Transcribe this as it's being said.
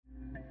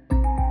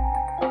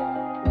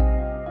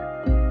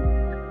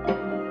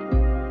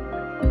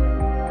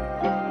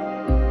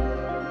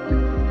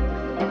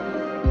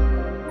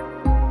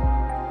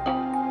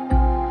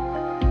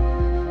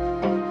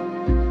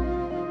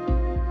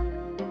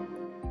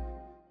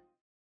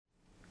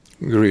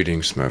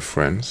Greetings, my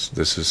friends.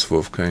 This is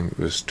Wolfgang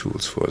with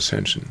Tools for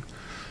Ascension.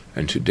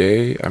 And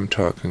today I'm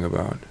talking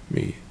about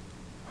me.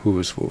 Who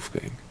is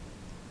Wolfgang?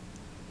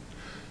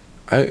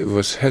 I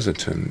was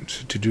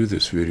hesitant to do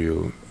this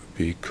video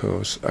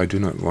because I do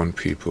not want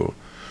people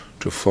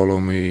to follow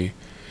me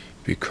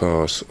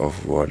because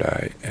of what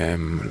I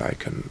am,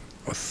 like an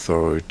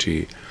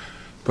authority,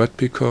 but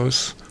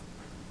because,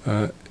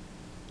 if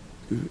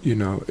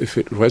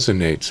it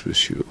resonates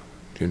with you,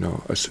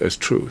 as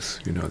truth,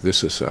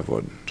 this is I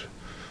want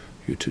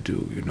you to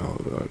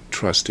do,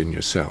 trust in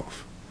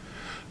yourself.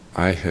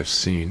 I have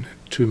seen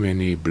too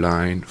many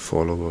blind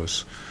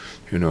followers,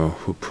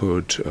 who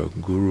put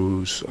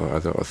gurus or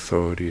other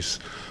authorities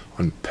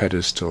on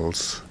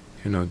pedestals,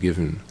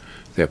 giving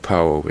their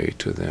power away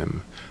to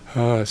them.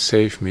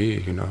 Save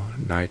me,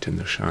 knight in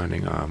the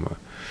shining armor.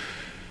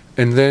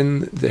 And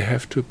then they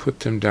have to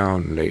put them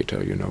down later,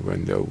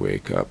 when they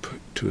wake up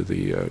to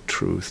the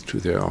truth, to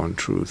their own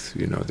truth,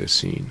 they're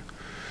seen,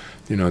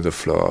 the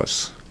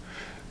flaws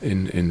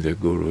in the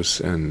gurus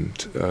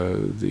and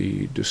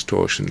the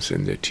distortions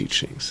in their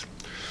teachings.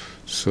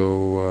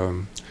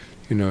 So,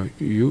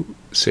 you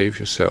save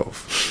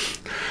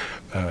yourself.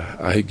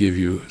 I give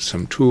you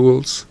some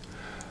tools,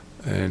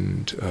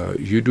 and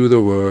you do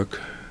the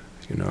work.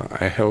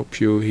 I help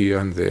you here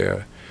and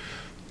there.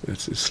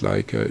 It's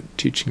like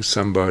teaching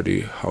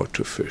somebody how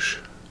to fish,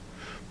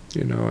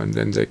 and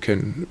then they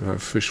can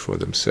fish for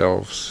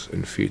themselves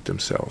and feed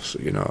themselves.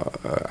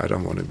 I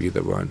don't want to be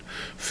the one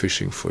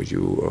fishing for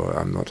you, or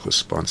I'm not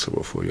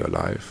responsible for your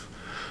life.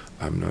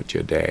 I'm not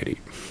your daddy.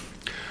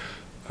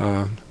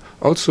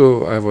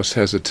 Also, I was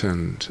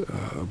hesitant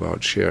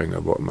about sharing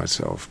about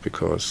myself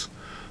because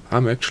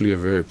I'm actually a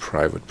very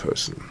private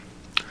person.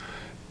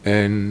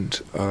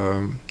 And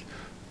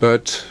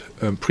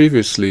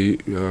previously,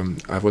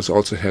 I was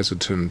also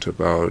hesitant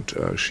about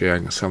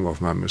sharing some of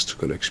my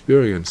mystical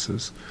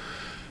experiences,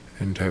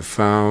 and have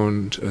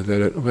found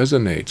that it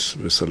resonates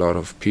with a lot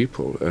of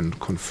people and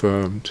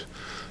confirmed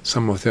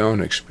some of their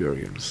own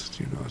experience.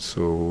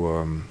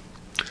 So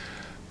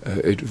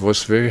it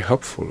was very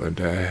helpful, and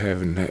I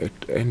haven't had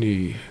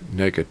any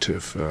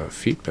negative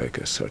feedback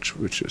as such,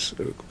 which is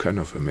kind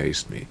of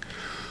amazed me.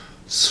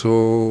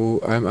 So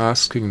I'm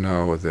asking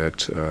now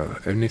that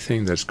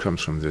anything that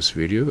comes from this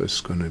video is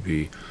going to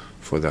be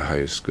for the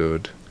highest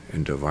good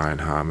in divine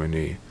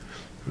harmony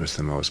with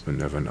the most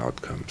benevolent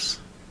outcomes.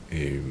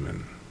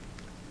 Amen.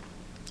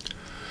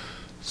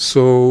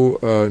 So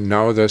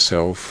now the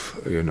self,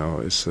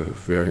 is a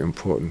very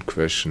important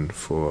question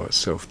for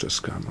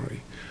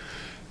self-discovery.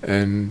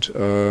 And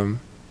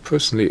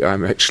personally,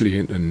 I'm actually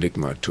an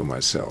enigma to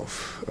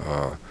myself,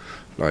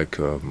 like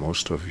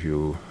most of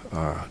you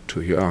are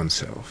to your own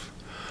self.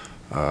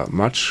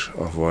 Much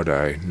of what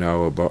I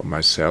know about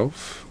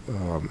myself,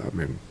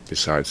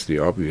 besides the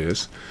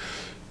obvious,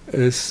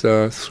 is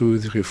through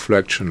the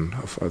reflection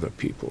of other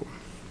people.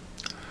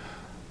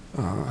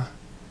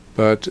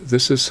 But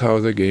this is how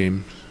the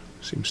game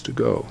seems to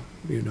go.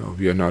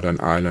 We are not an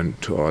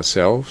island to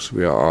ourselves.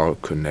 We are all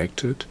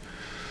connected,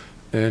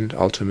 and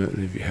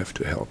ultimately we have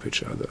to help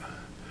each other.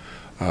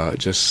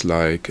 Just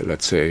like,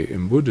 let's say,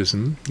 in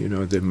Buddhism,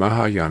 the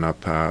Mahayana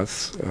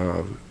path,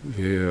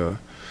 where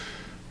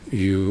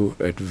you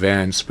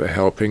advance by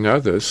helping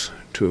others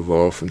to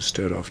evolve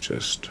instead of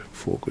just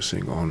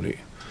focusing only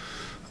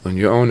on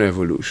your own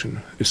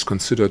evolution, is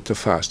considered the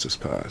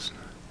fastest path.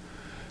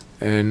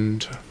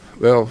 And,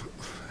 well,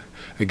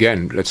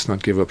 again, let's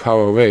not give a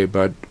power away,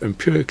 but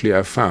empirically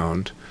I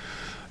found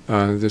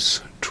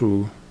this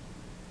true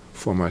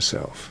for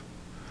myself.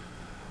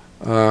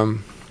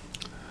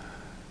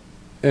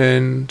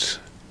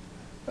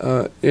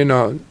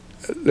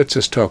 Let's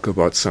just talk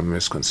about some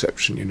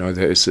misconception.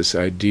 There is this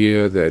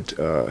idea that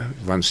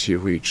once you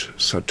reach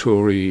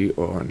Satori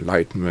or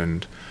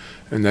enlightenment,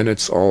 and then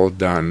it's all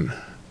done.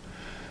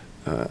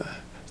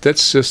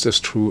 That's just as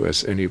true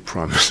as any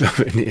promise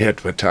of any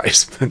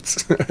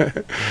advertisements.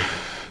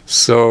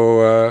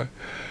 So,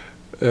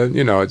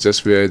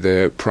 just where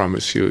they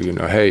promise you,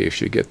 hey, if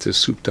you get this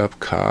souped-up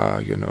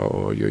car,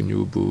 or your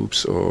new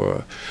boobs,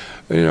 or,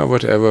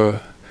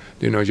 whatever,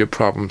 your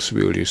problems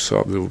will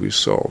be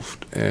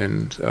solved.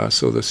 And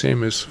so the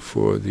same is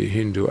for the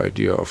Hindu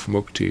idea of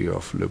mukti,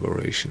 of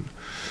liberation.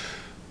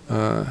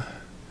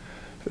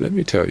 Let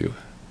me tell you,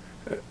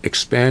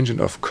 expansion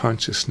of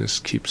consciousness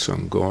keeps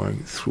on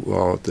going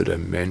throughout the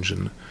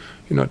dimension,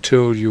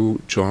 till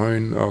you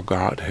join our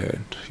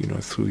Godhead,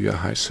 through your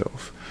high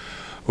self.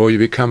 Or you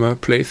become a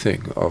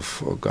plaything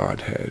of a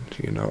Godhead,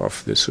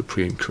 of the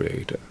Supreme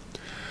Creator.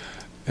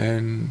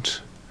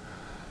 And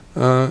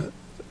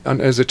on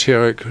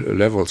esoteric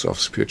levels of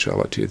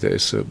spirituality, there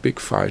is a big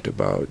fight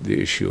about the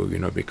issue,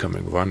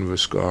 becoming one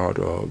with God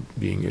or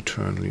being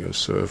eternally a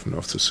servant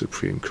of the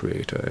Supreme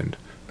Creator. And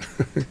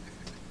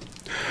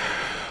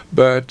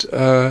but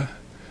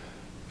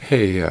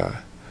hey,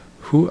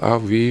 who are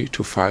we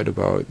to fight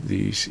about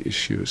these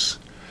issues?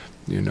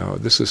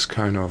 This is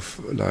kind of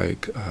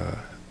like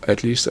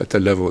at least at the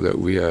level that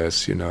we are,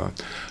 as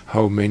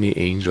how many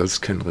angels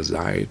can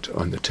reside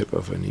on the tip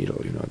of a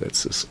needle.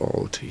 That's this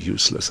old,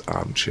 useless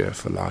armchair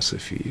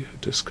philosophy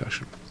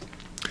discussion.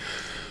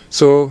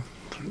 So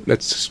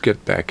let's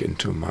get back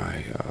into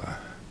my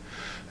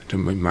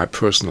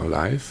personal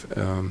life.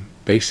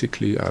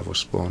 Basically, I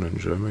was born in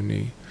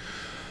Germany,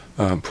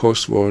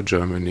 post-war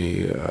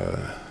Germany,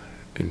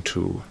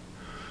 into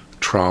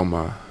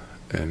trauma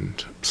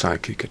and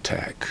psychic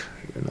attack.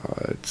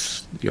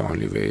 It's the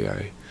only way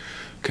I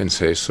can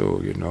say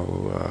so.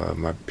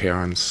 My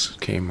parents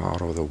came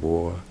out of the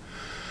war.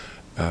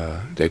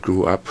 They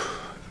grew up,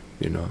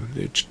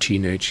 their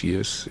teenage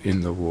years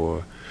in the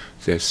war.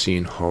 They've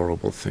seen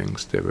horrible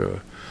things. They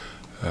were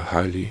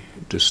highly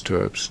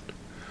disturbed.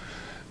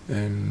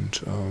 And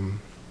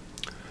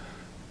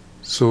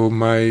so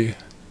my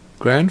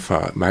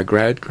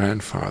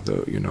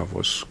great-grandfather,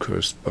 was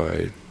cursed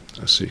by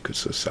a secret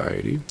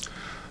society.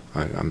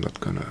 I'm not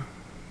going to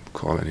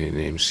call any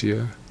names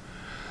here.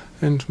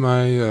 And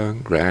my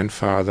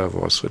grandfather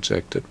was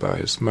rejected by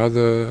his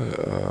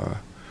mother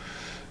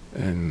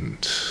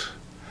and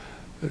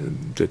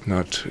did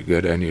not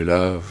get any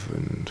love.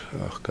 And,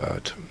 oh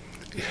God,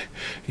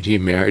 he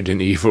married an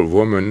evil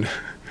woman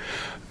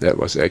that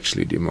was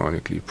actually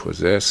demonically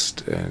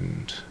possessed.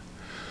 And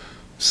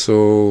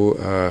so,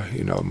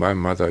 my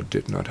mother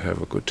did not have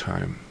a good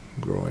time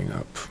growing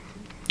up.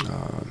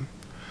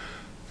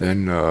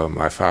 Then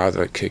my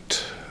father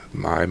kicked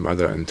my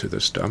mother into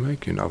the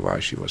stomach, while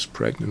she was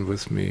pregnant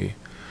with me.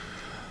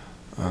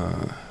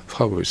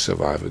 Probably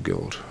survivor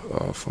guilt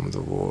from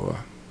the war,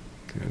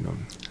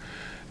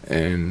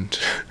 And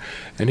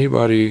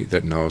anybody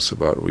that knows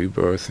about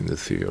rebirth and the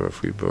theory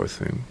of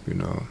rebirthing,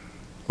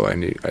 or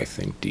any, I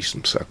think,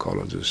 decent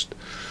psychologist,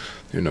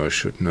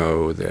 should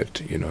know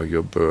that,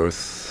 your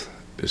birth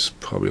is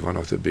probably one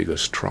of the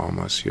biggest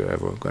traumas you're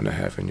ever going to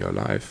have in your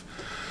life.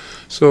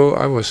 So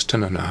I was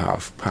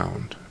 10.5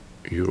 pound,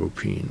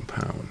 European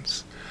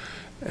pounds.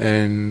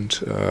 And,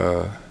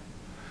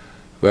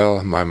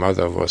 well, my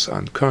mother was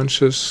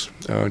unconscious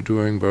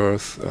during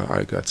birth.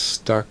 I got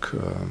stuck.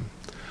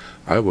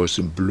 I was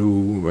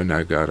blue when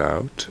I got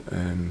out.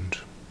 And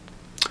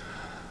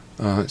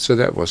so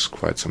that was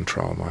quite some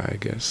trauma, I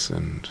guess.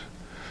 And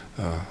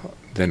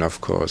then,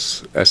 of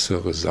course, as a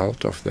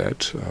result of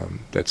that,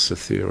 that's the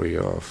theory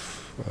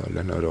of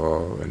Leonard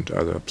Orr and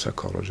other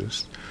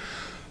psychologists.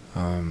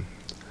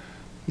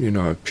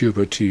 At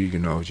puberty,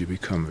 you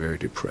become very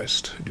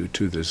depressed due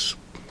to this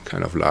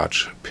kind of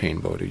large pain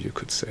body, you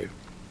could say.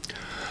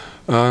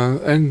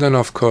 And then,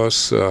 of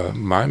course,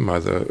 my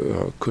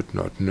mother could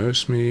not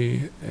nurse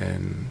me,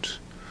 and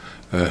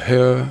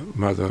her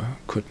mother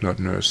could not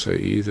nurse her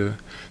either.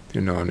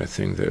 And I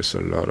think there's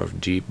a lot of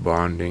deep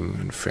bonding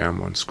and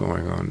pheromones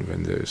going on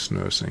when there's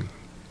nursing.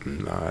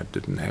 No, I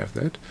didn't have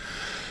that.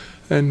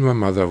 And my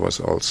mother was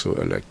also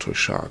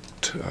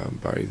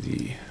electroshocked by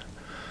the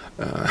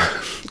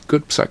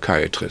good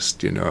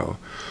psychiatrist, who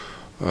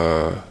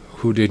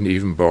didn't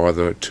even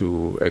bother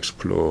to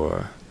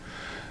explore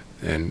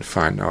and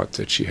find out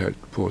that she had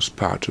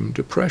postpartum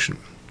depression.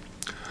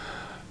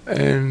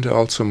 And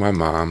also my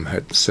mom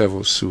had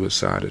several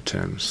suicide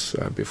attempts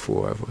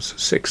before I was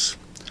 6.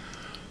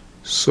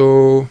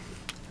 So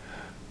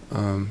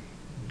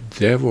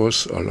there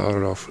was a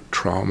lot of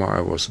trauma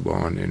I was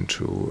born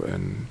into,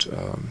 and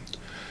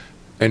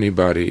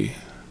anybody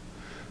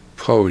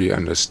probably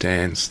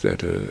understands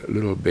that a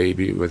little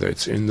baby, whether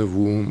it's in the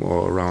womb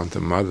or around the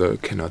mother,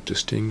 cannot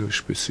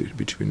distinguish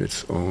between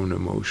its own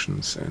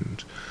emotions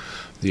and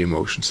the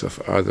emotions of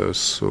others.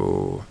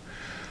 So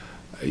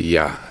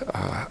yeah,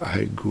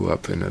 I grew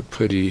up in a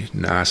pretty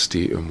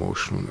nasty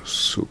emotional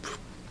soup.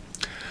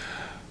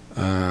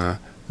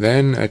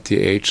 Then at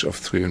the age of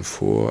 3 and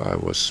 4, I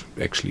was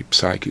actually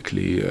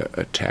psychically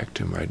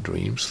attacked in my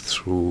dreams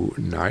through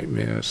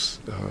nightmares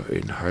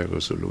in high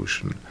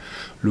resolution,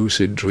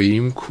 lucid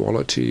dream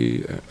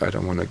quality. I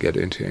don't want to get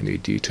into any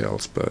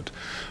details, but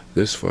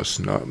this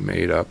was not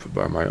made up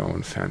by my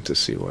own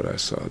fantasy, what I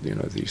saw.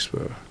 These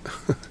were,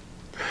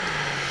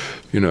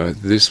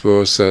 this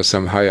was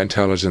some high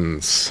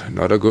intelligence,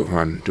 not a good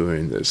one,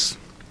 doing this.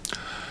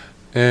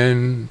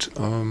 And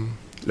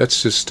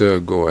let's just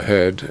go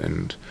ahead.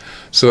 And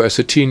so as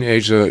a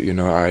teenager,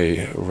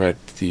 I read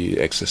the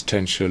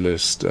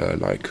existentialist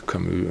like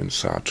Camus and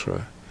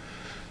Sartre,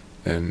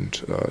 and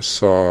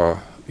saw,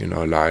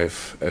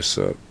 life as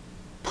a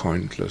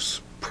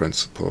pointless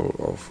principle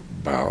of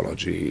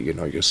biology.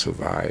 You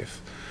survive.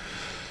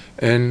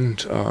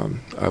 And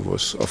I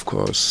was, of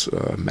course,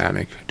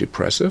 manic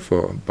depressive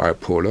or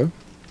bipolar,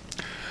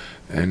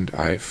 and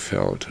I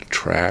felt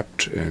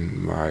trapped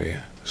in my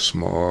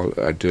small,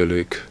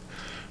 idyllic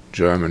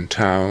German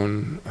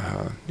town,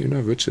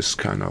 which is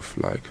kind of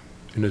like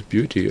in its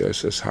beauty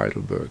as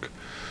Heidelberg.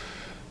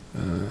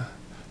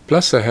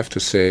 Plus, I have to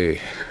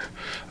say,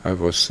 I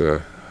was,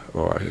 or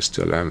I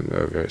still am,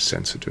 a very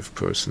sensitive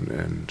person,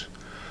 and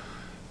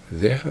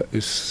there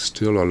is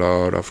still a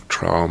lot of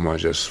trauma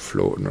just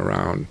floating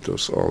around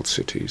those old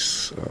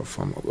cities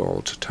from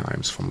old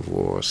times, from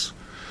wars.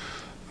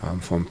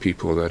 from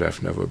people that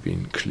have never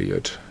been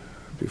cleared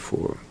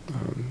before.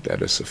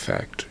 That is a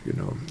fact.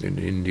 In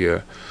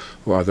India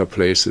or other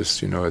places,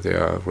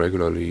 there are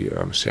regularly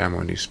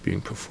ceremonies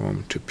being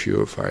performed to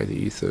purify the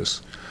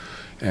ethers,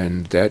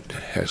 and that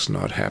has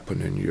not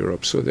happened in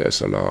Europe. So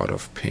there's a lot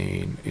of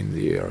pain in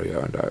the area,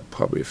 and I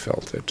probably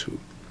felt that too.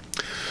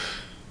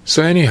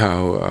 So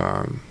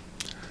anyhow,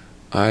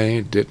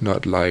 I did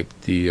not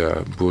like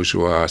the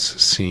bourgeois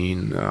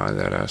scene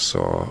that I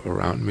saw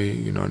around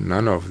me.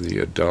 None of the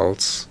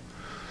adults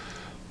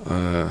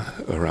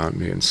around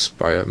me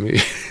inspire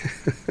me.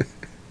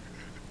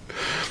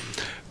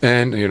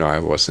 And I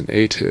was an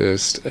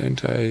atheist, and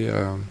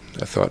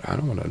I thought, I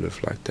don't want to live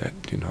like that,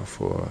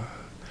 for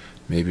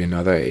maybe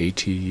another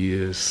 80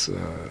 years.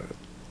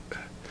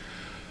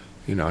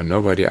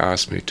 Nobody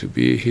asked me to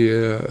be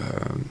here.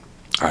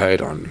 I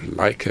don't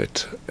like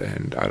it,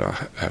 and I don't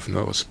have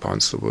no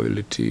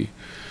responsibility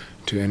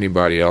to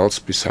anybody else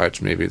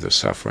besides maybe the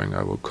suffering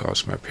I will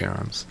cause my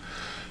parents.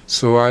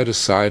 So I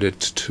decided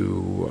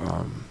to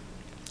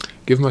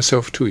give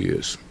myself 2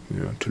 years,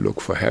 to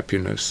look for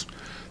happiness.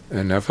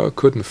 And if I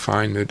couldn't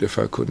find it, if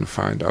I couldn't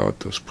find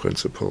out those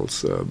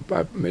principles,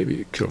 I'd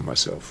maybe kill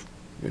myself.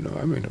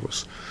 It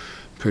was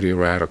pretty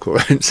radical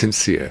and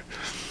sincere.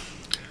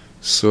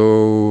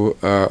 So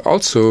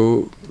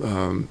also,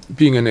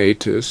 being an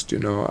atheist,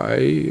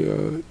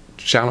 I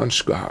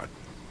challenged God.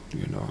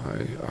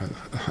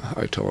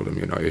 I told him,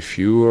 if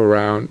you're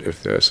around,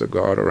 if there's a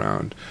God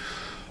around,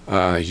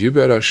 you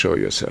better show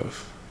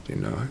yourself.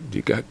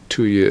 You got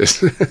 2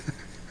 years.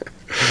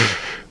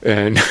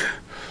 And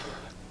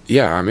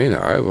yeah,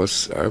 I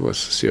was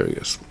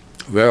serious.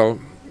 Well,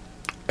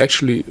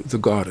 actually, the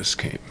goddess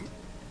came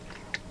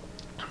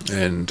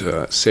and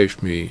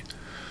saved me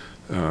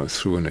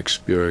through an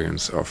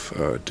experience of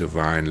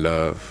divine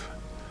love.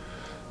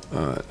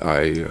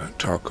 I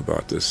talk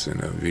about this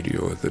in a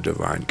video, The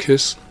Divine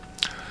Kiss.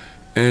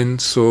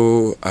 And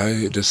so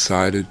I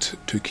decided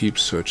to keep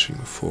searching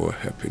for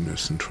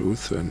happiness and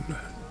truth and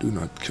do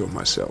not kill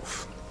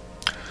myself.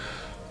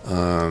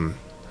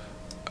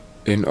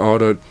 In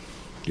order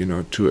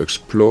to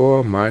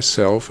explore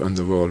myself and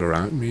the world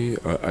around me,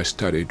 I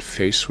studied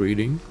face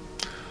reading,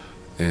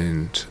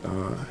 and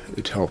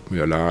it helped me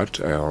a lot.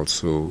 I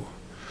also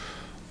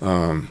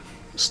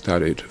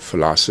studied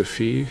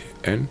philosophy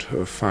and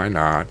fine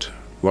art.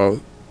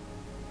 Well,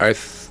 I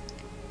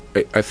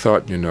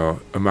thought,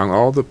 among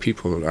all the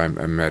people I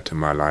met in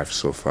my life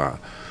so far,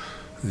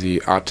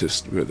 the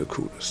artists were the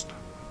coolest.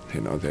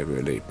 They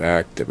were laid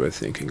back, they were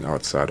thinking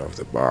outside of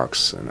the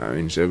box,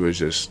 and they were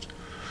just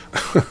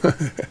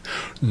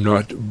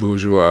not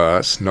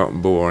bourgeois,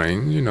 not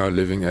boring,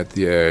 living at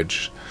the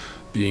edge,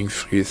 being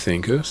free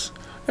thinkers.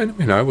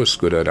 And I was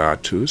good at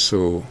art too,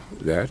 so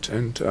that,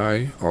 and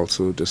I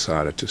also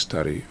decided to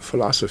study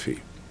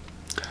philosophy.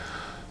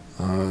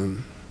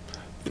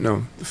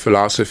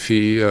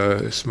 Philosophy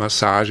is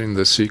massaging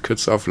the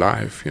secrets of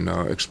life,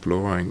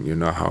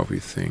 exploring, how we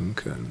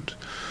think. And,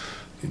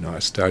 I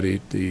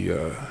studied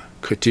the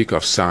critique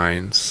of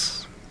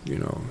science,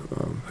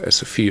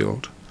 as a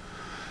field.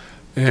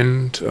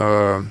 And,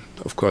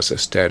 of course,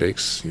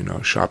 aesthetics,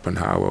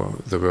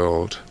 Schopenhauer, the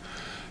world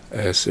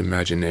as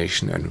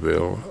imagination and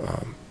will.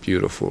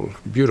 Beautiful,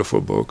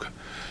 beautiful book.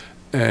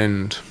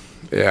 And,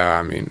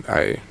 yeah,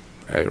 I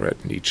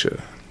read Nietzsche,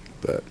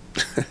 but,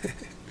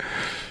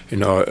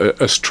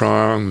 a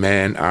strong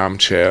man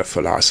armchair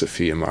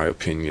philosophy, in my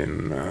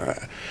opinion.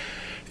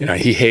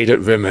 He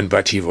hated women,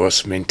 but he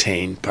was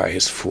maintained by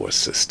his 4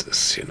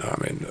 sisters.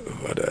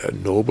 What a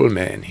noble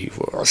man he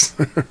was.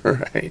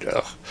 Right?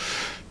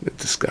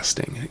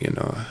 Disgusting,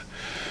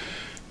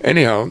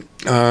 Anyhow,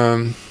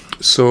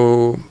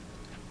 so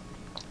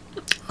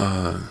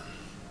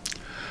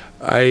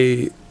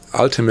I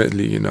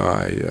ultimately,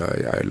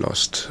 I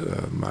lost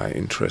my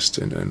interest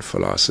in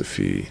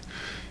philosophy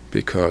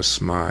because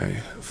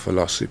my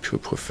philosophy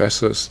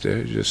professors,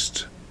 they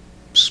just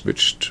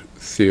switched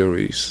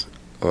theories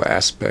or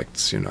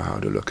aspects, how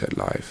to look at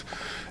life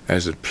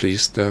as it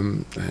pleased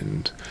them,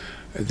 and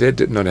they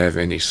did not have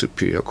any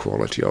superior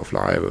quality of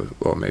life,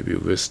 or maybe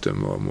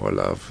wisdom or more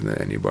love than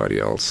anybody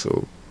else.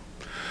 So,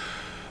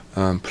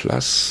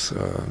 plus,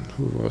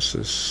 who was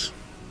this?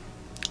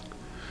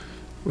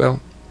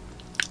 Well,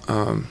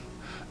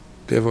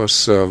 there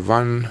was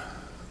one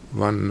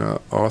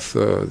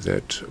author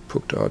that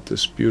put out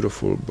this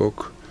beautiful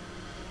book.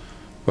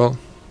 Well,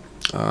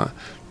 I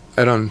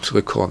don't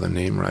recall the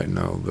name right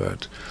now,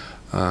 but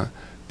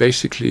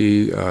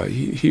basically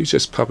he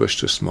just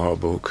published a small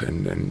book,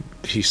 and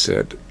he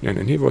said,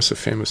 and he was a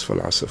famous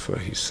philosopher,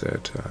 he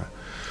said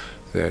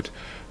that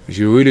if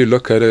you really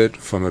look at it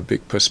from a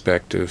big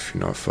perspective,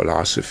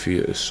 philosophy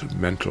is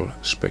mental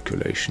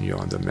speculation. You're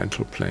on the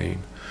mental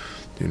plane,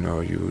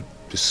 you're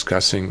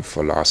discussing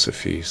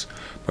philosophies,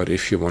 but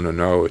if you want to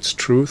know its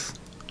truth,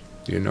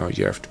 you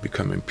have to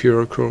become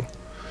empirical.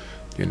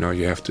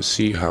 You have to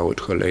see how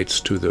it relates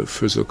to the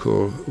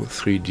physical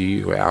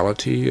 3D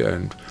reality,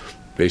 and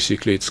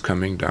basically it's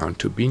coming down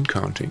to bean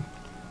counting,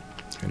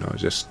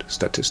 just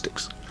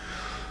statistics.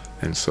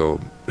 And so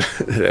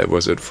that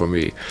was it for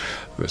me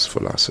with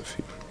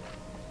philosophy.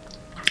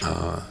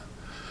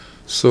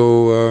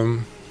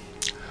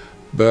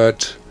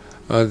 But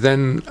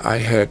then I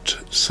had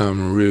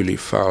some really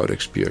foul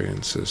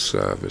experiences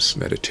with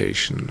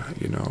meditation,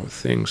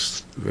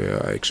 things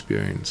where I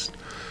experienced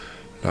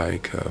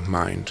like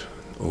mind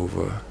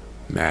over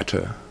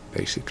matter,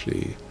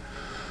 basically.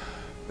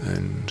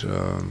 And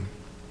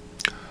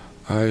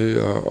I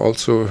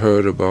also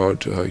heard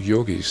about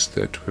yogis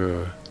that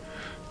were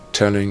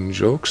telling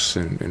jokes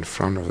in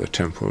front of the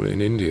temple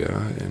in India,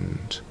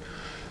 and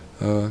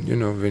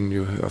when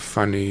you are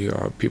funny,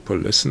 people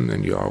listen,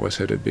 and you always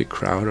had a big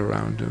crowd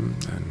around him,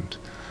 and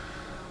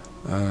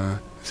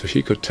so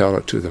he could tell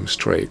it to them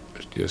straight,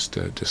 just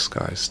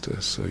disguised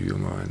as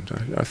humor, and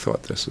I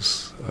thought this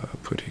is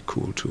pretty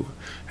cool too.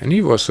 And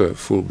he was a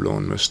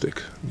full-blown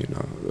mystic,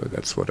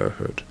 that's what I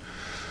heard.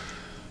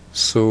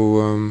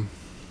 So,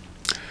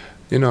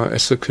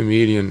 as a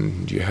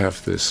comedian, you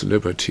have this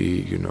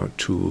liberty,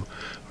 to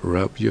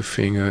rub your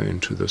finger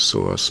into the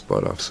sore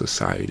spot of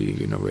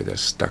society, where they're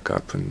stuck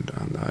up, and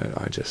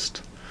I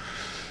just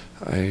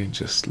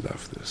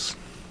love this.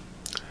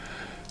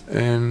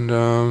 And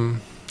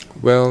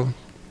well,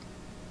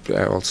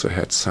 I also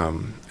had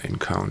some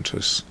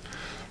encounters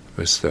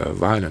with the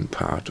violent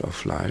part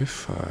of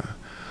life.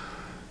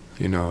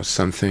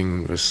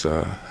 Something with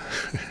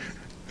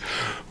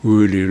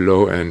really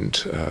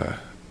low-end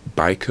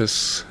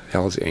bikers,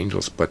 Hells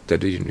Angels, but they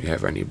didn't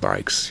have any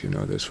bikes,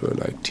 these were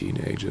like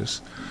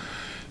teenagers.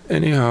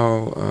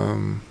 Anyhow,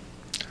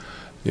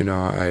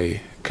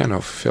 I kind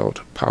of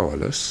felt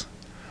powerless,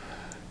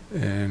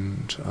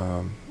 and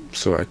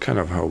so I kind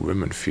of how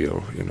women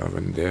feel,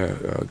 when they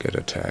get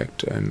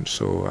attacked, and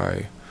so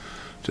I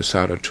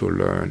decided to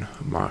learn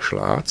martial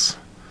arts,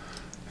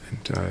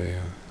 and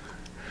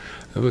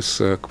it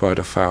was quite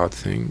a foul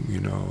thing,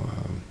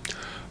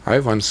 I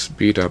once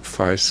beat up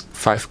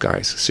five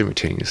guys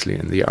simultaneously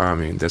in the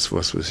army, and this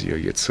was with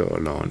jiu-jitsu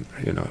alone,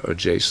 a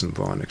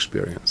Jason-born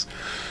experience.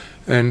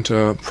 And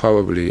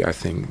probably, I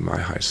think, my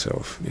high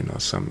self,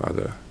 some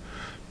other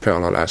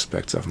parallel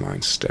aspects of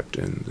mine stepped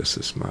in. This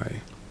is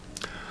my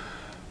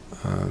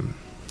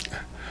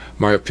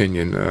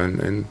opinion.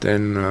 And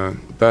then,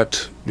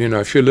 but,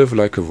 if you live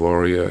like a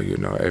warrior,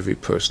 every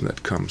person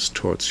that comes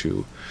towards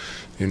you,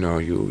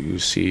 you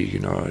see,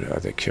 are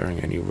they carrying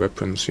any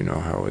weapons,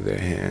 how are their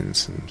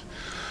hands, and,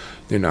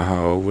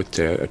 how would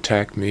they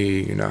attack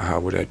me, how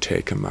would I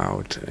take them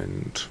out,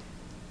 and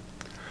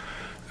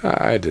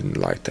I didn't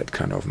like that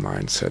kind of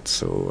mindset,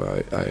 so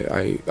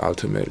I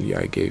ultimately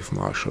gave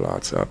martial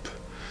arts up.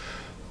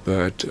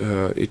 But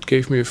it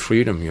gave me a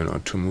freedom,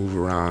 to move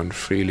around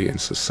freely in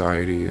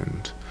society,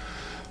 and,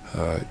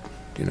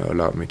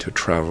 allowed me to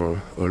travel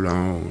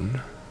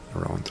alone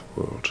around the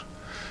world.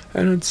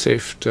 And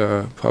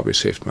it probably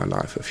saved my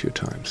life a few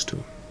times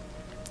too.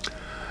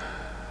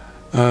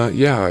 While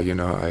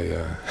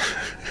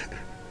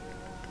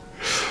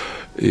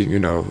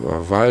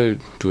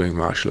doing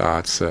martial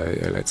arts,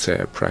 let's say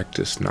I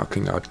practiced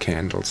knocking out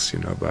candles,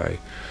 by,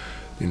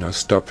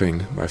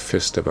 stopping my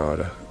fist about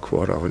a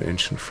quarter of an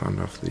inch in front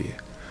of the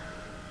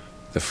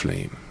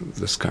flame,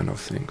 this kind of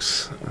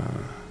things.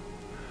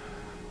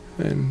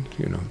 And,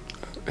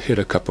 hit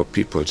a couple of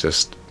people,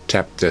 just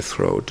tapped their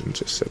throat and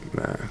just said,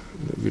 nah,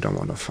 we don't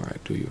want to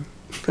fight, do you?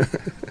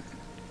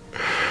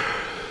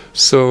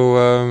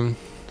 So,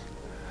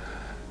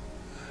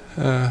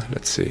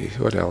 let's see,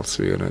 what else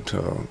we're going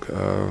to talk.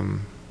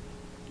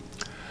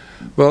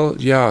 Well,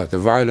 yeah, the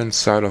violent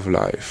side of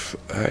life.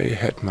 I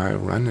had my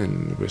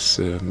run-in with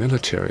the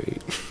military.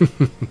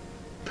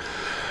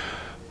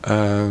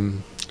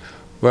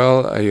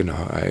 Well, I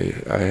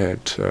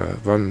had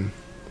one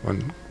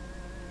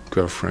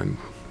girlfriend,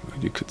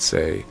 you could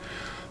say.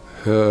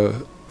 Her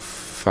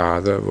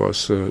father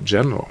was a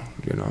general,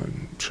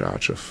 in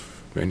charge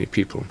of many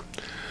people.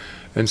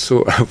 And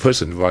so I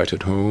was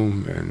invited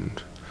home,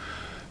 and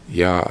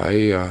yeah,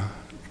 I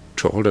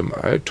told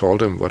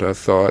him what I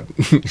thought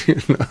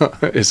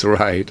is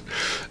right.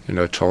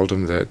 Told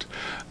him that,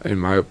 in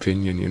my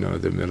opinion,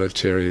 the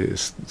military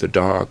is the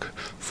dog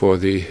for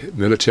the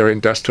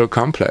military-industrial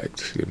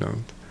complex,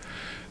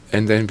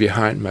 And then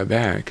behind my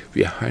back,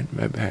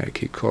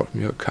 he called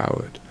me a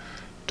coward.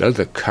 Does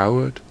the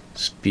coward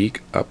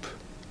speak up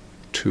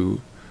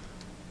to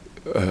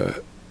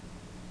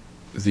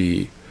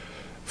the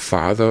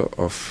father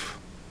of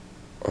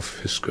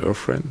his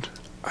girlfriend?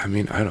 I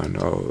mean, I don't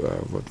know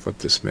what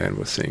this man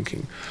was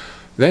thinking.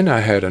 Then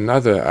I had an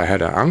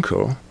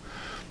uncle,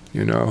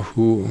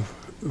 who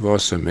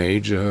was a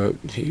major.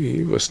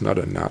 He was not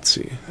a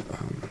Nazi.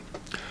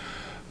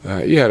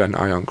 He had an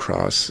Iron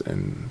Cross,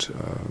 and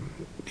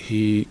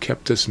he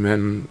kept his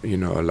men,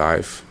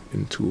 alive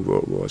in 2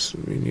 World Wars.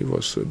 I mean, he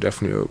was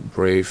definitely a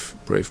brave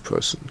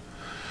person.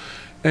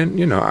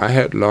 And, I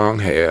had long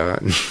hair.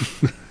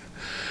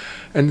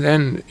 And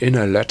then in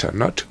a letter,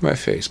 not to my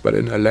face, but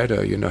in a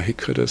letter, he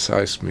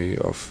criticized me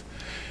of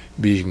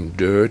being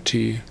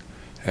dirty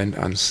and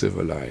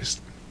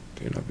uncivilized,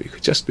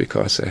 just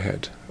because I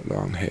had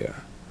long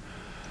hair.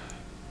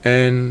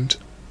 And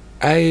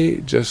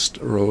I just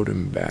wrote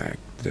him back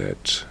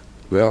that,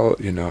 well,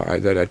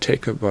 that I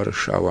take about a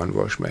shower and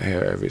wash my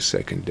hair every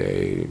second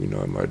day, in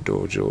my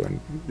dojo, and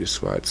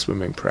besides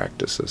swimming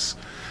practices.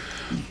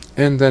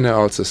 And then I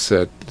also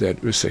said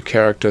that with a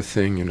character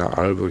thing,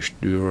 Albrecht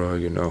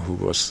Dürer, who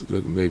was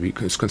maybe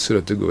is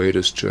considered the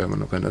greatest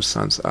German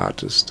Renaissance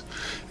artist,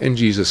 and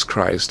Jesus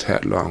Christ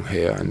had long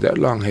hair, and that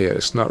long hair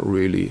is not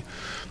really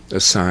a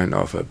sign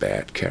of a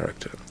bad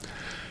character.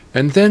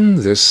 And then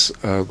this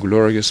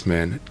glorious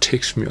man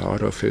takes me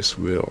out of his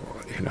will.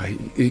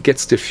 He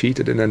gets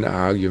defeated in an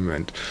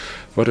argument.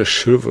 What a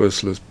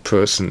chivalrous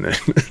person,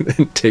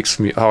 and takes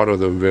me out of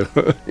the will.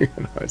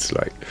 It's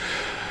like,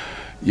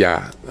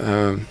 yeah.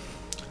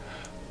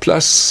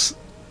 Plus,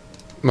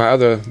 my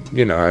other,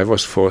 I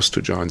was forced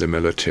to join the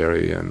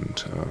military,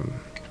 and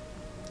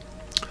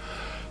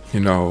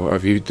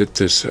we did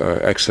this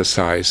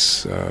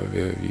exercise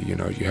where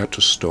you had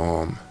to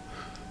storm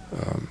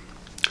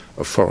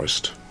a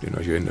forest.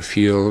 You're in the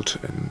field,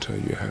 and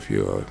you have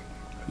your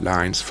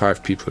lines.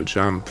 5 people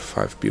jump,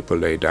 5 people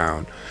lay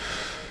down.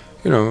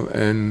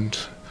 And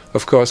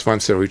of course,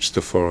 once they reached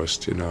the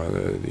forest,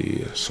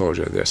 the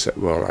soldier there said,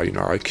 well,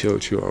 I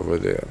killed you over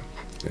there,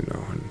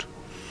 and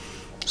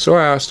so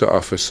I asked the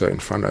officer in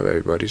front of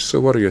everybody, so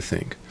what do you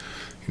think?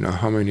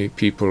 How many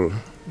people,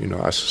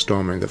 us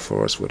storming the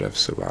forest would have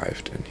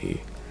survived? And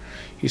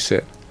he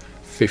said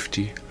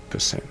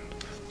 50%.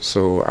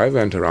 So I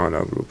went around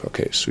our group,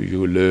 okay, so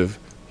you live,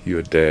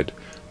 you're dead,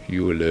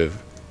 you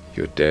live,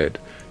 you're dead,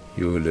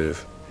 you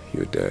live,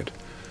 you're dead,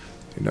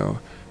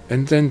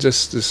 And then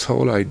just this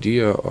whole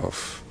idea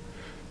of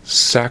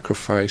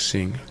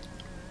sacrificing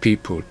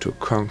people to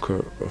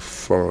conquer a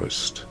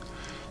forest,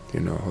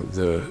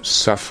 the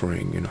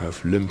suffering,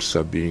 of limbs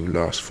are being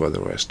lost for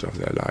the rest of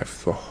their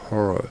life, the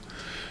horror,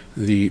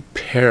 the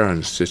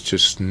parents that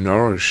just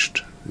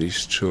nourished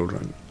these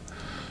children.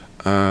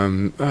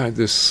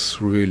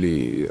 This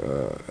really,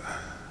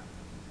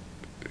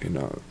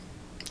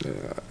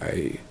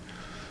 I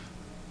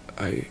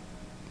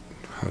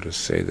how to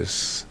say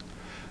this,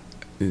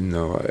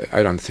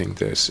 I don't think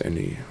there's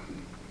any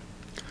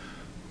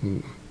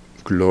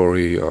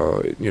glory,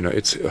 or,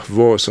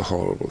 war is a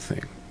horrible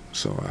thing.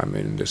 So,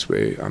 in this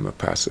way, I'm a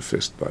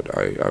pacifist, but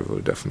I will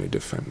definitely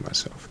defend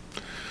myself.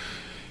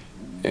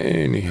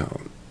 Anyhow,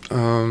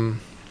 and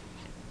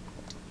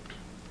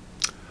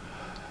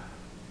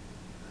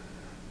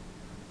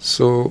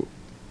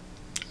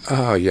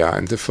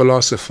the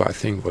philosopher, I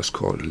think, was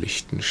called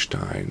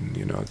Lichtenstein,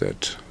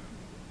 that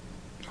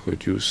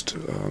reduced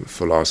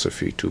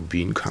philosophy to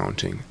bean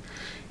counting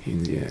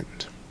in the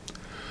end.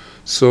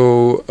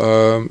 So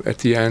at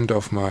the end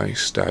of my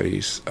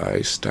studies,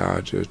 I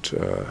started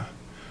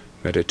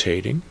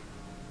meditating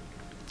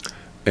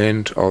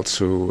and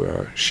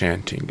also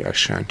chanting. I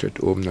chanted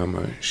Om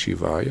Namah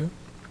Shivaya,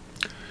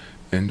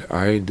 and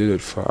I did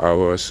it for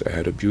hours. I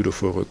had a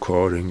beautiful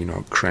recording,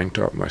 cranked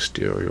up my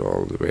stereo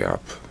all the way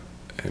up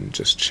and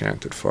just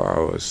chanted for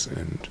hours,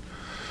 and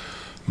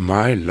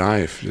my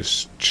life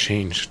just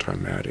changed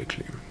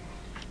dramatically.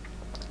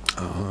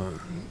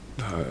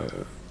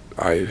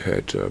 I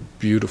had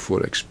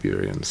beautiful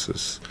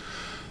experiences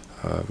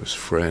with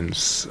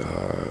friends.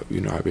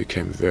 I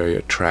became very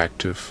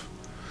attractive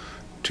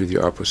to the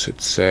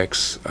opposite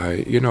sex.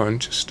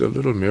 And just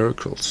little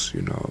miracles,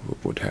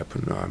 would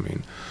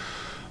happen.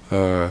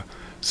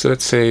 So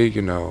let's say,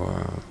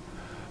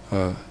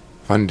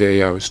 one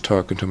day I was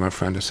talking to my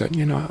friend. I said,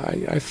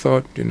 I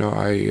thought,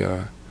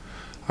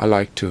 I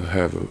like to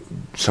have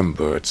some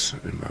birds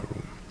in my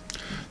room.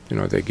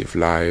 They give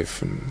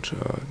life, and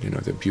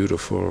they're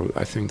beautiful.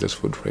 I think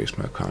this would raise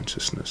my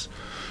consciousness.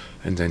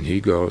 And then he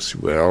goes,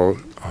 well,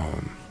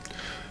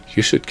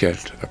 you should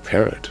get a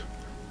parrot.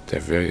 They're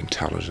very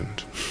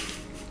intelligent.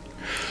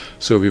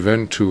 So we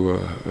went to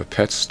a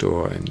pet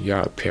store, and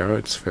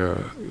parrots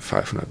were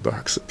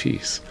 $500 a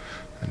piece,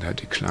 and I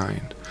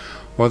declined.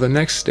 Well, the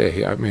next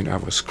day, I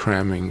was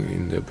cramming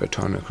in the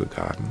botanical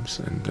gardens,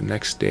 and the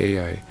next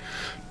day I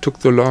took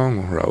the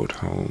long road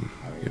home,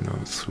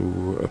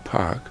 through a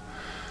park.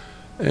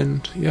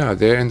 And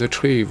there in the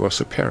tree was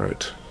a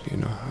parrot.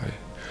 I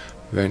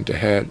went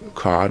ahead,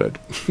 caught it,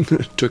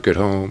 took it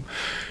home,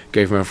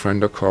 gave my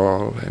friend a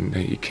call, and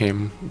he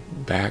came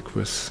back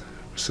with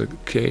a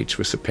cage,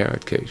 with a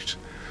parrot cage.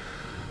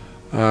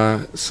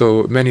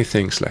 So many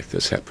things like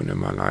this happened in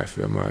my life,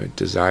 where my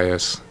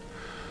desires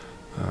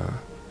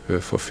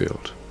were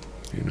fulfilled.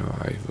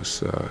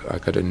 I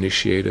got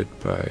initiated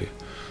by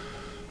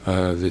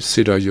the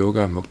Siddha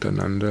Yoga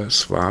Muktananda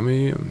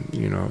Swami,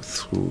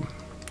 through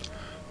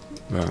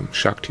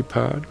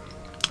Shaktipat.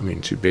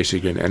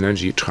 Basically an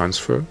energy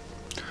transfer.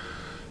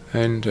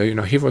 And,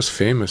 he was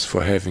famous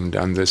for having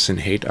done this in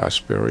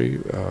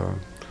Haight-Ashbury,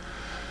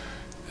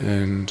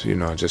 and,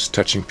 just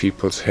touching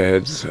people's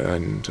heads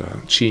and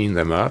cheeing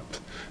them up,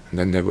 and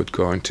then they would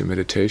go into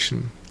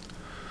meditation.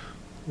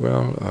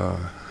 Well,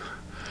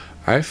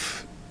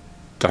 I've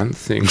done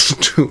things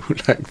too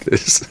like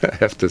this, I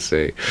have to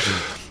say.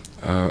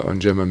 On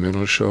German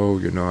Mineral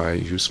Show, I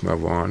use my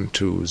wand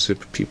to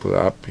zip people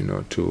up,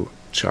 to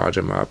charge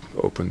them up,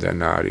 open their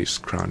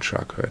nadis, crown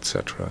chakra,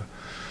 etc.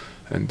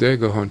 And they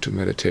go on to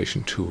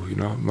meditation too, you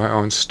know, my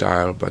own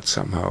style, but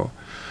somehow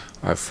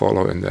I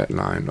follow in that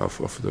line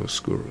of those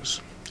gurus.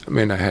 I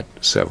mean, I had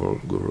several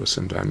gurus,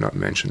 and I'm not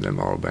mentioning them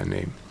all by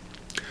name.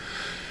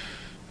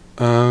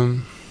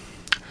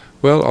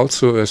 Well,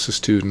 also as a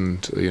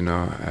student, you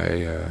know,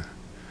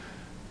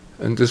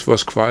 and this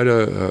was quite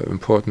a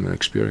important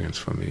experience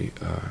for me.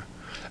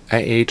 I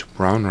ate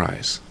brown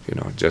rice, you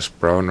know, just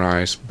brown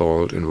rice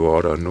boiled in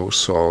water, no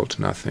salt,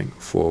 nothing,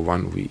 for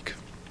 1 week.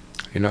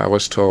 You know, I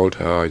was told,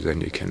 oh,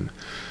 then you can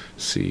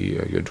see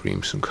your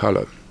dreams in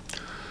color.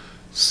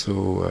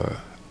 So,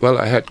 well,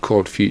 I had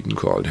cold feet and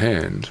cold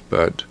hands,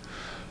 but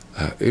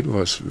it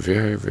was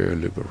very, very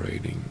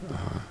liberating,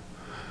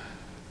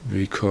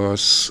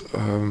 because,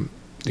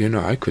 you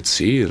know, I could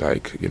see,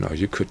 like, you know,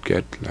 you could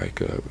get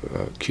like a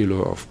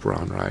kilo of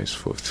brown rice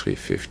for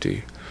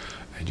 $3.50,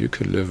 and you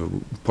could live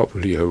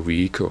probably a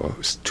week or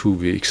 2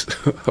 weeks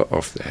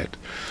off that.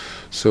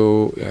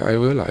 So I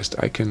realized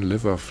I can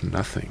live off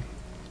nothing,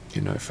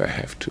 you know, if I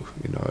have to.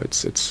 You know,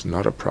 it's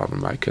not a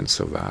problem. I can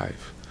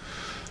survive.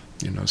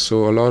 You know,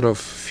 so a lot of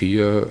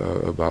fear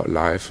about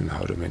life and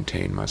how to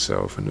maintain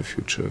myself in the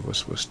future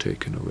was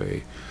taken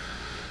away.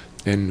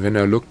 And when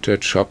I looked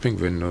at shopping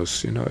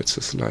windows, you know, it's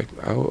just like,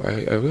 oh,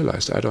 I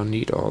realized I don't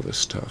need all this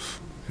stuff.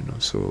 You know,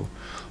 so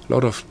a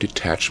lot of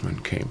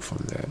detachment came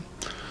from that.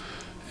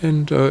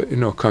 And, you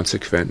know,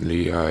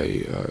 consequently,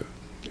 I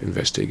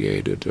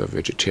investigated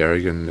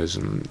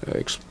vegetarianism,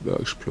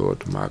 explored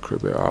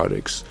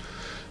macrobiotics,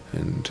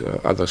 and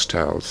other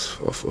styles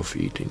of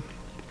eating.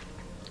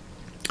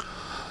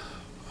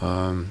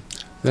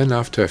 Then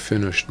after I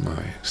finished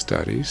my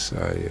studies,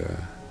 I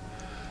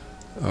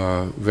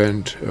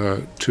went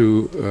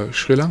to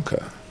Sri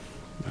Lanka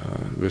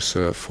with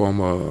a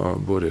former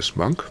Buddhist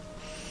monk.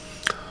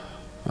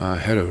 I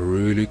had a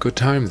really good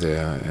time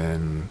there,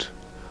 and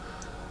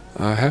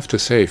I have to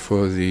say,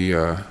 for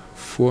the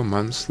 4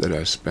 months that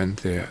I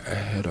spent there, I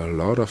had a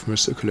lot of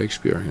mystical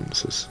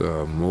experiences,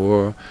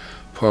 more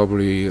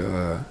probably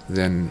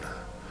than,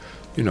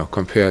 you know,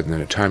 compared in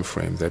the time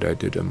frame that I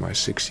did in my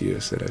 6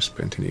 years that I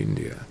spent in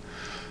India.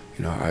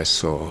 You know, I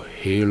saw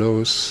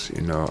halos,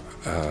 you know,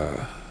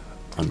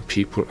 on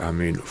people. I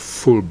mean,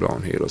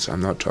 full-blown halos.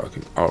 I'm not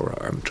talking aura.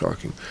 I'm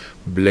talking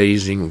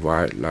blazing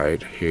white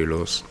light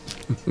halos.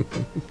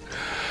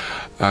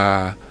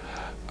 I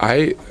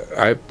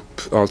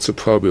also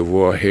probably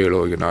wore a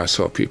halo. You know, I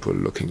saw people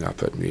looking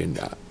up at me, and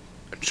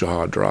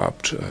jaw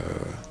dropped.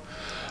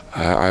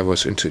 I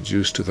was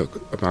introduced to the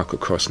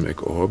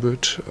macrocosmic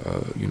orbit.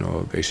 You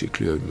know,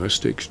 basically a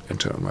mystic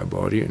entered my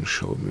body and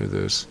showed me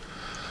this.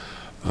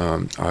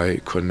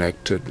 I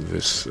connected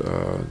with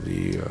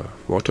the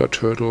water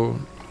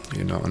turtle,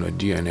 you know, on a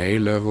DNA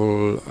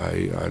level.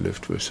 I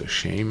lived with a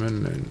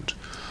shaman, and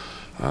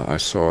I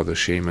saw the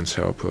shaman's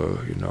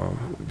helper, you know,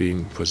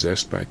 being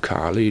possessed by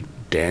Kali,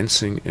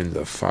 dancing in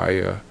the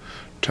fire,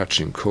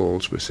 touching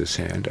coals with his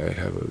hand. I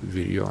have a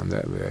video on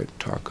that where I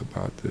talk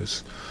about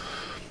this.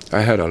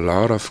 I had a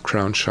lot of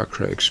crown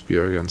chakra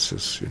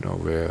experiences, you know,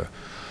 where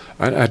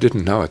I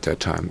didn't know at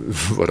that time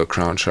what a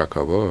crown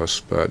chakra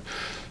was, but,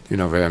 you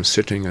know, where I'm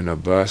sitting in a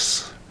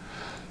bus,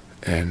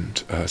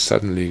 and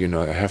suddenly, you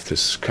know, I have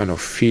this kind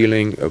of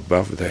feeling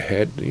above the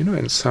head. You know,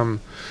 in some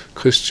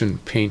Christian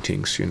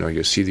paintings, you know,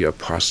 you see the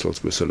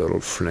apostles with a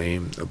little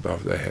flame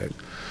above their head.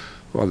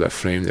 Well, that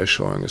flame they're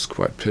showing is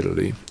quite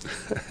piddly.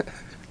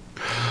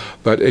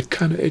 But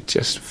it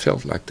just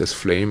felt like this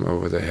flame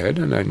over the head,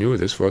 and I knew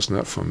this was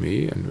not for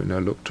me. And when I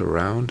looked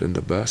around in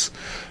the bus,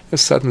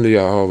 suddenly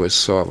I always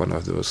saw one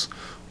of those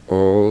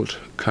old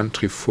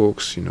country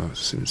folks, you know,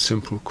 in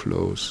simple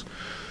clothes.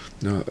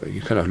 You know,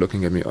 you're kind of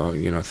looking at me,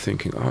 you know,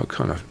 thinking, oh,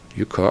 kind of,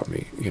 you caught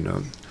me, you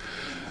know.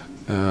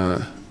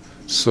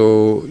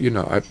 So, you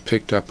know, I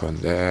picked up on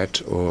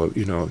that. Or,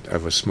 you know, I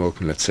was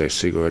smoking, let's say, a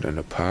cigarette in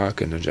a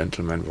park, and a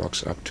gentleman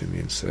walks up to me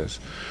and says,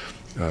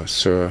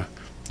 sir,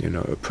 you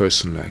know, a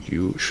person like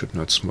you should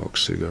not smoke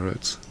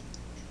cigarettes.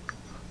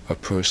 A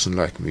person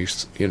like me,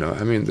 you know,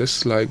 I mean,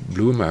 this like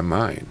blew my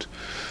mind.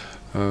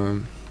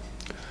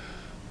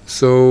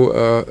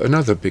 So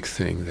another big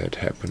thing that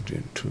happened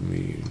to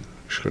me in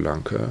Sri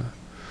Lanka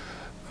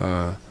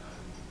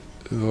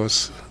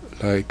was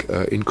like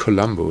in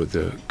Colombo,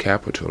 the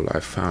capital. I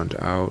found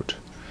out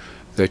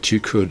that you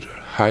could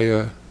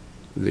hire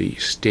the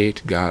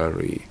State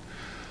Gallery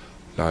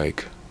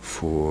like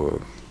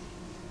for,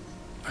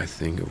 I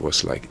think it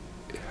was like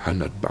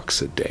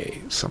 $100 a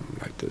day, something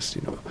like this,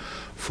 you know,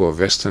 for a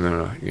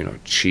Westerner, you know,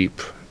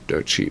 cheap,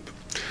 dirt cheap.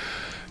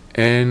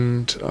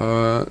 And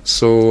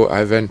so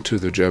I went to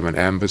the German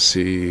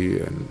embassy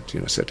and, you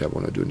know, said I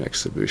want to do an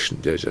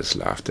exhibition. They just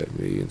laughed at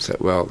me and said,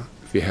 well,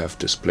 we have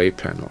display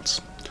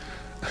panels.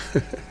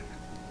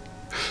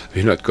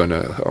 We're not going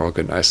to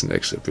organize an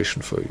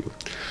exhibition for you.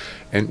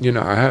 And, you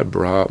know, I had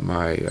brought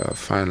my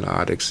final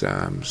art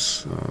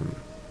exams,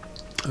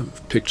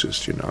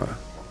 pictures, you know,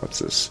 what's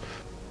this,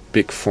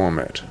 big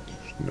format.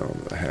 You know,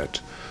 I had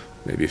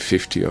maybe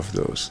 50 of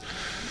those.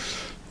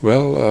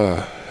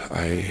 Well,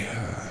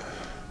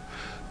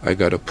 I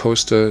got a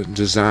poster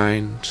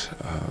designed.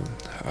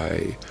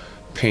 I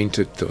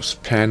painted those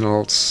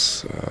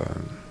panels.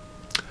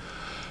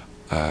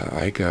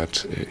 I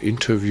got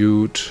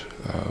interviewed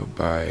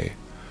by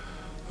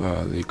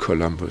the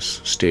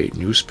Columbus State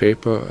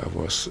newspaper. I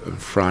was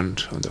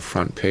on the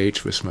front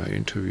page with my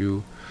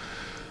interview.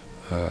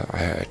 I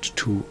had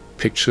 2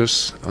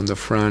 pictures on the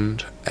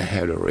front. I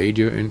had a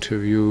radio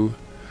interview.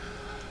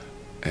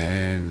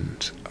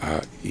 And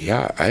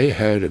yeah, I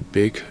had a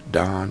big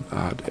darn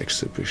art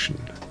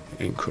exhibition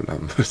in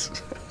Columbus.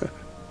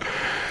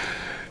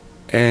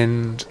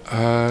 And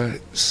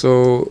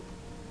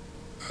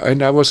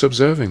and I was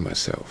observing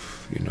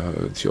myself,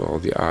 all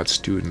the art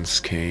students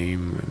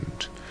came,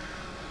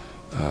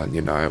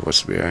 and I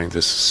was wearing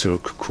this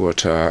silk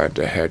kurta, and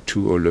I had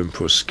 2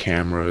 Olympus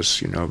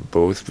cameras,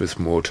 both with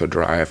motor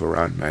drive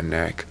around my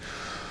neck.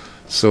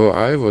 So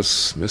I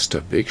was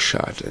Mr. Big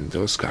Shot, and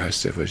those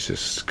guys, they were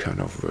just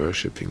kind of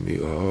worshipping me.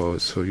 Oh,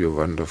 so you're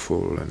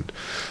wonderful, and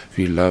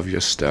we love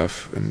your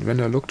stuff. And when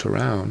I looked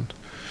around,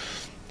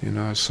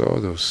 I saw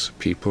those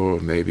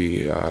people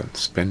maybe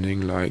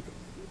spending like,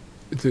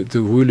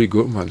 the really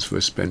good ones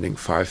were spending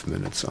 5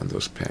 minutes on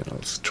those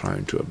panels,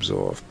 trying to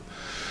absorb,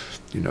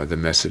 the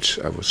message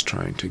I was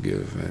trying to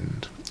give.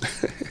 And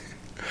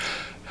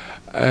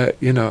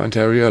and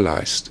I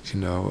realized,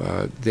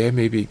 they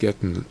may be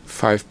getting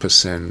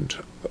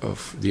 5%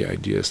 of the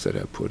ideas that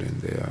I put in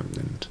there.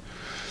 And,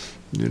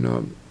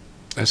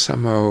 I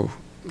somehow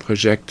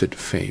rejected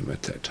fame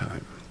at that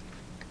time.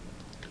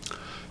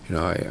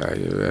 I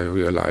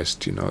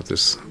realized,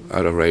 this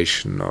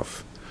adoration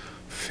of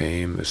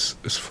fame is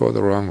for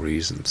the wrong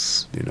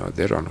reasons.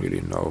 They don't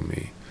really know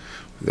me.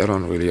 They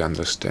don't really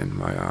understand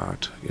my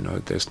art.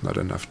 There's not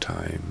enough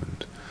time.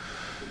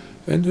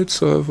 And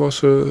it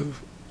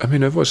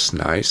was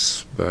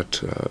nice,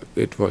 but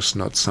it was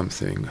not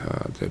something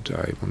that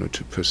I wanted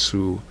to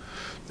pursue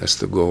as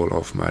the goal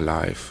of my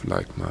life,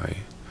 like my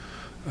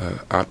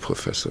art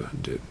professor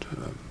did.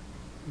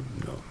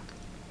 No.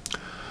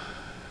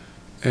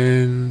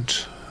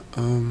 And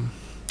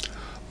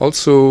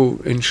also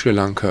in Sri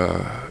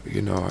Lanka,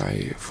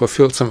 I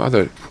fulfilled some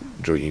other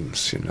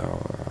dreams,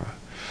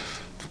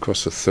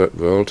 because the third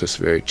world is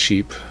very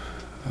cheap,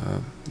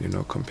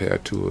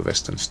 compared to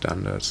Western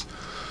standards.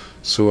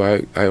 So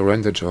I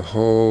rented a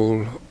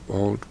whole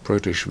old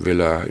British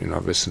villa,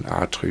 with an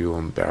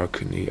atrium,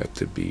 balcony at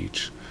the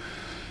beach.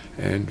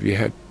 And we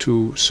had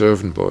 2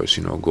 servant boys,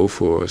 go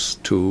for us,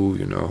 2,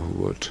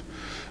 who would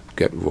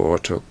get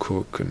water,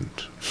 cook, and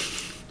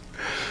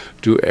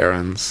do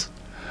errands.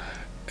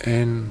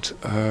 And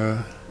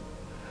I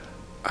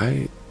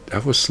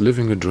was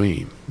living a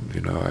dream,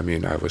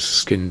 I was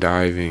skin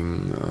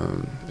diving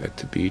at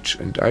the beach,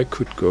 and I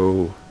could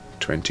go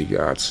 20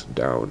 yards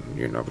down,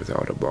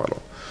 without a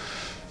bottle.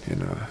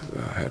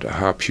 I had a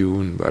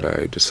harpoon, but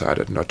I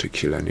decided not to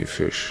kill any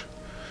fish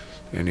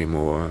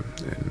anymore.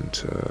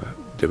 And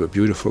there were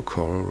beautiful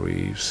coral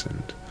reefs,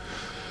 and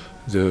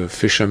the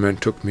fishermen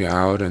took me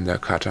out in their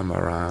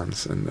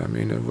catamarans, and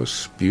it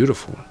was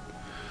beautiful.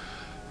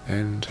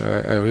 And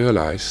I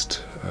realized,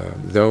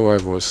 though I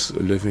was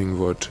living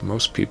what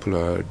most people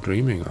are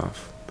dreaming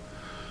of,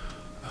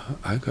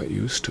 I got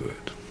used to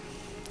it.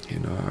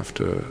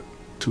 After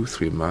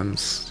 2-3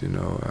 months,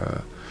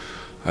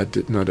 I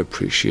did not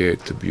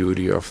appreciate the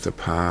beauty of the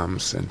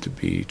palms and the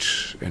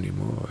beach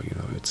anymore.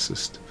 It's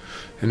just,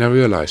 and I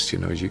realized,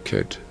 you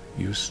get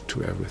used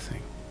to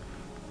everything.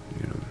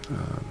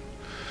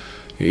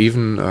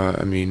 Even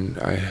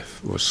I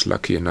was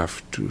lucky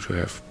enough to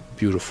have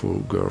beautiful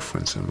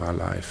girlfriends in my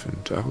life,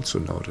 and I also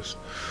noticed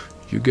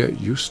you get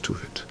used to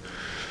it.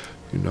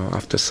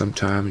 After some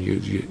time,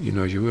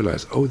 you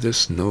realize, oh,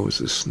 this nose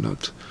is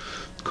not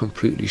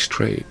completely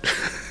straight.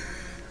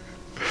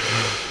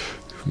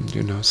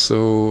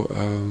 So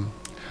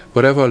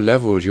whatever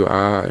level you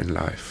are in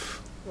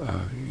life,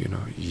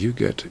 you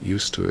get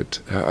used to it.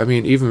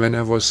 Even when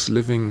I was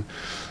living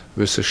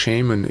with a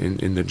shaman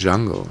in the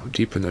jungle,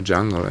 deep in the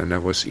jungle, and I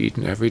was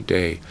eating every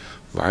day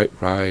white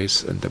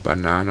rice and the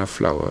banana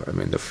flower,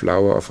 the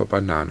flower of a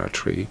banana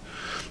tree,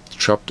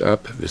 chopped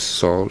up with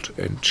salt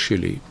and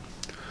chili.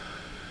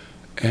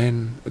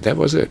 And that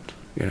was it,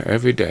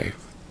 every day,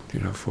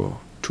 for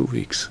 2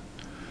 weeks.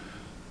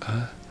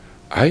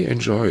 I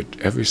enjoyed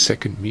every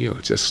second meal,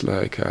 just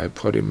like I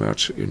pretty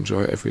much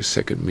enjoy every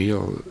second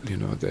meal,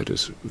 that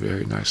is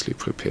very nicely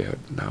prepared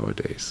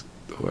nowadays,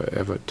 or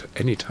ever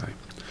any time.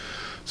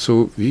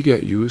 So we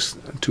get used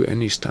to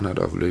any standard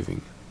of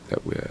living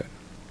that we're at.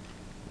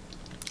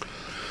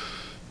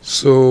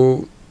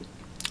 So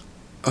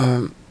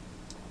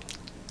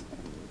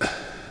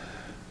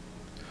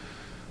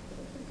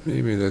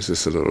maybe this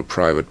is a little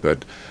private,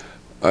 but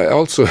I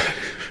also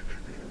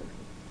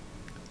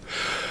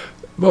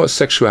well,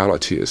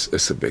 sexuality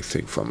is a big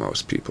thing for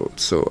most people.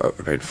 So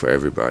for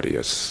everybody,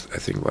 it's, I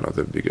think, one of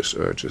the biggest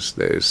urges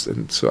there is,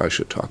 and so I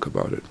should talk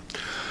about it.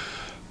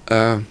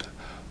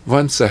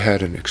 Once I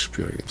had an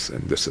experience,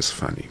 and this is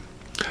funny,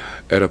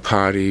 at a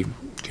party,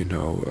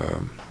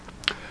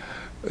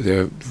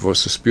 there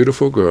was this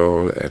beautiful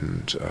girl,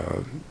 and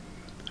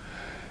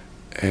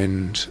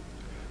And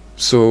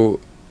so,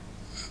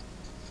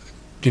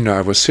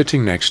 I was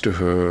sitting next to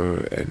her,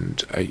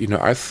 and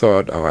I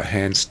thought our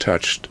hands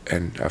touched,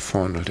 and I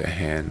fondled her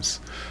hands,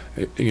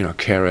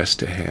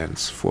 caressed her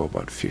hands for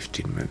about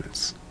 15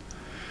 minutes.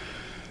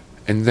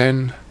 And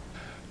then,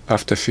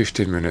 after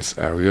 15 minutes,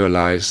 I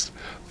realized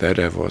that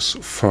I was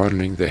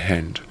fondling the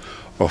hand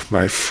of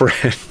my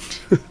friend,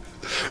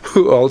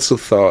 who also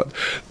thought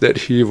that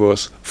he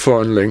was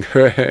fondling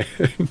her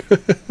hand.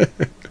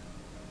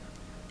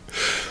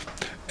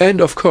 And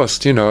of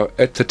course,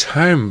 at the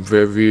time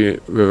where we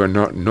were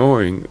not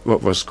knowing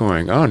what was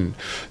going on,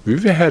 we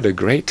had a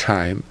great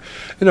time.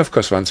 And of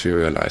course, once we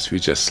realized, we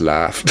just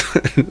laughed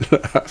and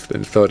laughed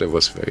and thought it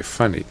was very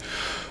funny.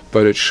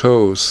 But it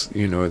shows,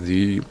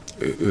 the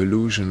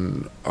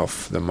illusion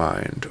of the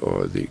mind,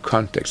 or the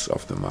context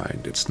of the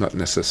mind. It's not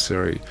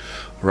necessarily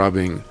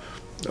rubbing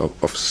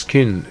of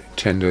skin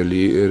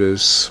tenderly. It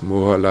is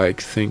more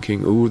like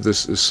thinking, oh,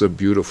 this is a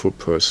beautiful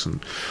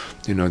person.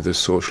 The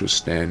social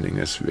standing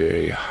is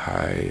very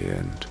high,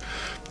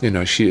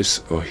 and she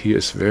is, or he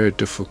is, very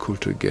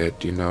difficult to get.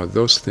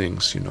 Those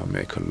things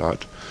make a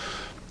lot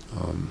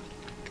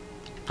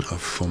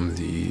from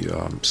the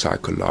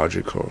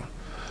psychological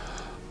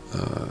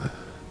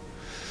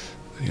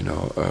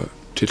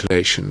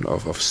titillation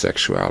of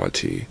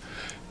sexuality.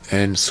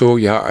 And so,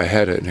 I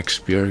had an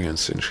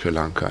experience in Sri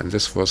Lanka, and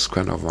this was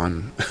kind of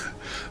one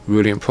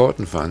really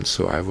important one.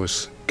 So I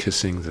was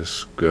kissing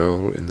this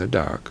girl in the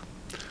dark,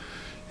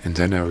 and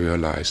then I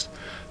realized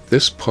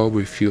this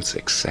probably feels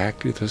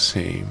exactly the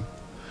same,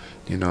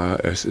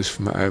 as if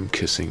I'm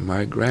kissing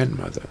my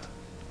grandmother.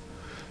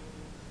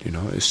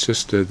 It's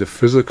just the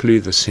physically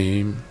the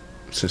same.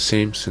 It's the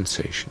same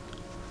sensation.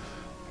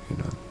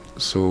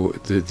 So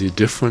the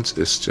difference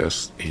is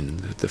just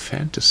in the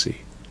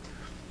fantasy.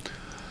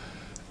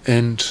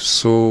 And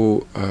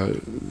so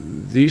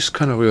these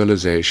kind of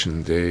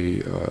realizations,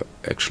 they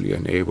actually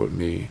enabled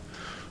me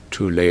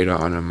to later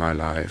on in my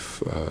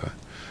life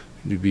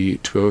to be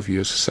 12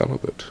 years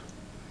celibate.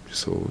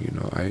 So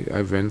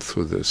I went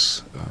through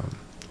this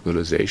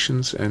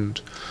realizations and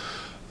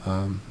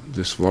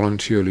this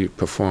voluntarily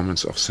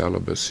performance of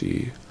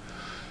celibacy.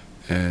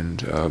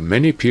 And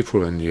many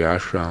people in the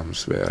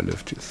ashrams where I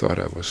lived thought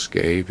I was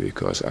gay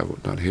because I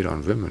would not hit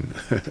on women.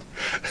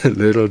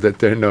 Little did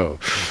they know.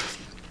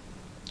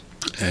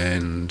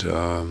 And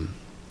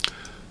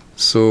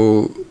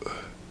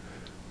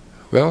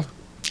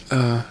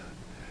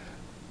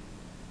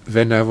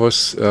when I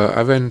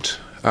went,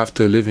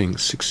 after living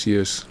 6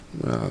 years,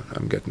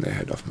 I'm getting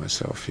ahead of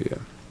myself here.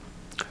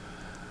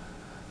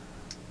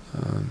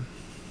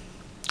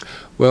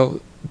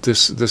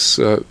 This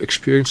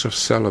experience of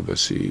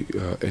celibacy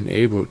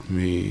enabled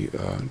me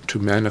to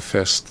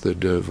manifest the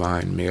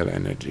divine male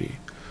energy.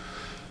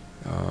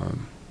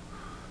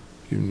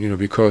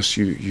 Because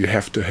you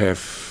have to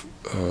have,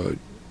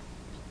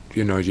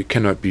 you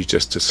cannot be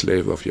just a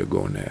slave of your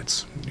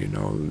gonads.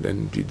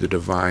 Then the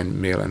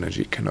divine male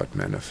energy cannot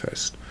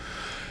manifest.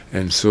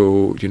 And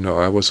so,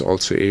 I was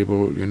also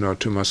able,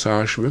 to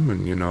massage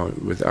women,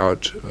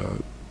 without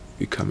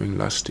becoming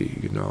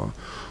lusty,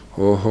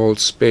 or hold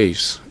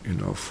space,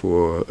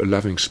 for a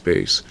loving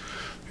space,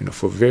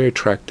 for very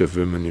attractive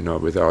women,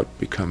 without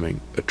becoming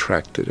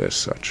attracted as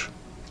such,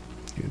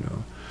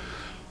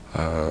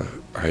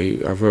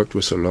 I worked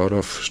with a lot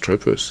of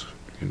strippers,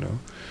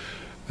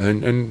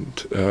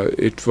 and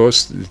it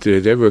was,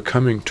 they were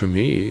coming to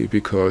me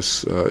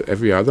because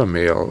every other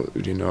male,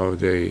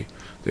 they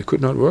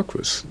could not work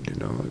with,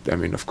 I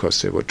mean, of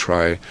course, they would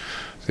try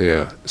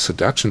their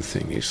seduction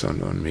thingies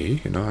on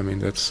me,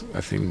 that's, I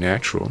think,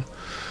 natural.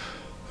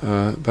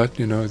 But,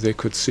 they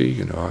could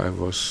see, I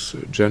was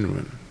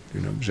genuine,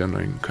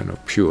 genuine, kind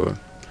of pure.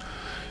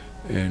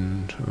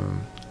 And,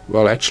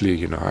 actually,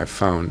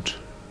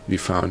 we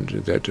found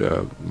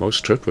that most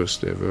strippers,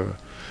 they were,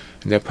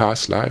 in their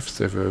past lives,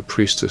 they were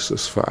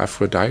priestesses for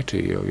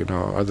Aphrodite,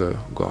 or, other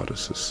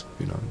goddesses,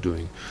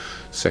 doing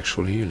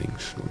sexual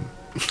healings.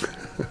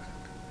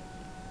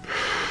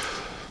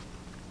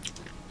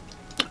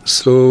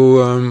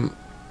 So,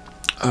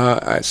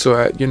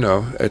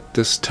 at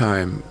this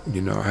time,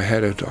 I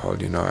had it all,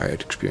 I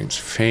had experienced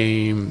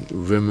fame,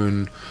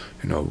 women,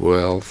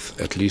 wealth,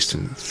 at least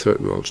in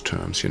third world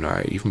terms.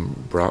 I even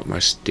brought my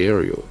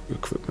stereo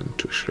equipment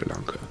to Sri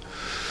Lanka.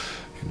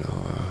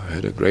 I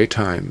had a great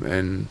time.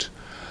 And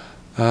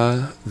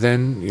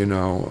then,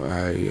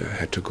 I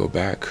had to go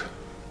back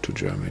to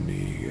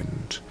Germany,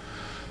 and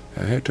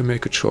I had to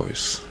make a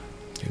choice.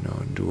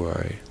 Do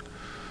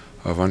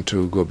I want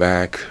to go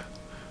back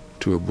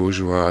to a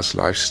bourgeois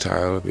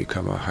lifestyle,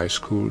 become a high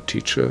school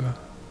teacher,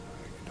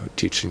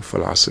 teaching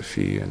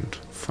philosophy and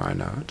fine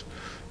art,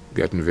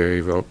 getting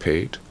very well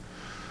paid,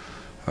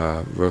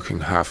 working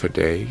half a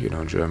day.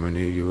 In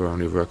Germany, you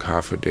only work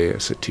half a day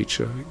as a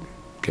teacher,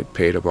 get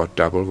paid about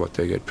double what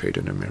they get paid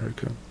in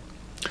America.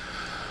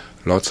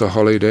 Lots of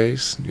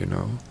holidays,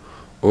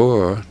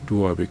 or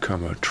do I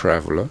become a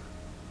traveler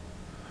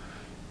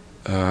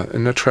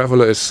And a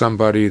traveler is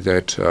somebody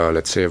that,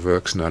 let's say,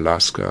 works in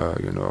Alaska,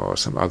 or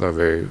some other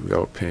very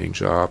well-paying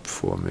job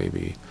for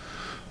maybe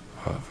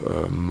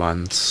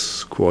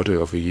months, quarter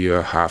of a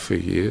year, half a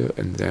year,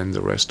 and then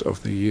the rest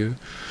of the year,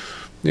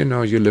 you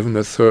live in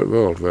the third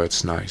world where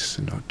it's nice,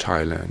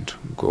 Thailand,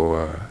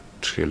 Goa,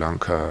 Sri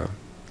Lanka,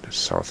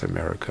 South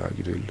America.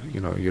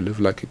 You live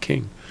like a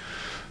king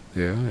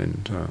there,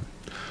 and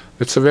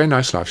it's a very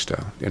nice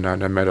lifestyle. And I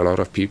met a lot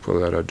of people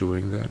that are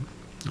doing that,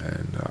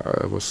 and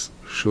I was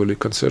surely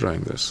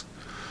considering this.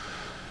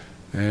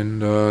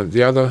 And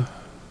the other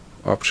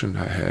option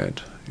I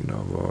had,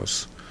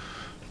 was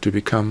to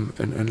become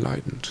an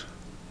enlightened.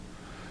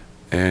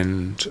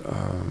 And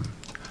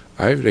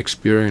I've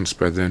experienced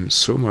by then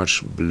so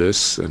much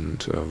bliss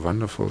and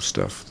wonderful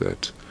stuff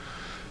that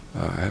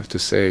I have to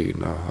say,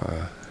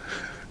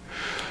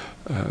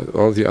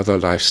 all the other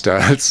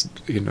lifestyles,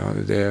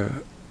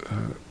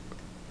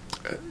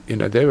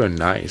 they were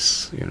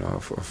nice,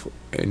 for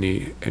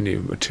any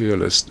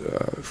materialist,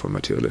 for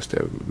materialists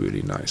they were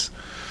really nice.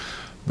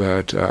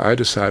 But I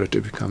decided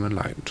to become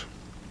enlightened.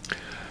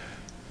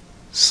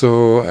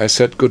 So I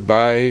said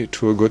goodbye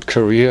to a good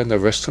career in the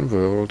Western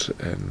world,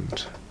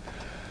 and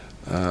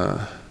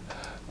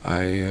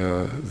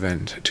I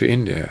went to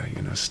India,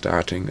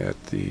 starting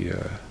at the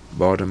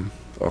bottom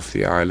of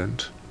the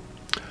island.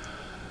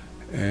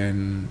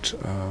 And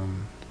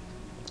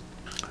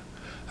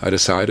I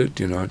decided,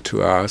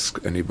 to ask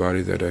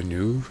anybody that I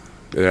knew,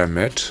 that I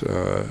met,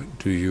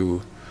 do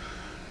you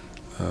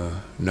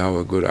know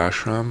a good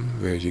ashram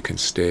where you can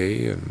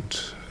stay and,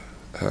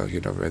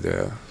 where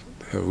they're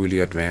really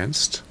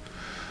advanced?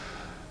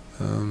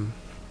 And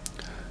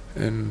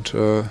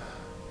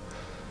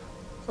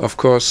of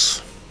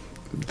course,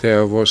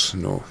 there was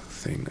no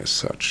thing as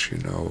such,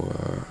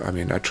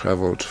 I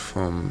traveled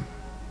from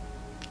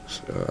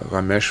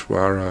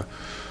Rameshwara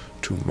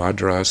to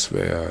Madras,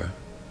 where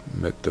I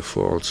met the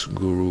false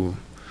guru,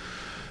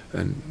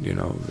 and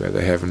where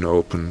they haven't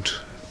opened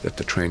at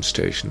the train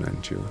station,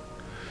 and you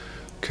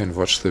can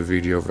watch the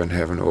video when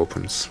heaven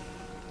opens.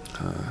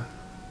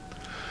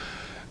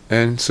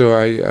 And so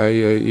I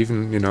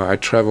even I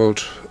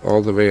traveled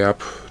all the way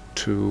up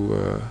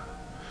to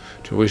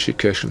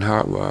Rishikesh and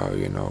Hardwar,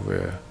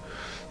 where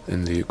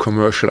in the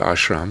commercial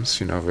ashrams,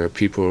 where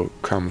people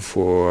come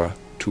for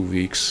 2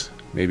 weeks,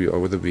 maybe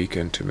over the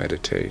weekend, to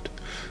meditate,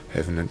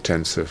 have an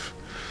intensive.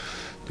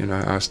 I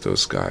asked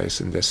those guys,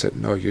 and they said,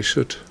 no, you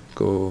should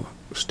go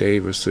stay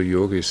with the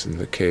yogis in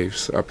the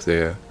caves up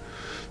there.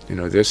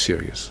 They're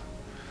serious.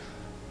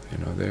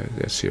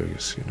 They're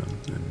serious, and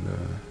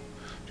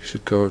you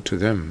should go to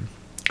them.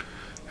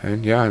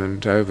 And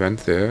and I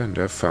went there, and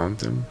I found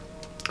them.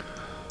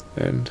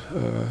 And,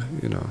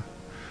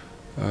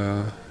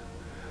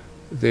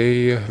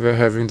 they were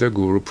having the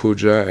Guru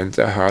Puja and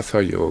the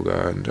Hatha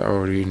Yoga, and I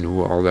already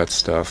knew all that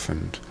stuff.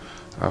 And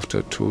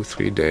after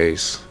 2-3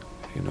 days,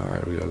 I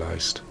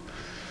realized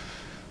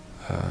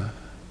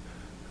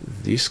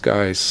these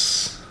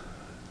guys,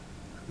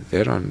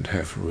 they don't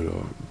have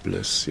real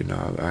bliss.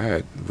 I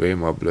had way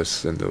more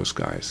bliss than those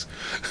guys.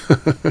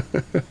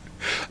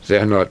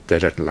 They're not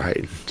that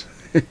enlightened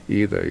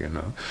either,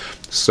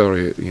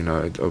 Sorry,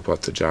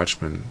 about the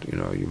judgment.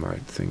 You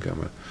might think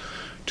I'm a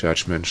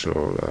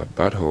judgmental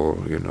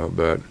butthole,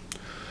 but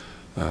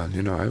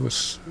I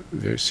was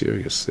very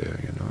serious there,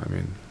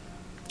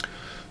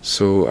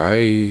 So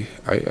I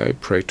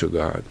prayed to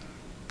God,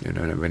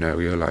 and when I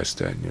realized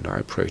that,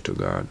 I prayed to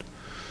God,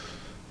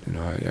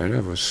 I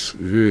was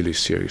really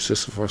serious.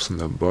 This was from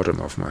the bottom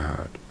of my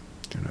heart.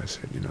 I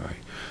said,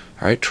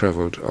 I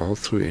traveled all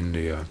through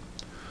India.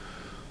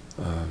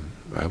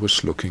 I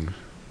was looking,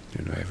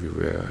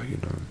 everywhere,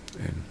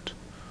 and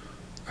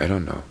I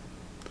don't know.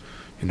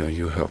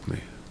 You help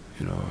me.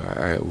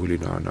 I really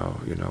don't know,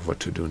 what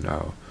to do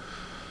now.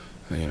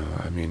 I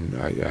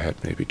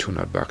had maybe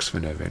 $200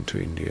 when I went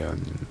to India,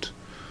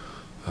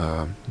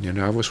 and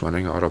I was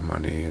running out of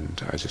money,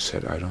 and I just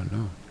said, I don't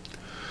know.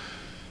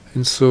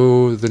 And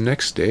so the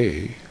next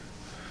day,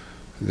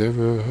 there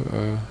were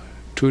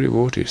 2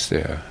 devotees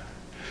there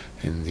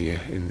in the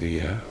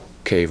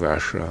cave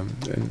ashram,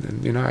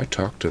 and I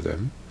talked to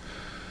them,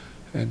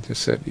 and they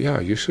said, yeah,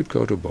 you should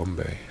go to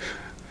Bombay.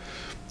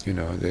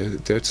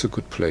 That's a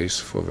good place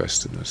for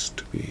Westerners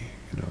to be.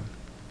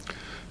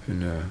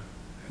 In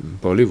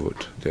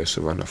Bollywood, there's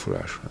a wonderful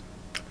ashram,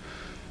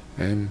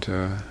 and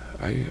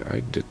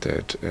I did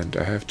that, and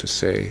I have to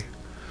say,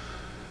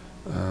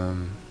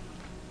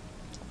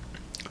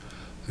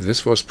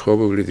 this was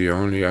probably the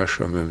only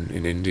ashram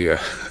in India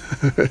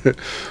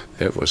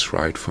that was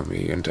right for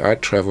me. And I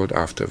traveled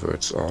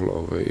afterwards all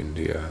over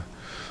India,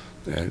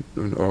 and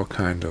in all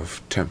kind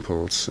of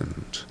temples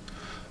and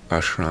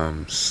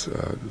ashrams,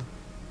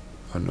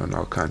 on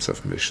all kinds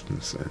of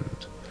missions,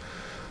 and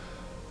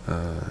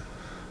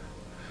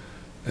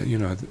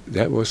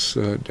that was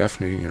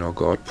definitely,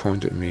 God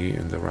pointed me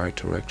in the right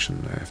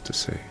direction, I have to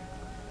say.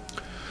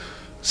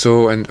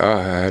 So, and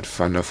I had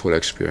wonderful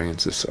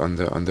experiences on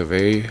the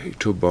way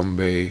to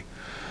Bombay.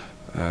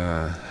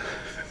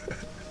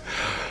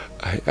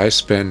 I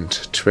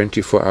spent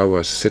 24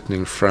 hours sitting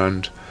in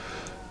front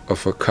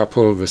of a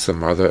couple with a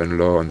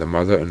mother-in-law, and the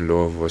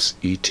mother-in-law was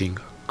eating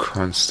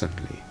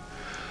constantly.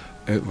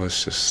 It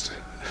was just...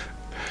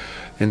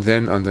 And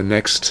then on the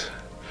next...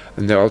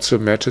 And they also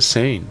met a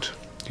saint,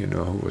 you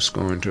know, who was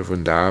going to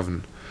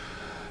Vrindavan.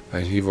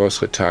 And he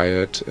was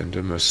retired and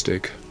a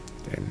mystic.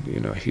 And, you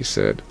know, he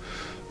said,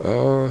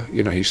 oh,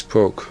 you know, he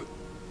spoke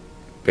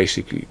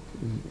basically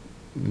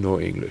no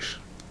English.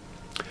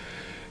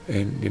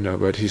 And, you know,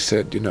 but he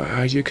said, you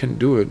know, you can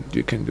do it,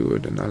 you can do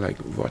it. And I'm like,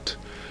 what?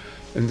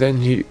 And then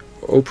he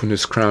opened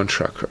his crown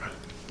chakra.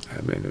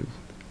 I mean,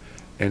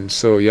 and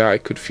so, yeah, I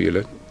could feel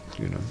it,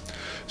 you know.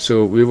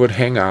 So we would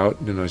hang out,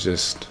 you know,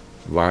 just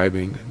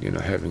vibing, you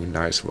know, having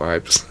nice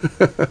vibes.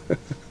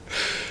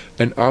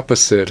 And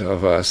opposite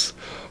of us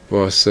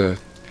was a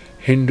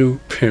Hindu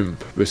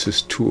pimp with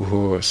his 2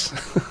 horses.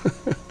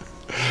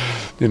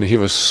 You know, he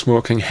was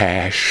smoking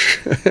hash.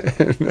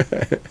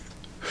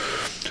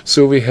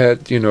 So we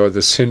had, you know,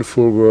 the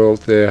sinful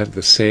world there,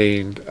 the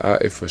saint.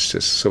 It was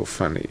just so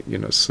funny, you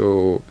know,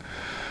 so,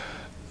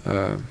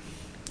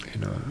 you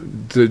know,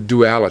 the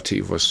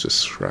duality was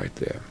just right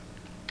there.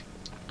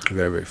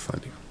 Very, very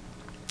funny.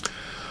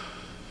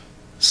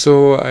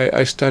 So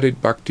I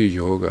studied Bhakti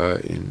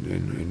Yoga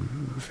in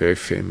very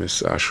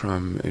famous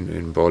ashram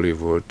in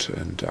Bollywood,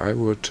 and I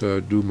would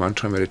do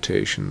mantra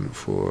meditation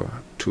for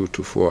 2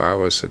 to 4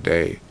 hours a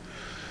day.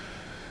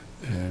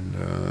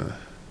 And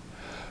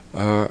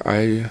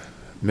I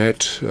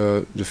met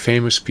the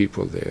famous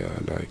people there,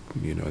 like,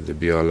 you know, the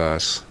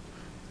Birlas,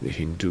 the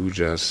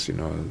Hindujas, you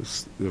know,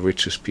 the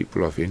richest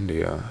people of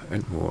India,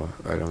 and more.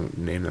 I don't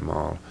name them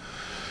all.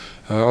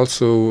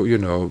 Also, you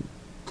know,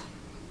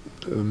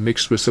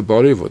 mixed with the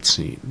Bollywood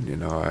scene. You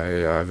know,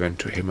 I went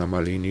to Hema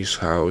Malini's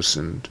house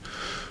and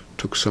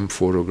took some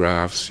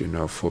photographs, you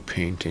know, for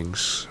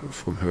paintings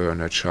from her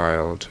and her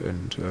child.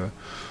 And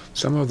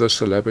some of the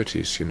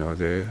celebrities, you know,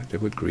 they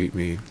would greet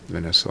me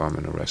when I saw them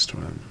in a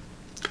restaurant.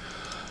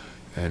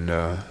 And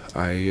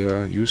I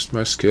used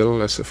my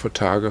skill as a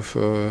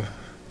photographer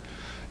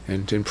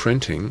and in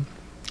printing.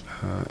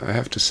 I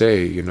have to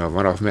say, you know,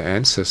 one of my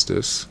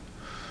ancestors,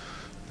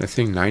 I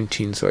think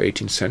 19th or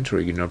 18th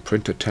century, you know,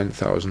 printed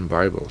 10,000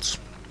 Bibles.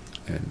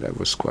 And that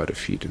was quite a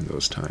feat in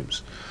those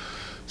times.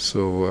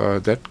 So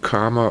that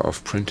karma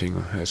of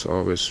printing has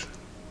always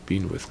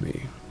been with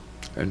me.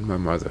 And my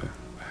mother,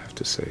 I have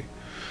to say.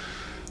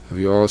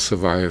 We all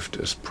survived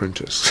as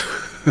printers,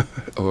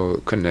 or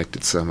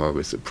connected somehow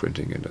with the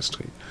printing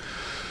industry.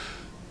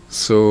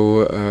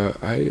 So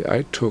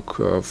I took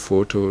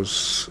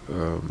photos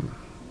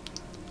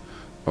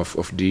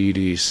of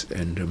deities,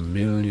 and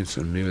millions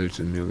and millions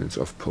and millions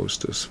of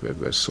posters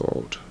were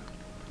sold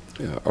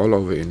all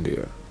over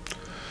India.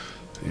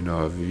 You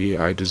know,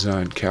 I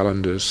designed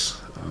calendars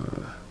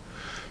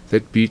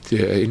that beat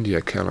the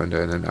India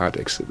calendar in an art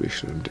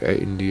exhibition.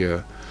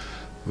 India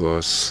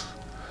was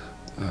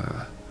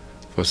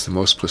the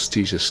most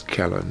prestigious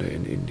calendar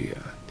in India.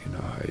 You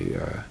know,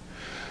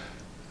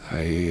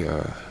 I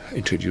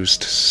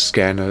introduced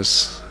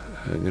scanners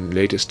and the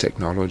latest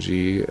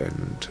technology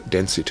and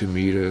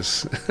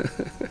densitometers.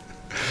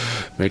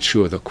 Made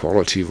sure the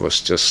quality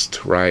was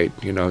just right.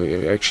 You know,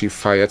 we actually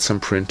fired some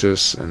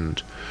printers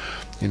and,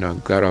 you know,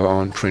 got our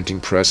own printing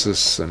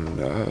presses, and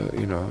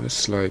you know,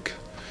 it's like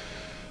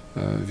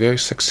very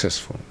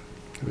successful.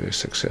 Very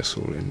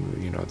successful.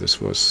 And, you know, this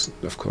was,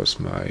 of course,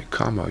 my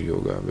karma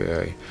yoga,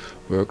 where I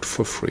worked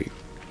for free.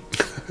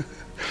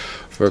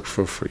 Worked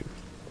for free.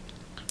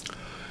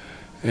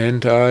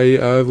 And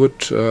I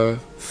would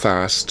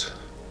fast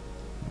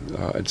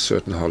at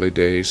certain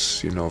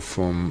holidays, you know,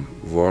 from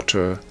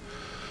water,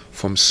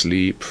 from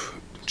sleep,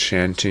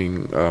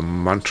 chanting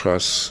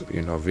mantras,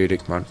 you know,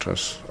 Vedic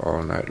mantras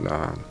all night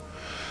long.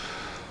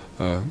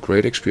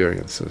 Great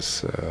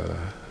experiences.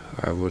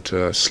 I would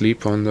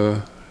sleep on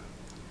the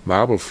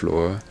marble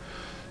floor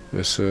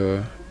with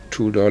a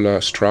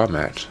 $2 straw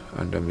mat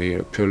under me,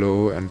 a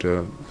pillow and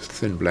a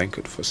thin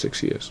blanket for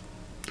 6 years.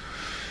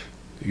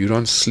 You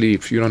don't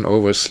sleep, you don't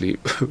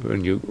oversleep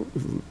when you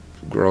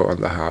grow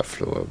on the hard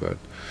floor, but,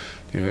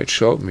 you know, it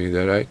showed me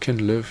that I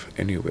can live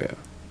anywhere.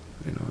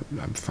 You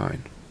know, I'm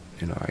fine.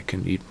 You know, I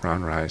can eat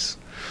brown rice,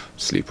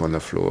 sleep on the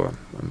floor,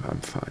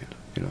 I'm fine.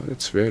 You know,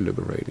 it's very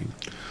liberating.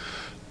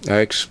 I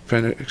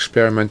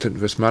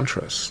experimented with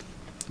mantras.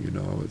 You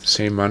know, the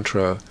same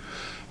mantra,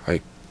 I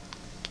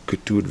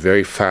could do it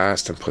very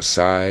fast and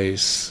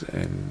precise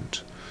and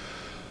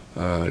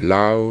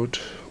loud,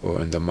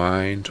 or in the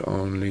mind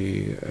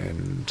only,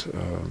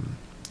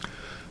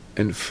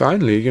 and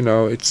finally, you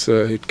know,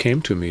 it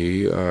came to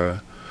me, you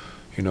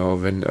know,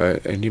 when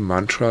any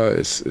mantra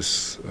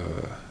is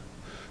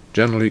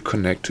generally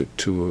connected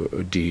to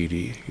a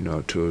deity, you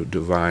know, to a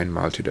divine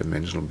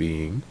multidimensional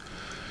being,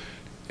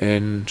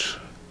 and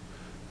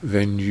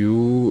when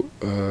you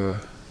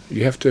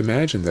have to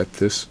imagine that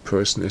this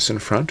person is in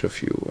front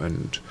of you.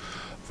 And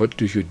what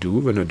do you do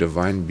when a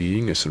divine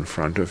being is in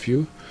front of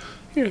you?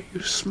 You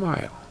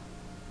smile.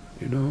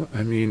 You know,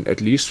 I mean, at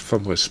least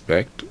from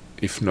respect,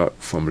 if not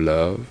from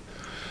love.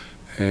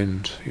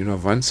 And,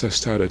 once I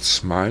started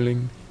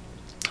smiling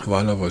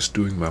while I was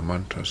doing my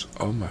mantras,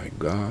 oh my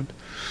God,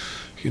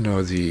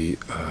 there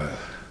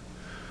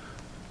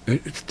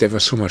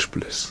was so much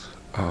bliss.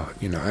 I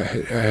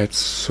had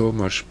so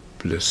much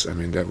bliss. I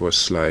mean, that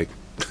was like,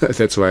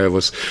 that's why I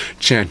was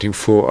chanting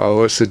 4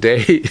 hours a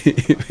day,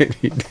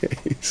 many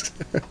days.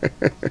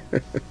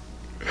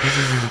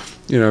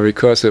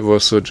 Because it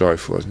was so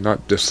joyful,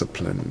 not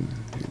discipline,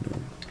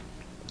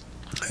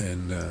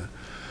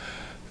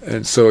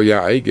 And so,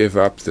 yeah, I gave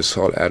up this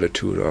whole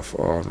attitude of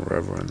awe and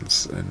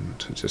reverence and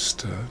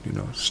just,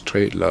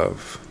 straight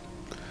love.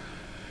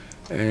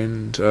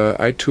 And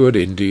I toured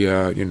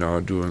India,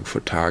 doing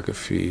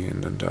photography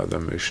and other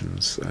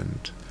missions.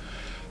 And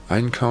I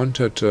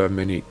encountered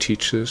many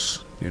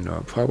teachers,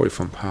 probably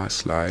from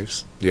past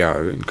lives. Yeah,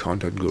 I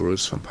encountered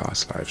gurus from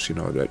past lives,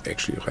 that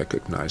actually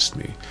recognized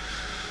me,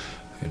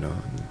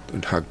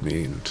 and hugged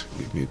me and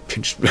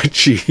pinched my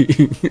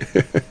cheek.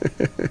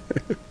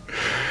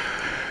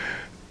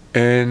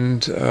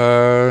 And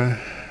I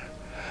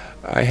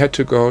had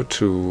to go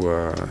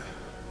to,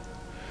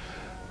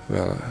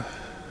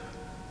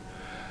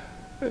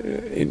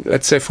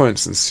 let's say, for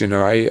instance,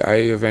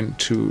 I went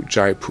to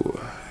Jaipur.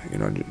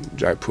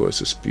 Jaipur is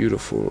this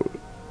beautiful,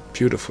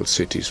 beautiful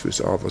cities with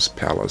all those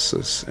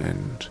palaces,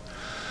 and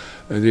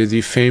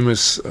the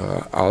famous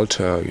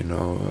altar,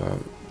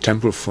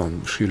 temple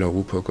from Srila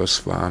Rupa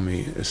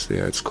Goswami is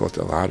there. It's called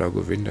the Radha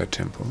Govinda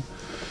temple.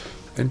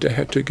 And I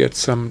had to get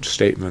some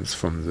statements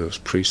from those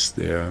priests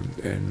there,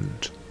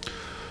 and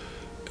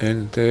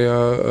they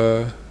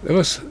are, it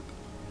was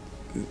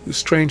a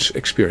strange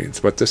experience,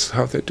 but this is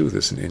how they do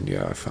this in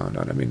India, I found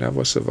out. I mean, I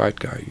was a white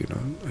guy,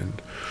 and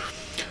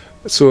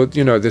so,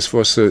 this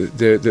was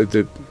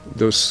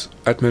those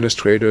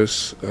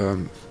administrators,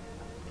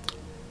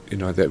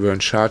 that were in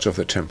charge of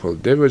the temple.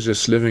 They were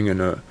just living in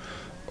a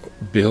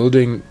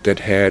building that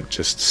had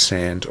just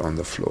sand on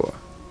the floor.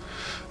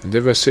 And they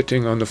were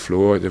sitting on the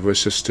floor, there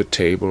was just a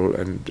table,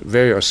 and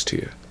very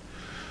austere.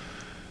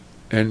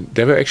 And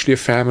there were actually a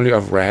family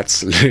of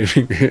rats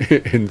living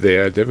in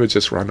there. They would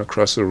just run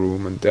across the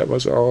room, and that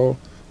was all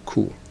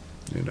cool.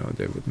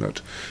 They would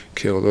not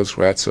kill those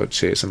rats or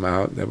chase them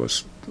out. That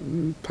was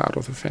part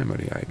of the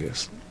family, I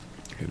guess.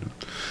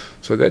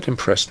 So that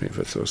impressed me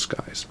with those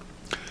guys.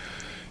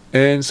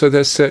 And so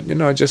they said,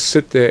 just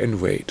sit there and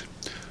wait.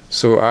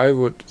 So I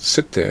would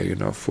sit there,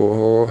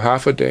 for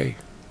half a day,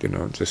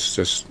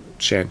 just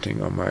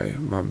chanting on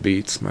my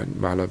beats, my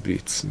mala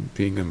beats, and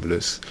being in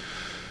bliss.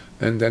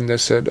 And then they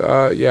said,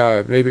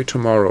 yeah, maybe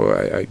tomorrow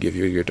I give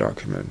you your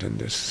document. And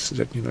they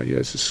said,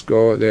 yes, just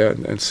go there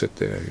and sit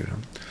there,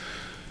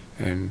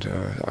 And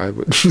I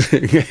would,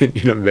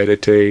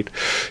 meditate,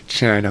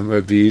 chant on my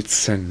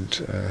beats,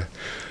 and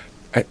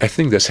I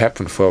think this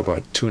happened for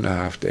about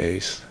 2.5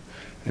 days.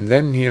 And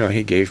then,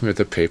 he gave me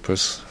the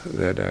papers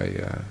that I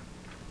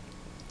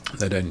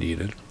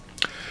needed.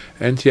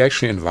 And he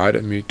actually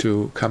invited me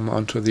to come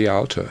onto the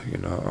altar,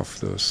 of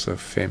those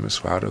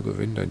famous Radha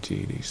Govinda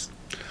deities.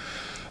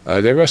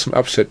 There were some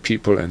upset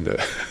people in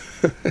the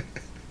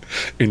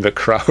in the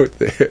crowd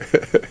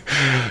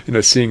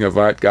there, seeing a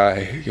white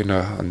guy,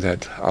 on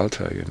that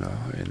altar,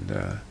 and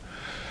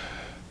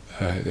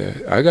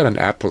I got an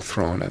apple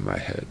thrown at my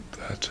head,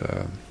 but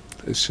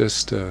it's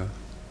just,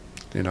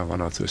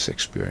 one of those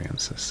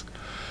experiences.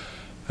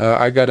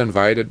 I got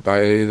invited by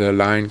the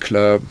Lion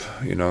Club,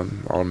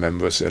 all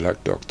members, they're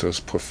like doctors,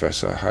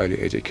 professors, highly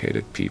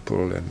educated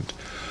people, and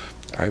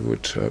I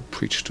would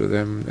preach to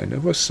them, and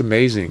it was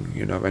amazing,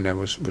 when I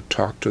would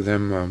talk to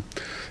them.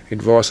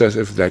 It was as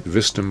if like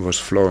wisdom was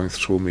flowing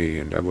through me,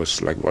 and I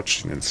was like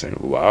watching and saying,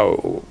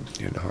 wow,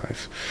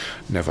 I've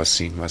never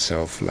seen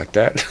myself like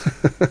that.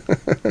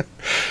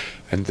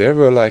 And they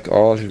were like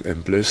all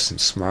in bliss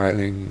and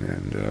smiling,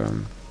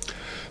 and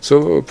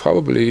so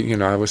probably,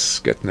 I was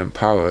getting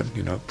empowered,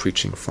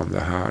 preaching from the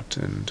heart,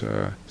 and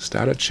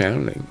started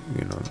channeling,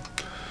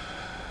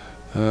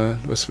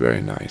 It was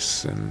very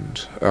nice.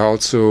 And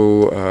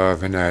also,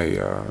 when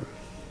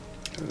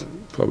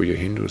probably the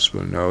Hindus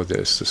will know,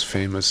 there's this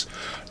famous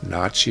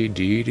Nachi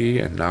deity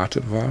and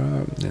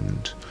Natavara,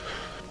 and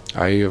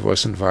I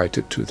was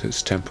invited to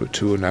this temple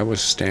too, and I was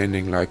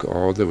standing like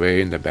all the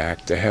way in the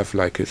back. They have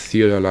like a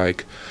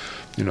theater-like,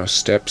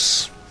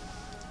 steps,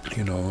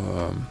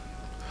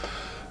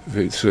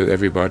 so that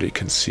everybody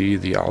can see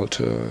the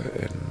altar.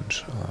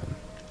 And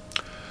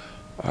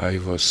I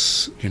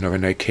was,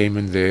 when I came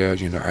in there,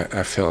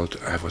 I felt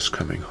I was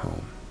coming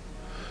home.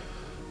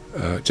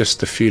 Just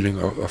the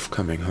feeling of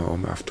coming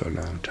home after a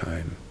long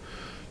time.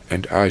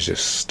 And I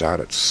just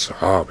started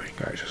sobbing.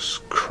 I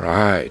just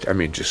cried. I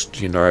mean,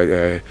 just,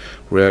 I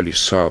rarely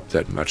sobbed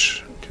that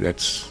much,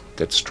 that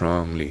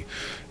strongly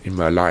in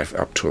my life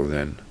up till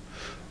then.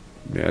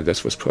 Yeah,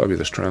 that was probably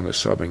the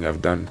strongest sobbing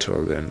I've done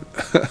till then.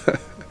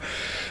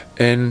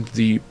 And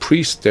the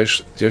priests, they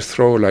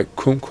throw like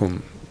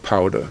kumkum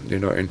powder,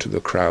 into the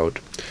crowd.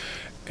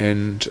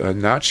 And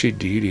Nachi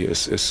deity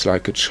is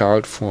like a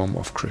child form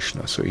of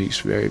Krishna. So he's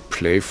very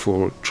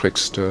playful,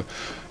 trickster,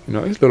 he's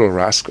a little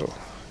rascal,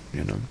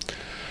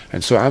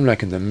 And so I'm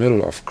like in the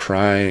middle of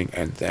crying,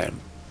 and then,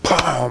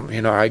 boom,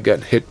 you know, I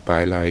get hit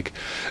by like,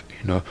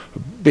 you know, a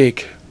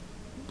big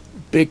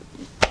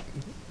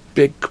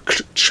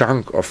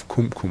chunk of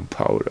kumkum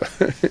powder,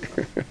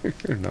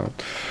 you know.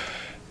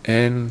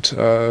 And,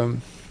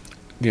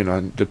 you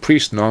know, the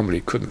priest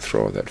normally couldn't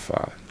throw that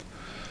far.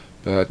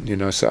 But, you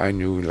know, so I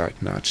knew,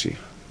 like, Nazi,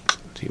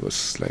 he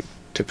was, like,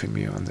 tipping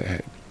me on the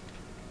head.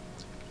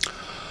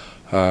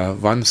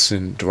 Once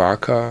in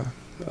Dwarka,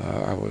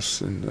 I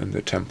was in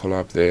the temple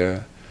up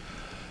there,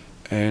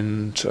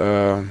 and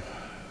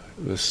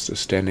was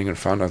standing in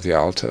front of the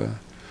altar.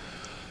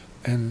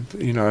 And,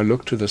 you know, I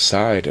looked to the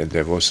side, and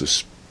there was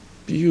this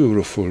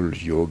beautiful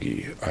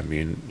yogi. I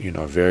mean, you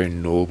know, very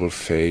noble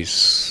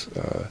face,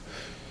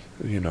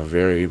 you know,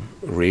 very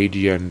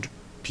radiant,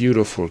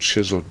 beautiful,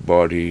 chiseled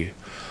body.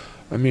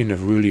 I mean,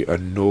 really a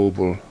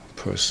noble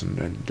person.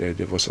 And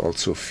there was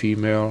also a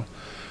female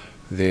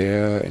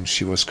there, and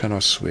she was kind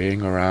of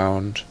swaying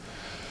around.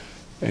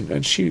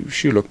 And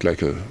she looked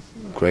like a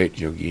great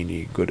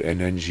yogini, good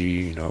energy,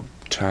 you know,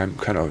 time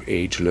kind of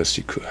ageless.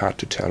 You could hard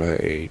to tell her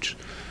age.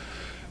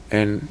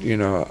 And, you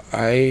know,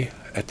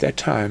 at that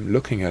time,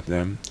 looking at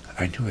them,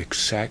 I knew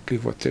exactly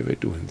what they were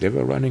doing. They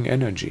were running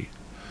energy,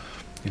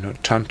 you know,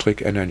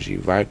 tantric energy,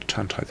 white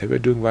tantra. They were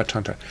doing white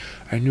tantra.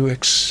 I knew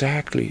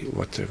exactly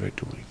what they were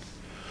doing.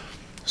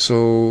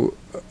 So,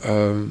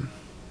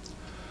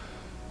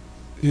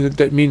 you know,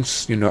 that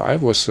means, you know, I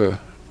was a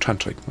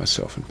tantric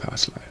myself in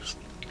past lives.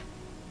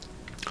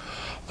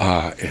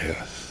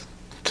 Yeah.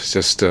 It's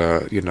just,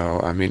 you know,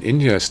 I mean,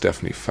 India is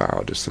definitely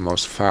fouled. It's the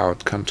most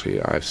fouled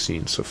country I've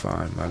seen so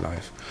far in my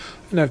life.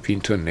 And I've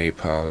been to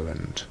Nepal,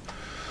 and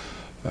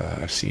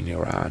I've seen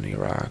Iran,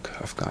 Iraq,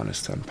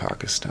 Afghanistan,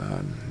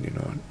 Pakistan, you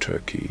know,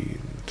 Turkey,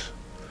 and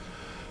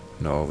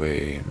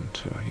Norway,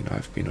 and, you know,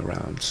 I've been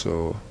around.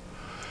 So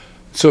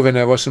when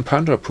I was in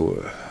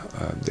Pandharpur,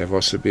 there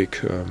was a big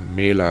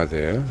mela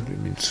there. It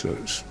means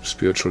a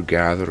spiritual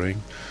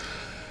gathering.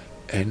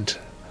 And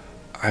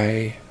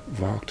I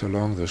walked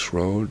along this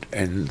road,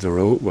 and the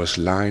road was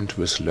lined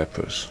with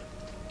lepers.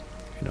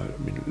 You know, I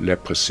mean,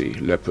 lepers,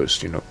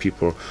 you know,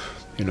 people,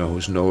 you know,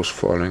 whose nose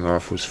falling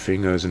off, whose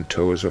fingers and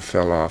toes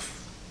fell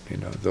off, you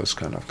know, those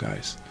kind of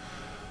guys.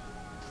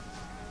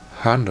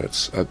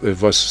 Hundreds.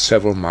 It was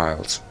several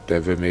miles.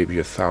 There were maybe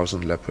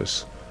 1,000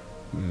 lepers,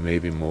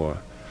 maybe more.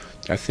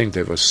 I think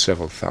there were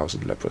several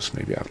thousand lepers,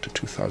 maybe up to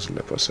 2,000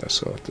 lepers I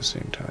saw at the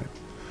same time.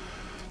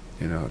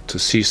 You know, to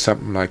see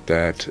something like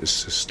that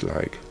is just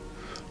like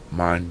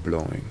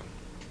mind-blowing,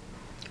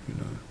 you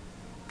know.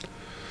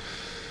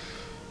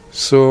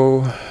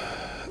 So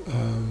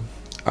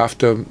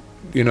after,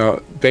 you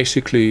know,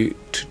 basically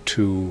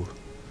to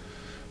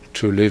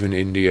live in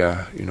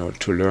India, you know,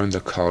 to learn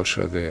the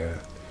culture there,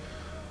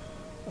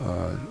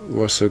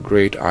 was a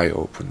great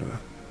eye-opener,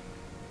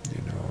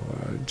 you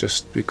know,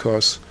 just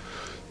because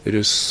it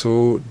is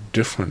so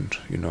different,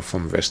 you know,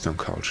 from Western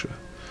culture.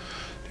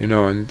 You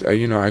know, and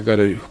you know, I got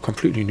a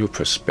completely new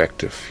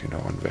perspective, you know,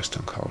 on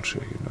Western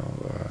culture. You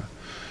know,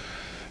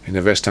 in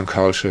the Western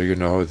culture, you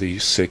know, the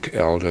sick,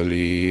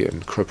 elderly,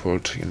 and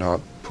crippled, you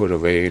know, put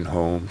away in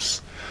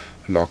homes,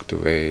 locked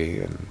away.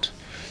 And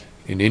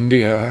in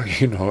India,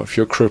 you know, if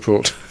you're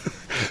crippled,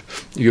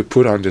 you're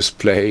put on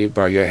display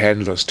by your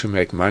handlers to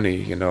make money.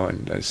 You know,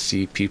 and I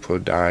see people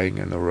dying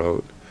in the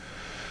road,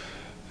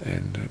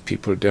 and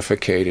people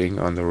defecating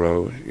on the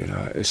road. You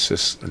know, it's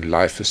just, and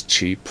life is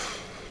cheap.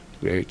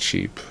 Very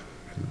cheap,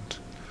 and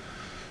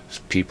there's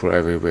people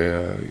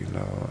everywhere, you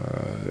know.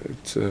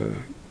 It's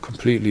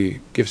completely,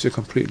 gives you a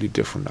completely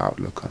different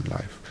outlook on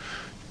life.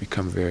 You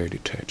become very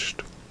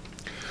detached.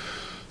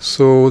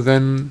 So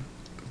then,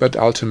 but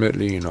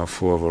ultimately, you know,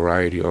 for a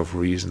variety of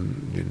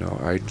reasons, you know,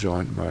 I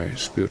joined my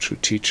spiritual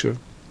teacher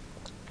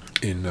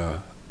in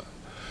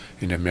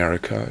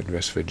America, in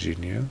West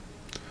Virginia,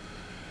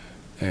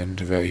 and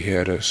where he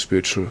had a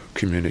spiritual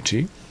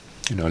community,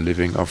 you know,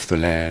 living off the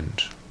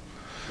land,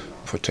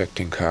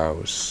 protecting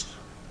cows,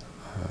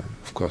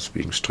 of course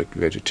being strict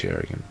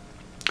vegetarian.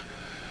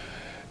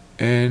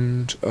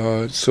 And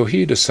so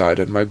he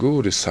decided, my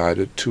guru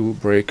decided, to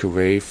break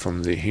away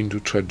from the Hindu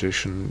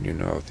tradition, you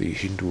know, the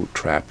Hindu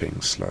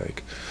trappings,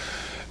 like,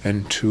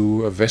 and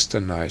to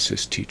westernize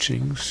his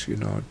teachings, you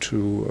know,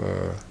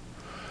 to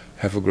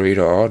have a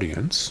greater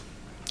audience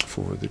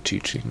for the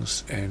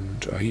teachings.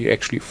 And he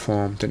actually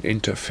formed an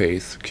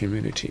interfaith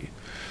community.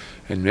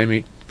 And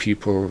many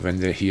people,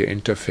 when they hear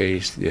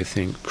interfaith, they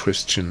think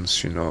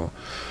Christians, you know,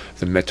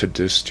 the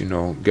Methodists, you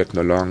know, getting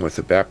along with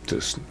the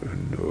Baptists.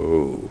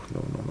 No.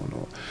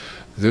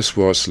 This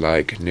was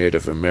like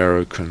Native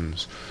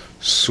Americans,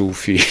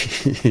 Sufi,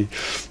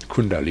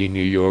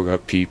 Kundalini yoga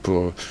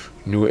people,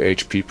 New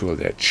Age people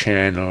that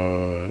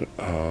channel,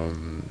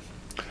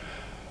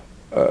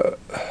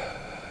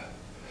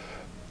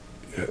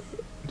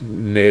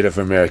 Native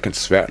American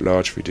Sweat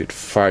Lodge. We did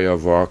fire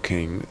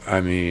walking.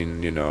 I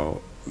mean, you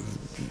know,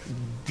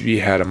 we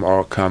had them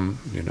all come,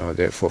 you know,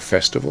 there for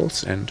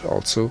festivals, and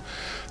also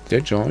they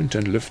joined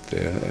and lived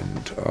there.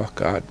 And oh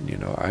God, you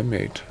know, I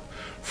made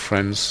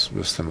friends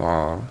with them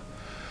all.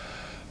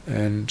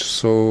 And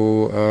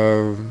so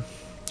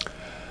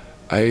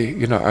I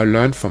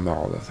learned from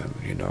all of them.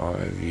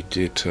 I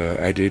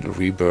did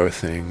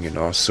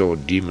rebirthing. So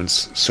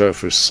demons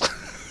surface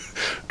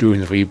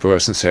doing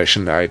rebirthing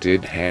session. I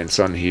did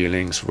hands-on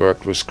healings,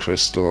 worked with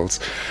crystals.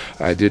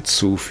 I did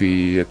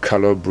Sufi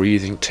color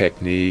breathing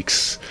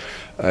techniques.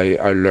 I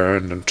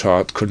learned and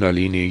taught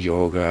Kundalini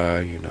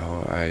yoga.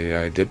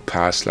 I did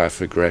past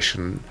life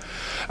regression.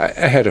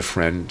 I had a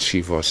friend.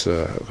 She was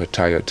a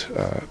retired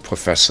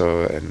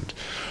professor, and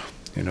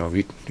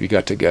we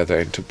got together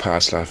into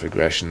past life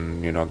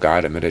regression,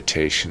 guided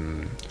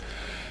meditation,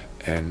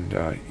 and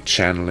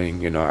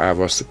channeling. I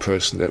was the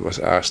person that was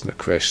asking the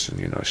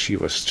question. She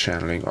was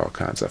channeling all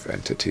kinds of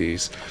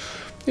entities.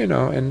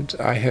 And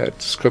I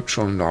had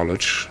scriptural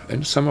knowledge,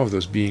 and some of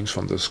those beings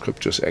from the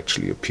scriptures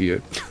actually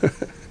appeared.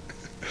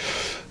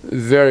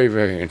 Very,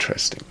 very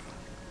interesting.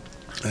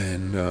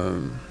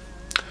 And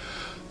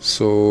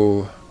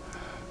so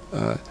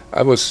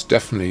I was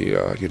definitely,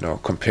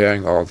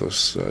 comparing all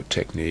those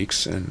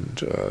techniques,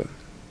 and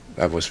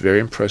I was very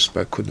impressed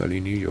by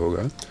Kundalini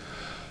yoga.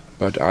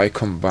 But I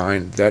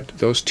combined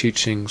those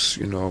teachings,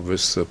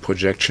 with the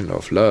projection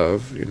of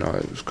love.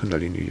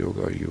 Kundalini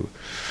yoga,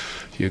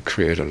 you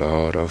create a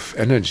lot of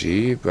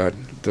energy, but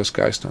those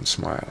guys don't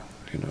smile.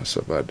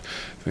 But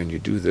when you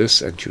do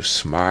this and you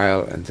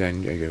smile, and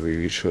then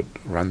you should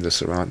run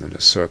this around in a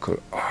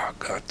circle. Oh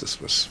God, this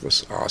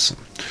was awesome.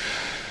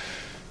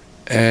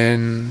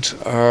 And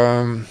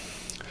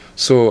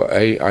so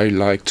I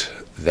liked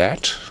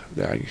that.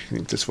 I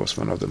think this was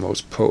one of the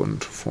most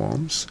potent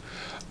forms.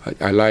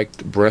 I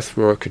liked breath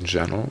work in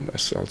general.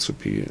 That's also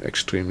being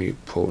extremely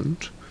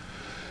potent.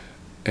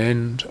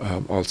 And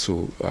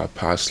also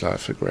past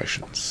life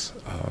regressions.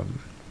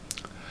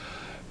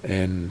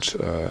 And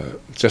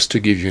just to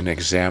give you an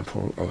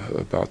example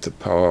about the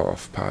power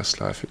of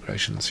past life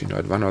regressions,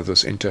 at one of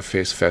those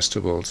interfaith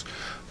festivals,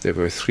 there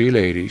were 3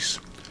 ladies.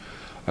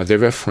 They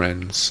were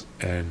friends,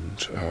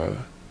 and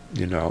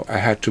I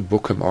had to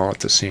book them all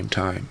at the same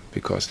time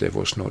because there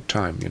was no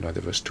time.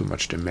 There was too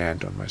much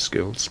demand on my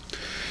skills,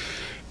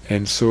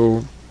 and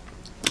so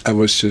I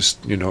was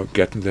just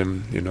getting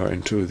them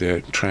into their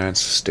trance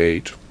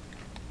state.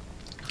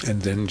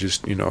 And then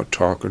just,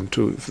 talking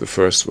to the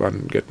first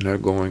one, getting her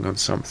going on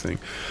something,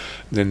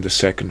 then the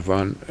second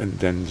one, and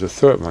then the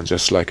third one,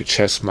 just like a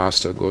chess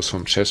master goes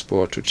from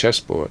chessboard to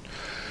chessboard.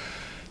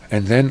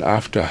 And then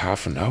after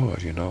half an hour,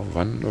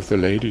 one of the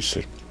ladies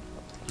said,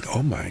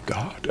 "Oh my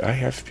God, I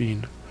have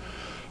been,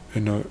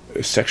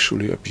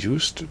 sexually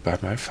abused by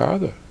my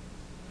father."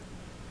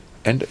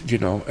 And,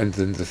 and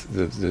then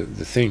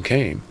the thing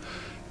came.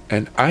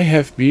 And I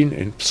have been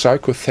in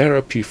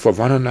psychotherapy for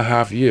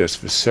 1.5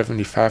 years with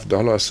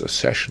 $75 a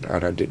session,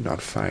 and I did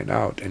not find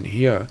out. And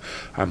here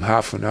I'm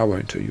half an hour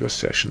into your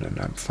session, and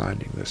I'm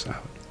finding this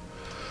out.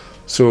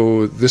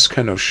 So this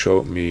kind of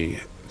showed me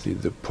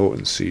the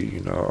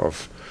potency,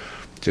 of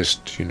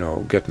just,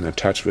 getting in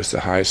touch with the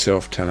high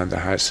self, telling the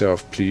high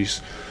self, please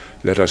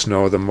let us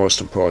know the most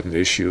important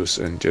issues,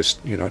 and just,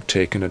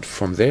 taking it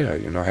from there,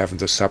 having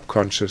the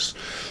subconscious,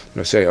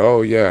 say,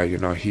 oh yeah,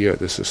 here,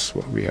 this is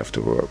what we have to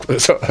work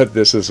with,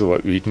 this is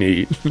what we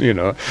need,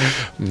 and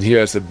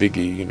here's the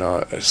biggie,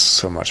 it's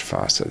so much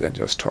faster than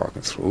just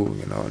talking through,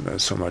 and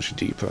it's so much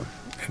deeper,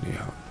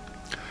 anyhow.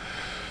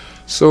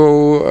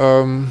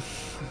 So,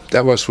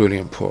 that was really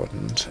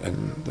important,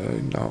 and,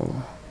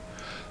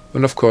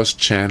 and of course,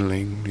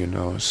 channeling,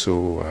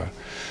 so,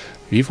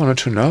 we wanted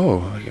to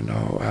know,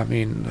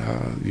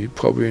 we're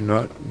probably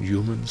not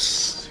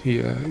humans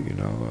here,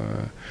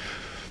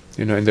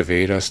 in the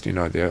Vedas,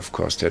 they of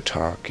course they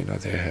talk,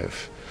 they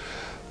have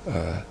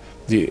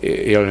the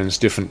aliens,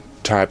 different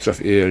types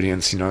of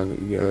aliens,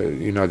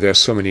 there's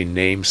so many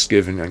names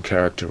given and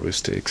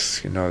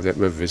characteristics, that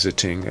we're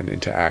visiting and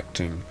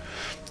interacting,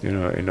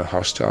 in a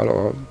hostile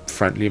or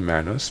friendly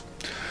manners.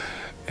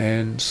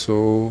 And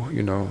so,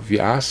 we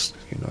asked,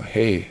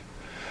 hey,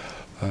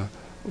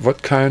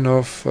 what kind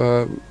of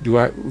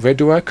where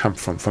do I come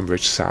from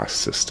which star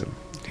system,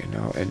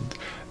 and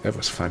that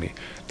was funny.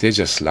 They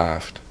just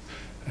laughed,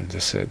 and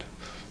they said,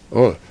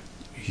 "Oh,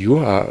 you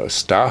are a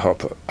star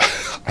hopper."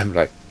 I'm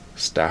like,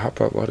 star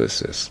hopper? What is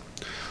this?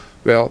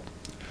 Well,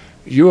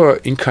 you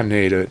are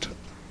incarnated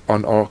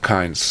on all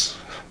kinds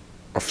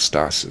of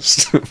star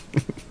systems.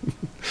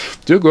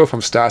 You go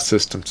from star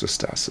system to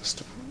star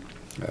system.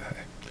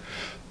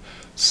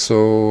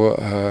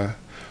 So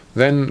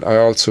then I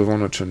also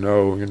wanted to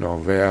know,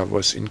 where I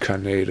was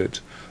incarnated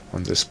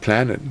on this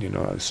planet,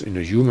 as in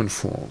a human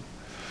form.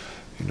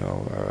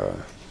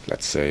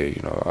 Let's say,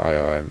 I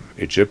am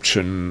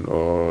Egyptian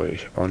or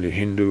only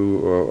Hindu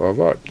or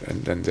what.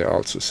 And then they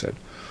also said,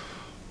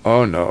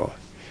 oh no,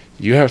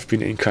 you have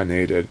been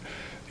incarnated,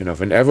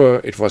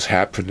 whenever it was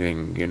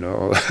happening, in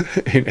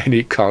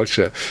any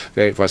culture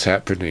where it was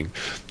happening,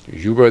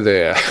 you were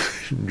there.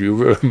 You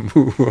were a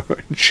mover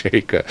and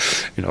shaker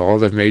in all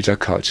the major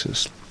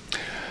cultures.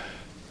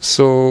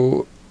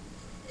 So,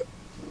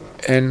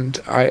 and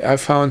I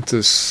found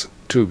this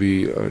to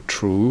be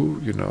true,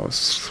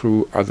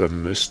 through other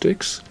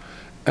mystics,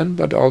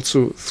 but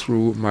also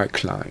through my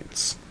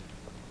clients.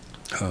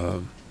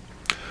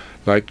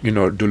 Like,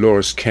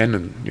 Dolores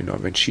Cannon,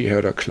 when she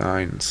had her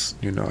clients,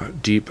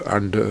 deep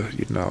under,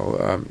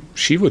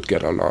 she would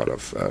get a lot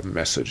of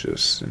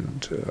messages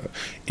and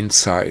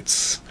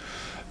insights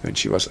when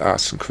she was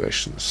asking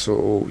questions.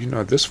 So,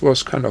 this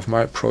was kind of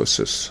my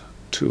process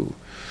too.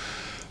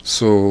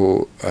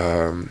 So,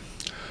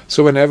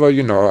 so whenever,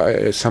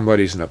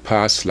 somebody's in a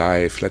past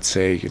life, let's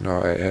say,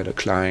 I had a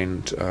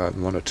client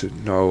wanted to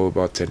know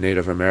about their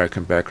Native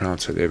American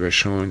background, so they were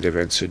showing they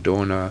were in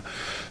Sedona,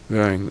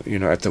 wearing,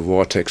 at the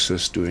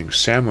vortexes doing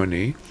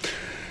ceremony.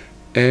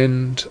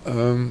 And,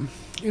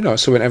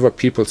 so whenever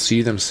people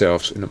see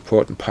themselves in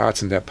important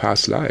parts in their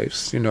past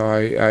lives,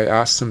 I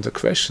ask them the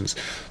questions.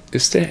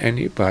 Is there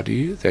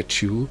anybody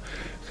that you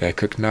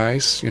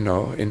recognize,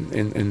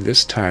 in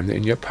this time,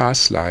 in your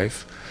past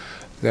life,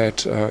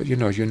 that,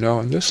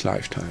 in this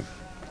lifetime?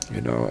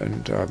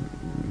 And,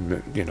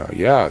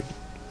 yeah,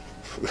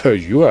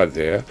 you are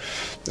there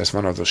as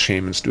one of the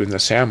shamans doing the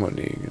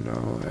ceremony,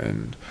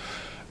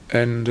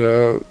 and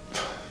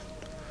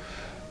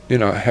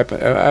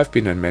I've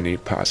been in many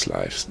past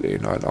lives,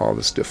 in all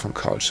these different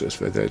cultures,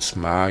 whether it's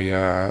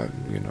Maya,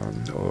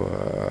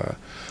 or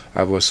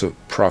I was a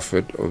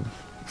prophet, or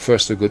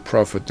first a good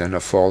prophet, then a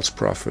false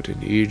prophet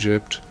in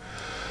Egypt,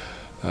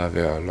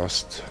 where I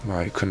lost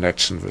my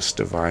connection with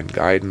divine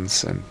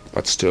guidance,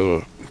 but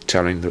still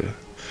telling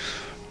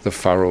the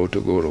pharaoh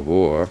to go to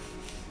war,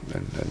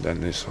 and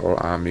then his whole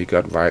army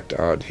got wiped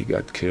out, he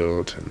got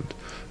killed, and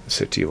the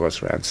city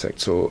was ransacked.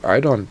 So I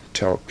don't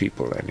tell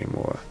people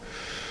anymore,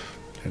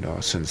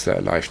 since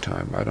their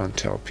lifetime, I don't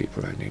tell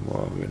people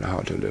anymore, how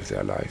to live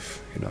their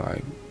life.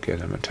 I get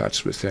them in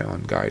touch with their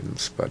own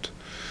guidance, but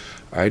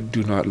I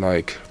do not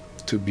like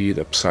to be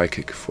the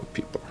psychic for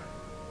people.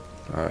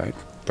 All right,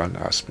 don't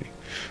ask me.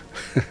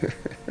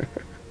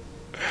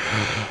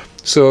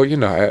 So,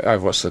 I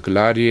was a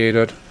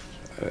gladiator,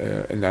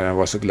 and then I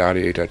was a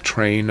gladiator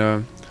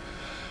trainer,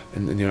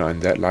 and in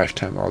that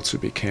lifetime I also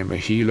became a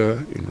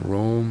healer in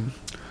Rome.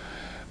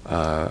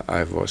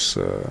 I was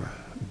a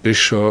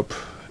bishop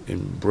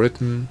in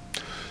Britain.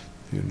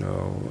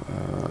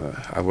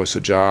 I was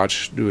a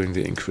judge during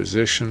the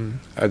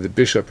Inquisition. The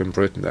bishop in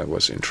Britain, I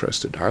was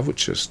interested. I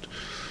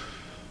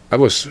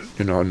was,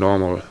 a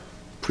normal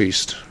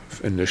priest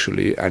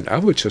initially, and I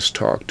would just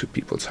talk to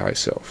people's high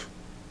self.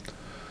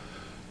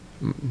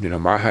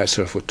 My high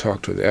self would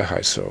talk to their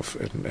high self,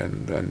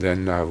 and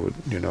then I would,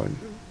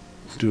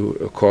 do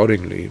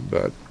accordingly.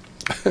 But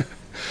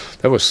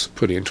that was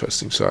pretty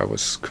interesting. So I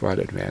was quite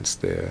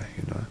advanced there,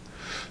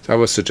 So I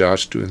was the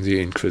judge doing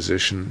the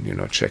Inquisition,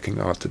 checking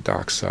out the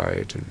dark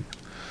side, and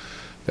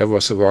there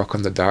was a walk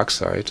on the dark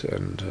side,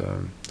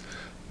 and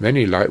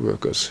many light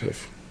workers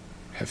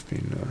have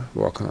been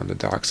walking on the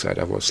dark side.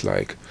 I was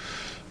like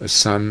a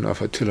son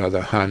of Attila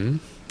the Hun,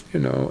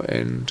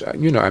 and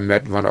I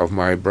met one of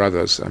my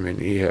brothers. I mean,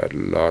 he had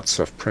lots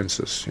of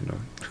princes,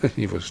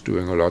 he was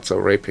doing lots of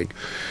raping.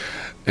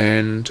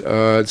 And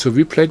so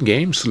we played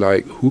games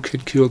like who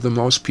can kill the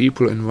most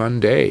people in one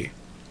day.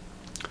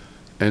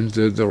 And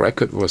the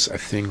record was, I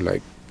think,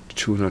 like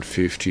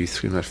 250,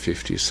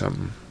 350,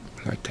 something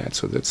like that.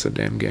 So that's the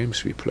damn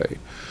games we played.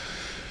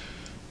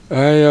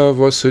 I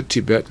was a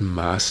Tibetan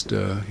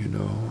master,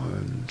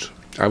 and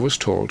I was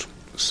told.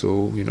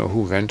 So,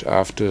 who went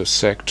after a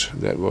sect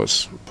that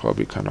was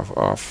probably kind of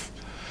off.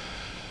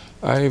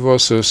 I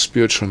was a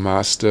spiritual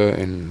master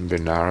in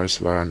Benares,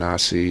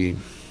 Varanasi,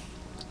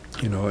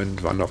 and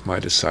one of my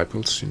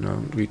disciples,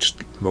 reached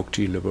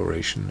Mukti,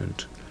 liberation,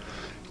 and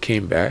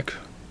came back,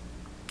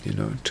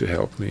 to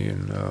help me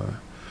in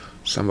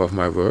some of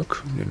my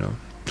work,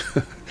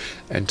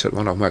 and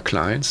one of my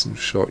clients in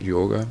short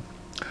yoga.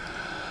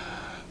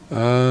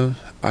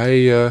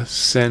 I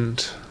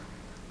sent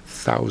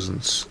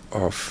thousands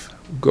of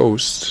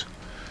ghosts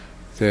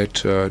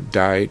that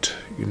died,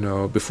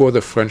 before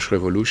the French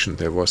Revolution.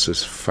 There was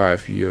this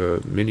 5-year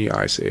mini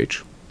ice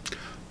age,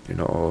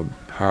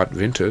 hard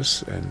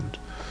winters, and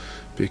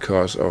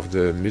because of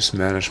the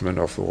mismanagement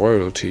of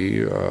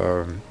royalty,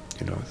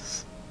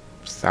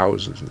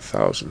 thousands and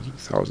thousands and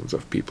thousands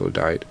of people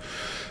died,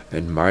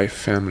 and my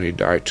family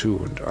died too,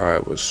 and I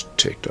was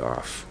ticked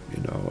off,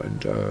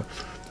 and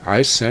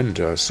I sent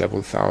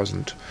several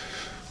thousand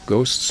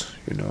ghosts,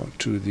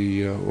 to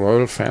the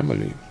royal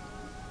family.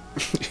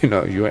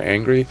 You're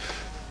angry,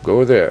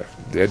 go there,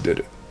 they did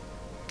it,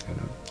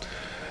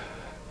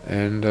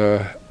 and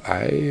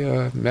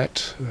I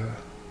met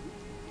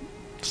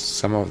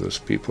some of those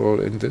people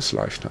in this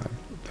lifetime.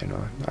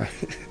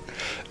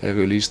 I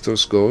released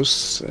those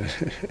ghosts.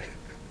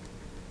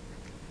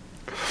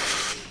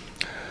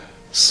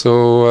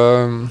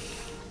 So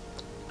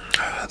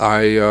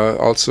I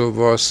also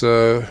was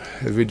a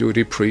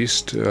heavy-duty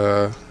priest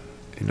in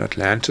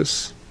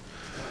Atlantis.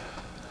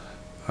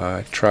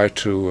 I tried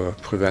to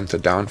prevent the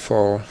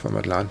downfall from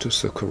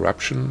Atlantis, the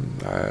corruption.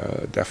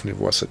 I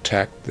definitely was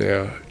attacked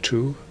there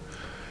too.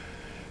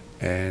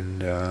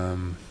 And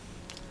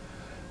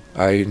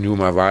I knew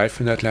my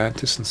wife in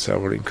Atlantis in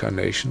several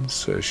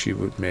incarnations. She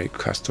would make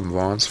custom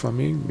wands for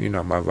me. You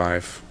know, my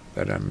wife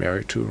that I'm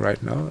married to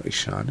right now,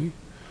 Ishani.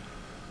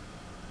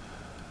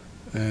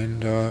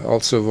 And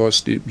also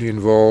was deeply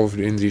involved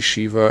in the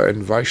Shiva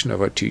and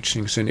Vaishnava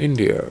teachings in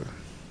India.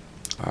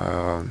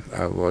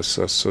 I was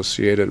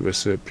associated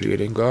with the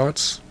Pleiadian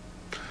gods,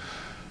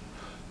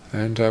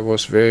 and I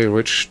was very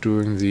rich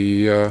during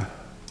the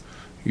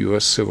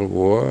US Civil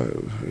War.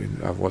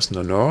 I was in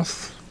the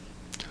North.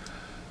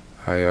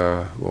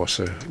 I was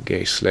a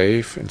gay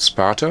slave in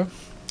Sparta.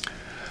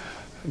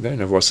 Then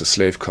there was a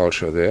slave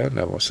culture there, and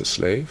I was a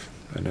slave.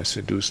 And I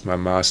seduced my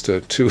master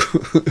to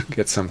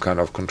get some kind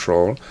of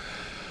control.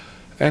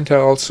 And I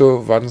also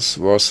once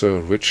was a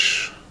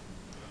rich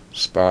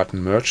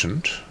Spartan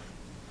merchant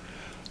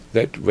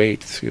that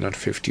weighed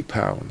 350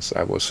 pounds.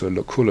 I was a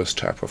loculus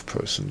type of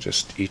person,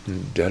 just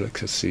eating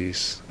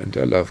delicacies, and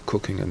I love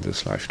cooking in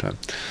this lifetime.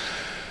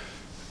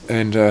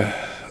 And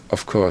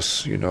of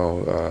course, you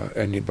know,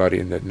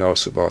 anybody that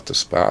knows about the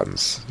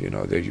Spartans, you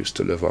know, they used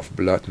to live off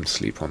blood and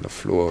sleep on the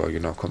floor, you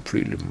know,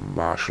 completely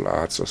martial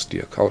arts,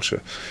 austere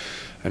culture.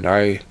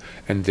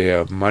 And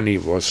their money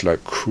was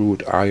like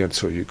crude iron,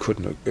 so you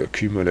couldn't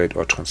accumulate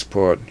or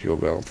transport your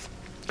wealth.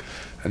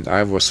 And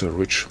I was a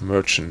rich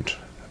merchant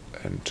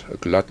and a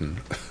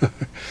glutton.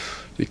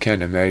 You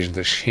can't imagine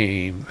the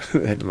shame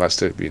that must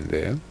have been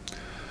there.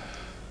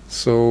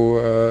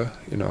 So,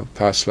 you know,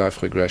 past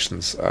life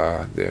regressions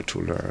are there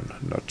to learn,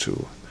 not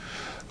to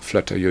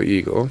flatter your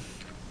ego.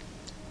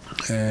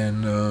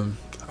 And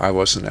I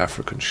was an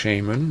African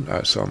shaman.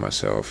 I saw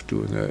myself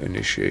doing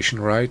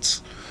initiation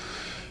rites.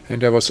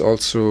 And I was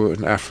also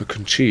an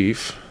African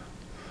chief.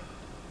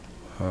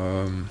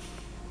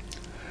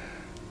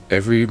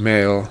 Every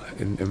male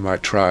in my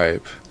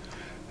tribe,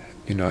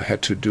 you know,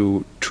 had to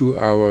do 2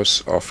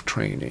 hours of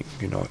training,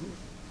 you know,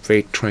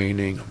 weight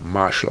training,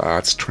 martial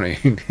arts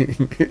training.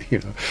 You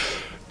know,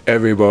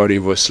 everybody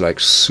was like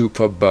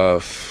super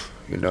buff,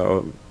 you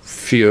know,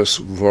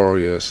 fierce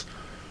warriors.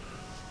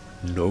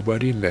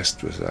 Nobody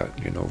messed with that.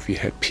 You know, we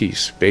had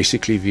peace.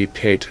 Basically, we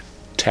paid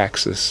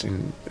taxes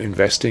in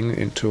investing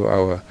into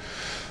our,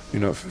 you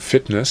know,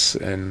 fitness,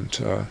 and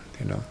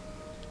you know,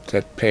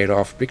 that paid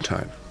off big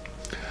time.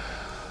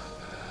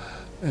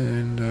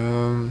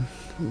 And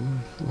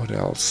what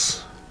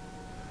else?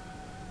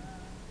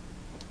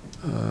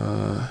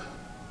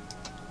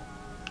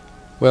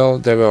 Well,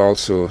 there were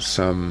also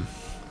some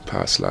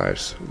past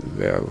lives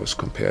where I was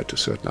compared to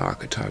certain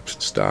archetypes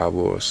in Star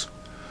Wars.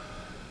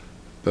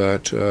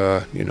 But,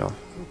 you know,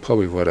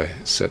 probably what I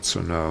said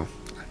so now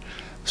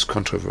is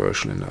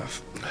controversial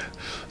enough.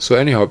 So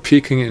anyhow,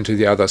 peeking into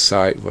the other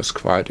side was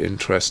quite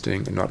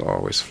interesting and not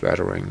always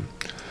flattering.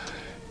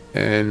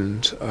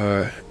 And,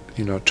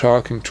 you know,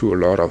 talking to a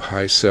lot of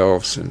high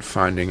selves and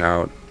finding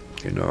out,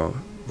 you know,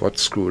 what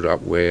screwed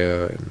up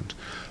where, and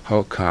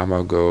how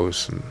karma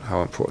goes, and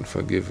how important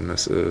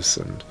forgiveness is,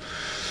 and,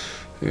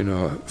 you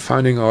know,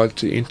 finding out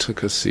the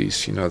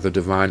intricacies, you know, the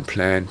divine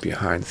plan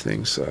behind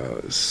things.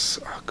 Oh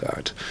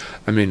God,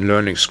 I mean,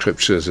 learning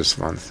scriptures is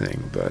one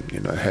thing, but, you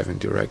know, having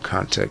direct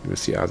contact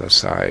with the other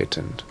side,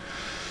 and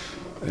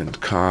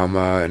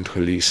karma, and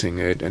releasing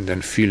it, and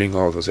then feeling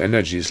all those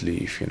energies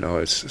leave. You know,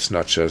 it's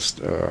not just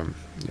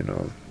you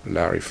know,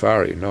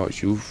 Larifari. No,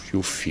 you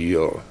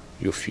feel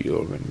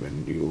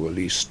when you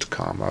released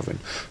karma, when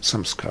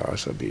some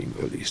scars are being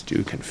released.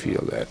 You can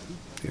feel that,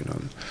 you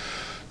know.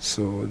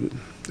 So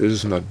this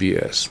is not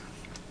BS.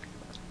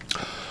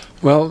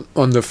 Well,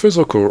 on the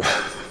physical,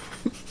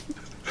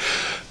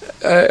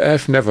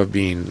 I've never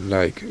been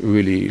like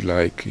really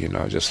like, you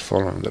know, just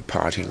following the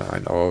party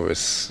line.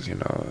 Always, you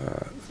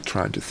know,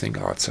 trying to think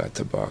outside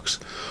the box.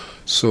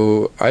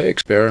 So I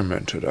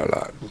experimented a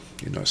lot,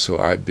 you know. So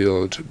I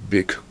built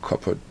big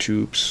copper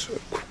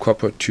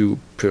tube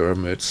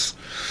pyramids,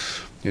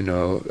 you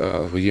know,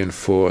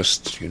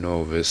 reinforced, you know,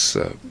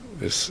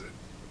 with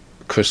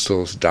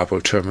crystals,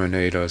 double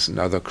terminators, and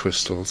other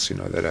crystals, you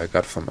know, that I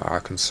got from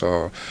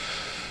Arkansas.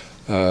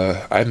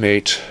 I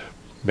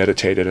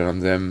meditated on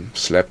them,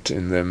 slept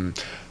in them.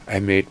 I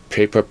made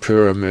paper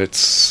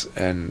pyramids,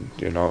 and,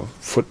 you know,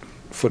 foot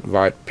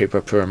wide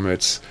paper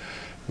pyramids,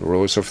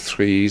 rows of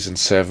 3s and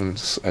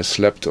 7s. I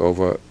slept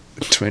over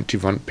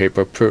 21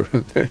 paper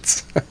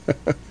pyramids.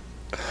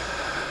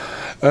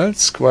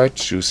 That's quite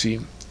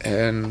juicy.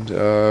 And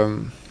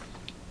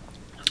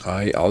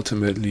I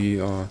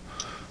ultimately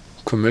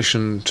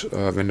commissioned,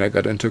 when I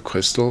got into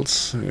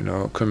crystals, you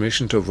know,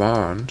 commissioned a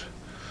wand,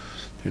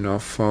 you know,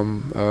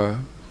 from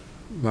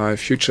my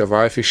future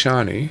wife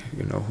Ishani,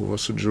 you know, who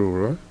was a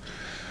jeweler.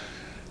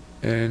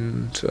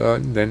 And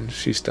then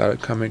she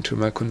started coming to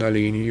my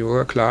Kundalini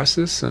yoga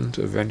classes, and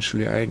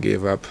eventually I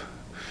gave up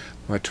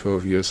my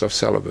 12 years of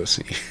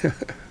celibacy.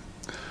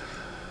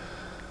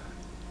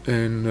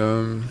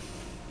 And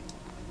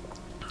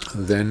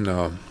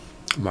then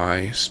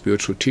my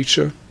spiritual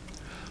teacher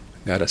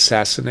got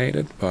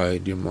assassinated by a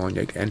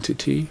demoniac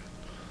entity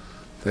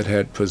that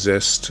had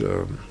possessed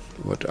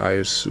what I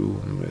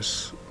assume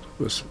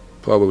was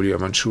probably a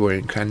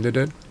Manchurian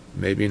candidate.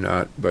 Maybe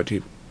not, but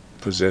he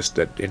possessed,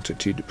 that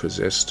entity that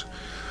possessed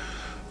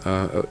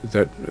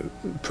that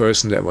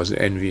person that was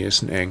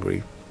envious and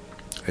angry,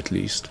 at the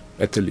least.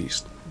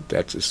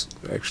 That is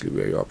actually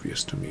very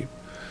obvious to me.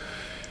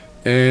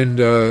 And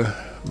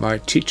my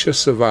teacher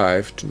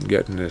survived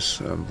getting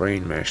his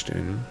brain mashed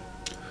in.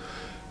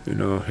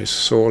 His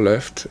soul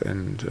left,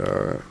 and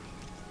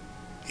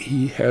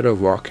he had a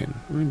walk-in.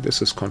 I mean,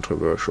 this is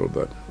controversial,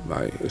 but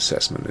my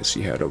assessment is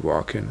he had a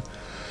walk-in,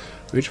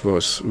 which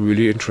was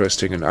really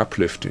interesting and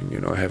uplifting,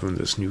 having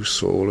this new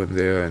soul in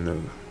there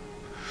and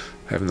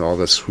having all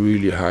this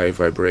really high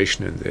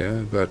vibration in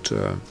there, but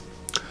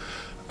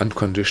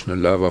unconditional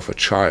love of a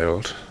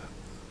child.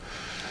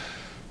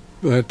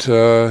 But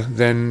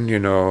then,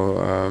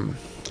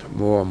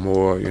 more and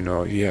more,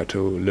 he had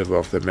to live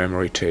off the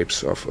memory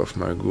tapes of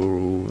my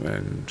guru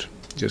and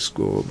just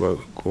go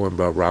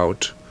by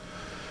route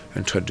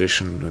and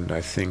tradition. And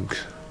I think,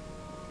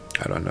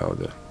 I don't know,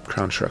 the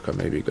crown chakra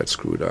maybe got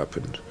screwed up,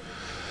 and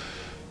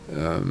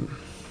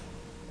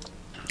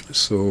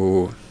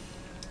so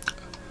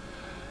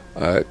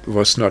I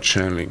was not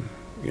channeling,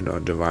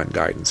 divine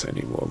guidance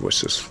anymore. I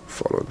was just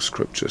following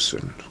scriptures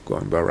and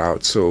going by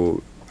route.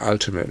 So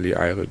ultimately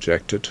I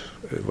rejected.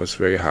 It was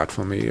very hard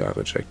for me. I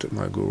rejected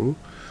my guru,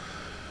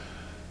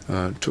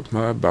 took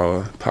my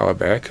power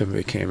back and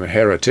became a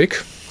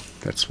heretic.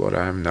 That's what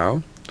I am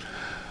now.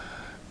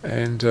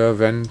 And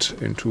went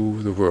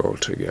into the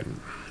world again.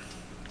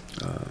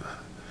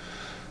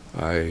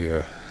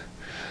 I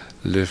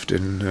lived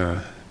in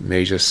a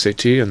major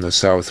city in the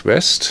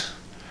southwest.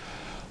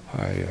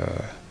 I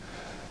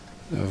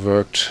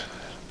worked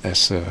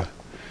as a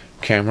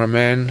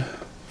cameraman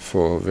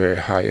for a very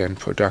high-end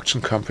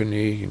production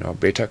company,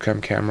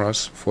 Betacam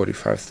cameras,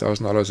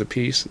 $45,000 a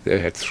piece. They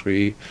had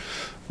 3,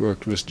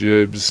 worked with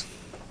jibs,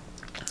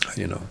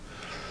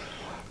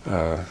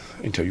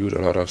 interviewed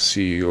a lot of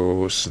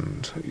CEOs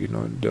and,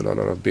 did a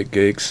lot of big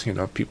gigs.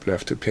 People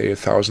have to pay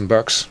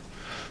 $1,000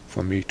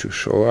 for me to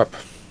show up.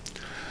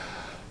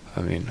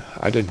 I mean,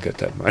 I didn't get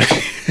that money.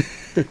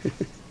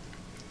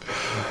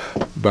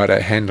 But I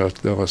handled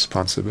the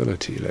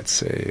responsibility, let's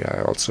say.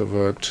 I also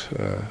worked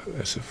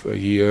as a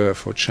year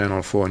for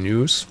Channel 4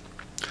 News,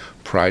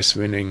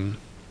 prize-winning,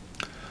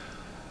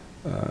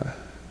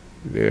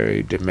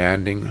 very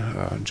demanding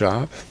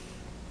job.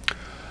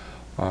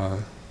 Got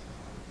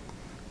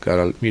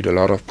to meet a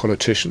lot of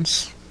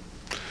politicians.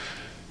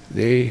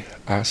 They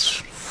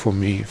asked for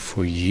me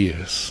for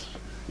years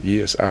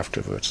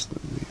afterwards.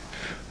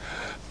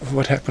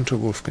 What happened to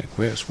Wolfgang?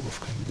 Where's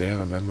Wolfgang? They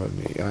remember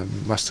me. I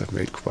must have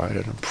made quite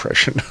an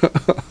impression.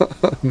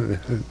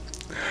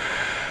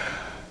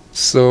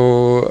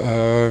 So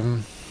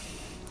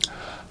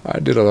I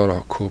did a lot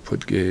of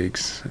corporate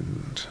gigs,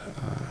 and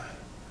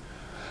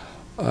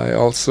I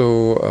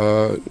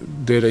also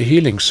did a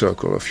healing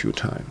circle a few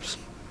times.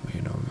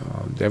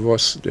 There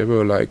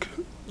were like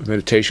a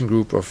meditation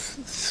group of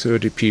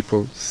 30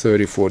 people,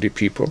 30, 40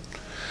 people.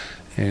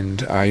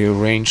 And I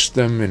arranged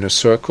them in a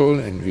circle,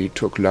 and we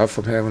took love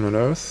from heaven and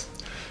earth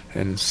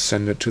and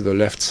sent it to the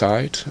left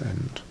side,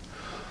 and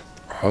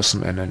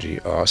awesome energy.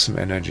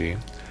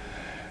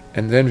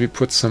 And then we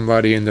put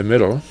somebody in the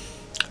middle,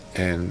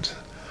 and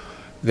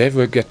they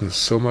were getting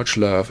so much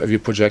love, and we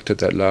projected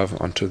that love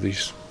onto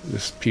these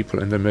people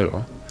in the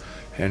middle,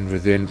 and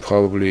within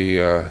probably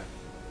a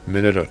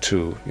minute or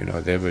two,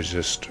 they were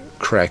just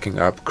cracking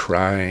up,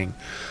 crying,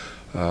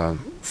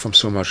 from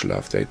so much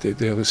love. They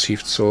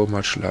received so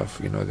much love,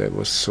 that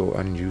was so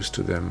unused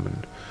to them,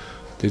 and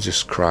they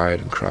just cried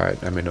and cried.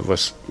 I mean, it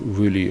was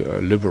really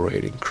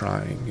liberating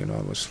crying, it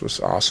was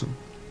awesome.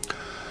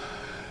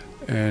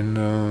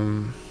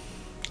 And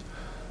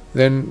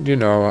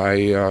then,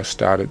 I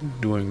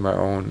started doing my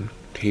own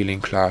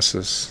healing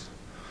classes.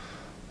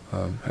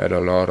 Had a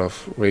lot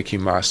of Reiki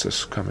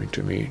masters coming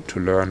to me to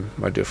learn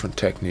my different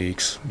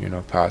techniques,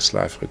 past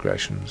life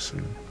regressions.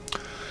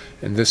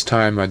 And this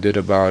time I did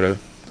about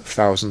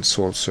 1,000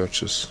 soul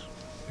searches,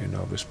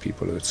 with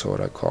people. That's what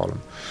I call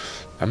them.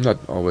 I'm not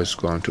always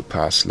going to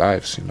past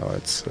lives,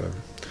 it's,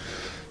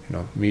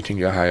 meeting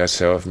your higher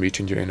self,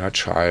 meeting your inner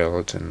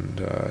child, and,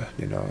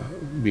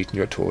 meeting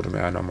your totem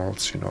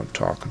animals,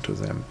 talking to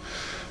them,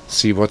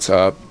 see what's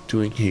up,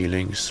 doing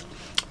healings.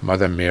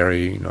 Mother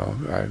Mary,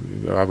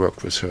 I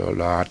worked with her a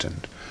lot,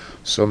 and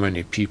so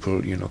many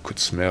people, could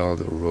smell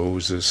the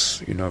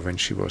roses, when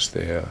she was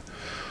there.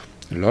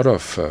 A lot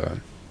of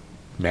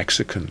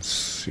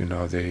Mexicans,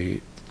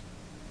 they,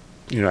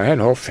 I had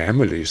whole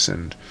families,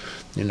 and,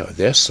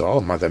 they saw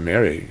Mother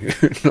Mary.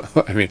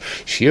 I mean,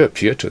 she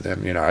appeared to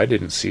them. I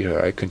didn't see her.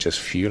 I can just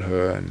feel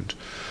her and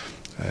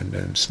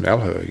smell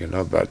her.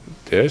 But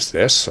they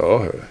saw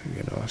her.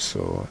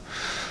 So,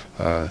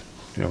 I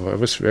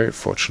was very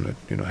fortunate,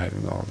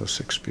 having all those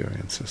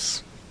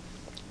experiences.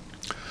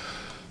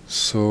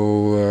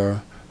 So,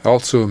 I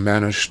also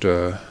managed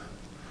the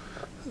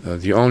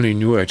only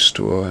New Age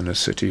store in a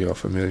city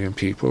of 1 million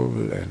people,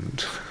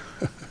 and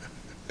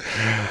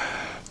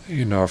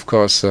of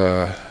course,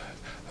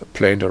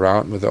 played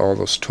around with all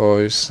those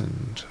toys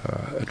and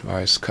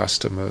advised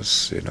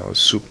customers,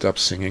 souped up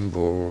singing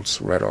bowls,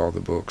 read all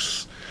the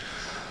books,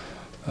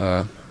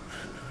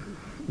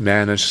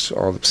 managed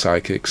all the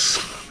psychics.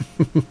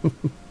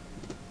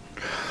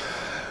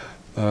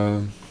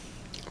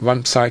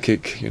 One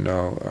psychic, and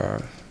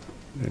her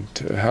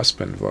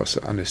husband was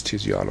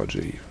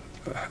anesthesiology.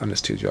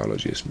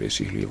 Anesthesiologist,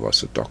 basically,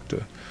 was a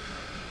doctor.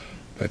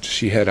 But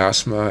she had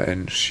asthma,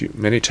 and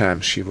many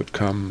times she would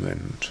come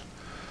and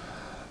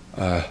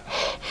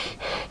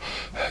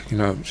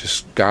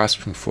just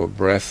gasping for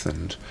breath,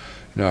 and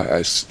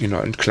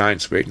and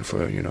clients waiting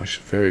for her. She's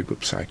a very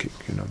good psychic.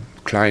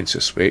 Clients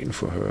just waiting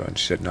for her, and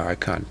she said, "No, I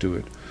can't do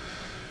it.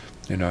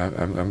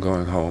 I'm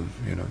going home."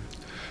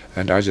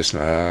 And I just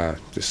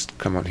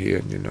come on here.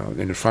 And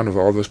in front of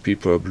all those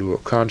people, I blew a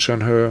conch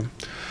on her.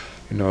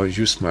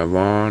 Used my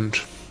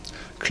wand,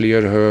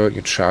 cleared her,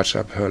 charged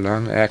up her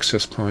lung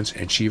access points,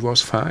 and she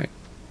was fine.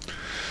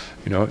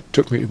 It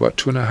took me about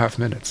 2.5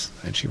 minutes,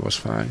 and she was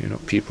fine.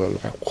 People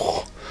like,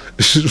 whoa,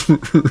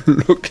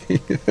 looking,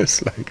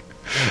 it's like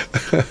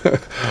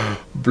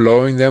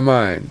blowing their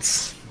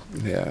minds.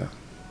 Yeah.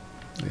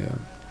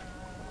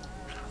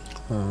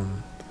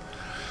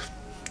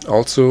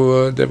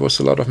 Also, there was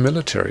a lot of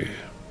military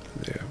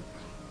there.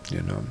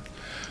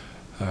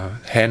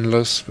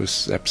 Handlers with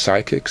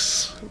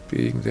psychics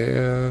being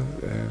there,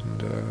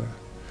 and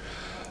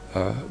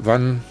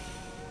one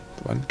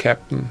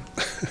captain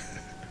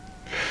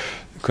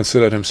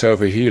considered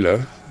himself a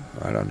healer.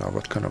 I don't know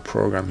what kind of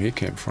program he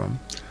came from,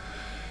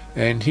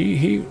 and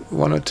he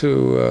wanted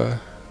to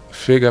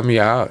figure me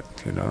out.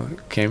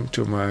 Came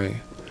to my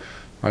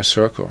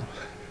circle,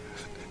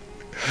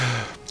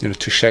 to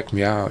check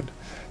me out.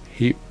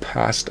 He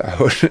passed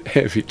out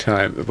every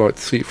time. About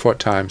 3-4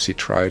 times he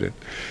tried it.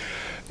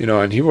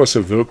 And he was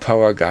a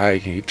willpower guy.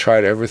 He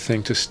tried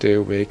everything to stay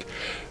awake,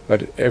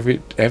 but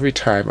every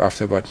time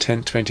after about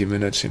 10-20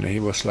 minutes, he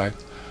was like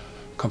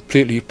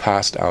completely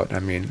passed out. I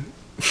mean,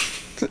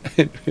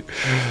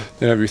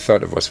 we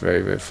thought it was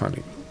very, very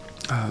funny.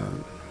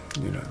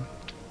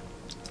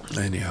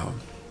 Anyhow.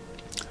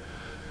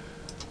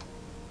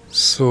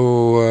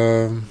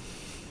 So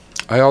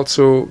I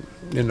also,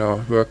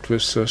 worked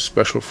with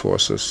special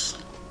forces.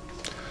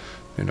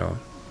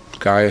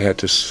 Guy had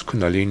his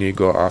Kundalini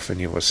go off when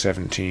he was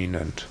 17,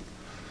 and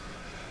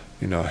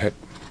had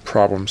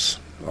problems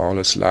all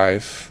his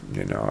life.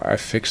 I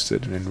fixed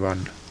it in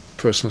one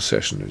personal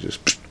session. I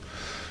just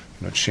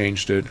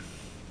changed it,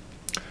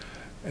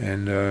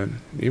 and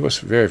he was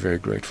very, very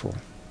grateful,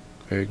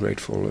 very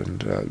grateful.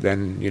 And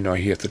then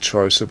he had the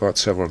choice about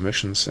several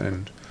missions,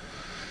 and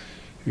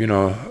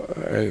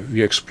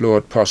we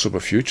explored possible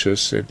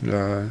futures. It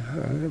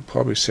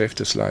probably saved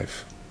his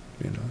life.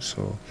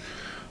 So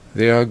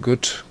they are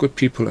good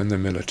people in the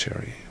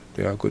military.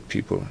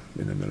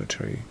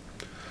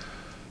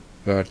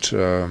 But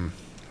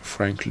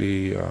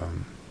frankly,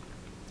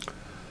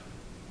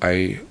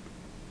 I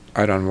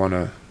don't want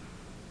to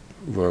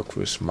work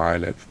with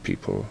MyLab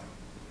people.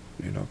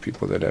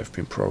 People that have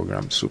been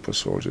programmed, super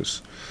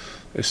soldiers.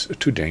 It's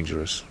too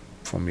dangerous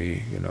for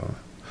me.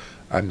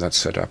 I'm not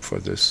set up for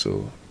this,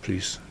 so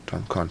please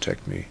don't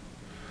contact me.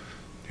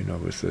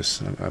 With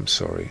this. I'm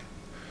sorry.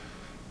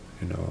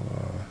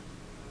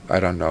 I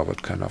don't know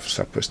what kind of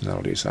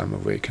subpersonalities I'm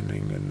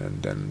awakening,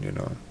 and then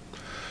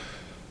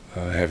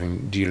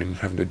having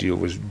to deal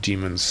with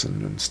demons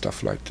and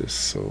stuff like this.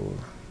 So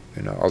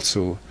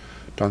also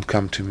don't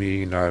come to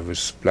me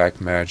with black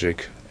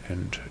magic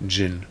and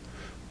jinn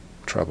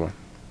trouble.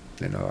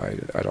 I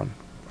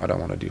don't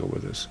want to deal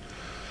with this.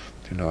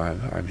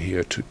 I'm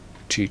here to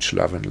teach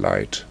love and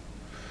light,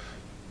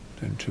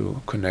 and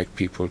to connect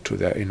people to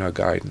their inner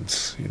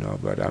guidance.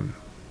 But I'm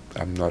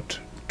not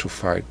to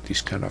fight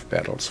these kind of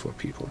battles for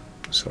people.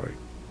 Sorry.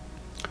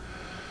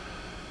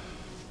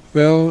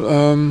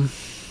 Well,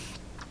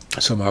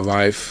 so my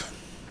wife,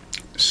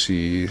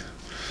 she,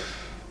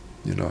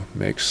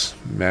 makes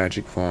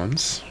magic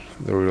wands,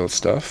 the real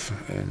stuff,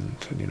 and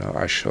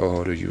I show her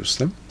how to use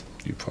them.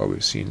 You've probably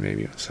seen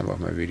maybe some of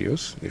my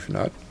videos. If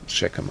not,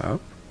 check them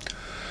out.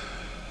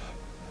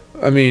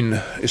 I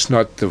mean, it's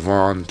not the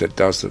wand that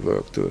does the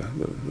work.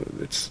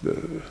 It's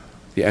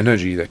the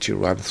energy that you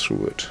run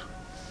through it.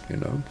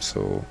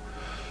 So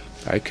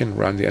I can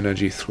run the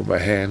energy through my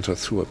hand or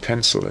through a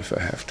pencil if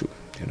I have to.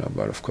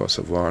 But of course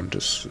a wand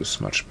is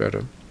much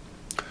better.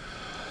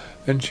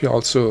 And she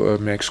also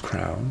makes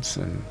crowns,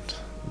 and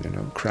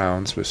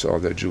crowns with all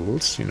their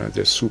jewels.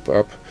 They soup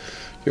up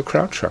your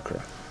crown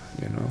chakra,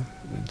 and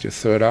your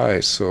third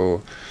eye.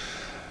 So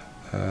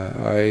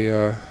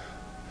I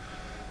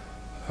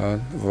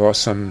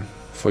was on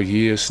for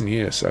years and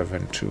years. I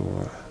went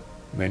to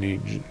many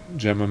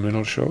gem and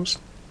mineral shows,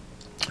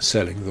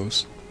 selling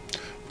those,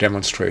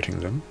 demonstrating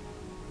them,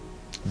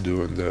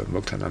 doing the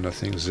Muktananda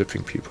thing,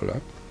 zipping people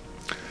up.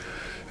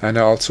 And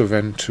I also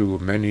went to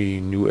many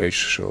New Age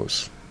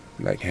shows,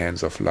 like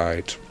Hands of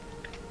Light,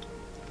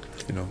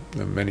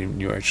 many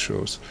New Age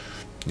shows,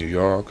 New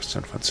York,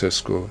 San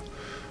Francisco,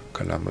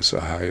 Columbus,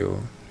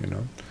 Ohio,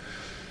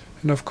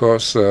 And of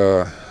course,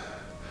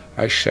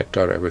 I checked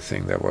out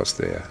everything that was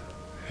there,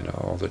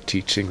 all the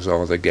teachings,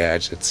 all the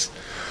gadgets,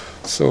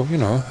 So,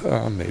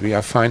 maybe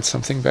I find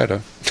something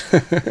better.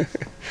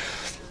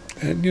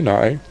 And,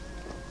 I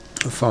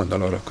found a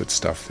lot of good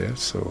stuff there.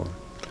 So,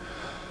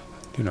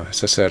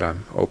 as I said,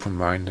 I'm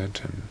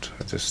open-minded, and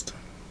I just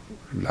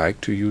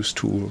like to use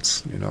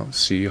tools,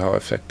 see how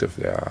effective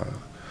they are.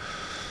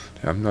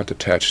 I'm not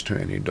attached to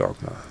any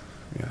dogma.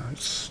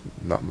 It's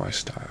not my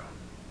style.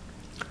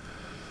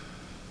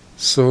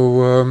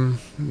 So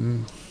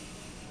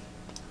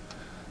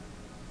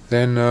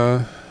then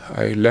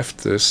I left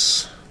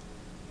this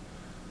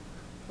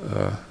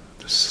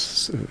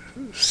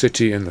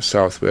city in the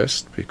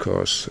southwest,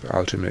 because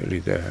ultimately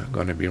they're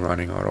going to be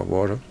running out of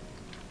water.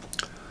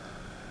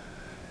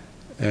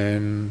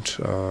 And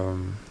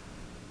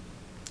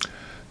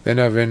then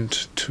I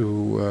went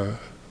to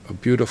a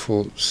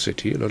beautiful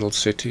city, a little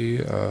city,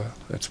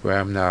 that's where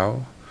I'm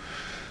now,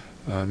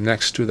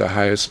 next to the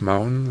highest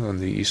mountain on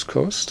the East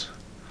Coast.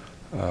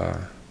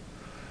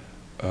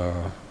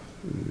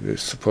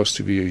 There's supposed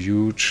to be a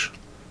huge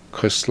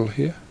crystal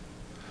here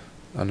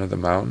under the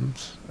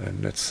mountains,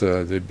 and that's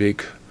the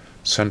big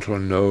central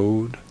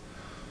node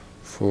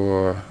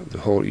for the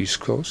whole East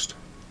Coast.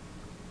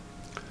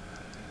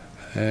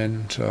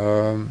 And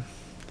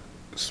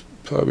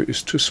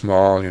it's too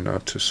small,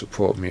 to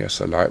support me as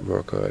a light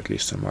worker, at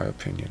least in my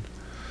opinion.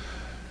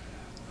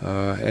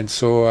 And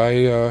so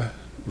I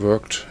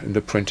worked in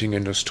the printing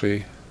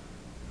industry.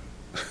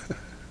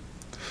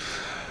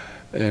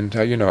 And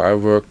I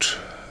worked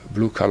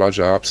blue-collar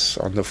jobs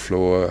on the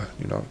floor.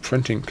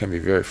 Printing can be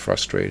very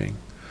frustrating.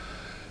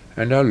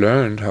 And I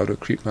learned how to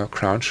keep my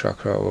crown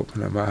chakra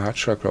open and my heart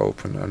chakra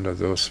open under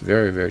those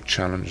very, very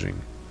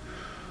challenging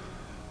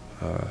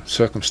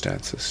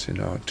circumstances.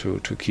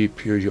 To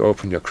keep you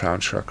open your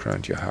crown chakra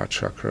and your heart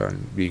chakra,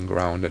 and being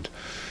grounded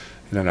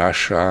in an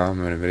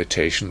ashram, in a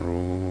meditation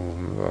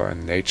room, or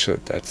in nature,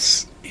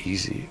 that's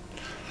easy.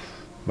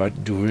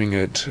 But doing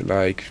it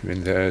like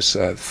when there's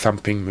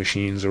thumping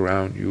machines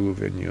around you,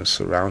 when you're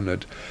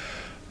surrounded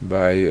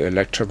by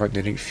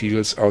electromagnetic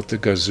fields out the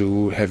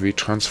gazoo, heavy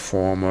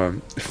transformer,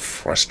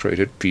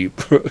 frustrated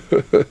people,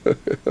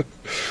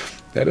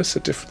 that is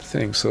a different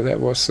thing. So that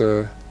was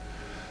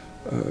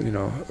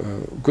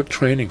good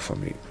training for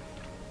me.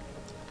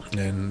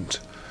 And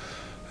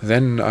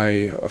then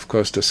I, of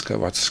course,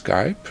 discovered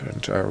Skype,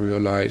 and I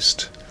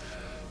realized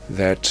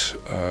that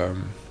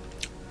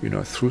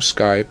through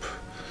Skype,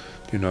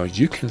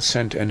 you can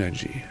send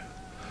energy.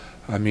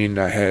 I mean,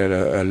 I had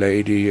a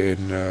lady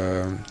in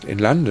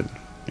London,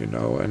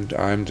 and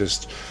I'm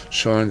just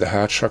showing the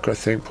heart chakra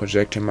thing,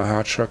 projecting my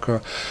heart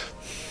chakra.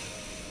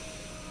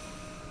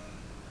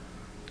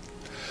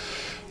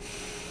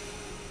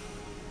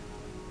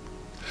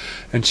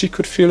 And she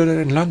could feel it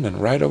in London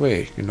right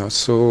away,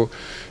 So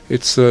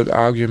it's an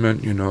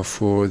argument,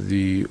 for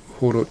the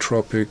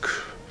holotropic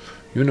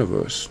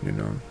universe,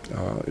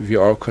 We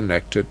are all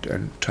connected,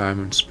 and time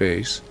and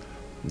space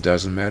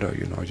doesn't matter,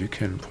 You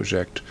can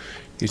project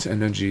these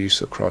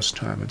energies across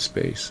time and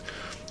space.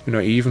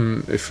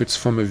 Even if it's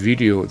from a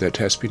video that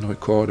has been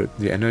recorded,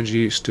 the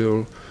energy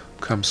still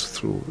comes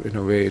through. In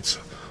a way, it's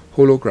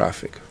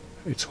holographic.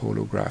 It's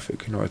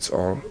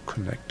all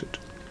connected.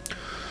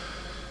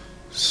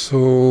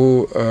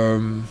 So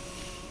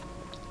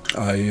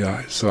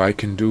I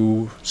can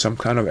do some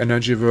kind of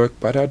energy work,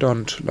 but I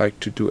don't like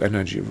to do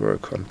energy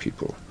work on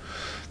people.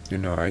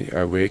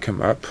 I wake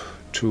them up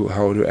to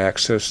how to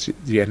access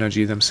the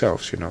energy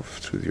themselves,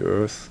 through the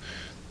earth,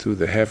 through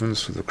the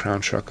heavens, through the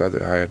crown chakra,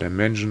 the higher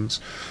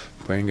dimensions,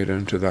 bring it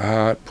into the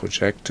heart,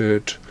 project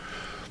it,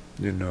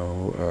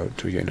 to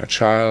your inner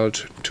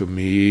child. To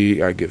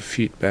me, I give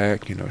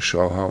feedback,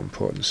 show how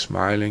important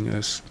smiling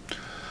is.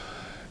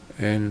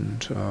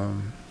 And,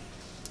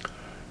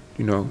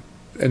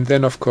 and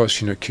then, of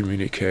course,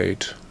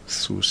 communicate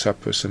through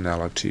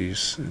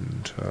subpersonalities,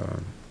 and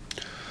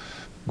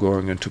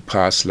going into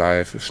past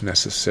life if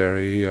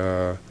necessary.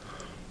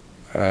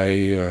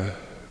 I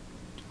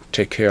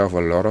take care of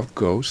a lot of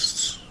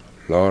ghosts.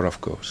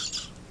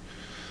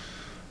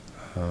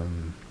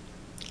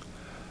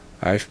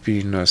 I've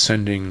been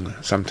sending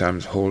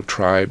sometimes whole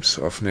tribes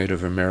of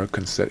Native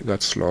Americans that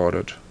got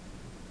slaughtered,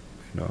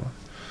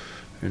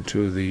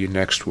 into the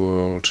next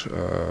world,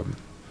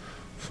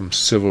 from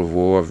Civil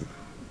War,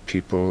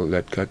 people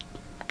that got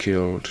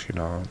killed,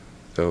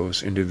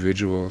 those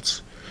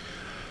individuals.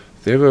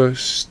 They were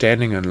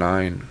standing in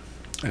line,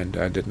 and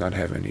I did not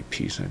have any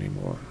peace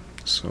anymore.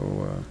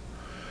 So,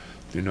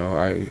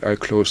 I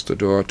closed the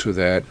door to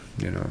that.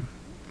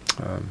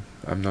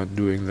 I'm not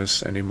doing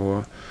this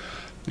anymore.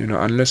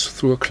 Unless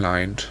through a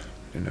client.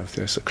 If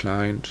there's a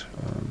client,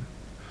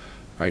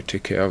 I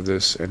take care of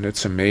this. And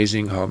it's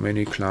amazing how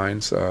many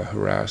clients are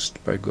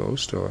harassed by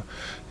ghosts or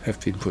have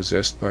been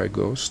possessed by a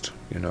ghost.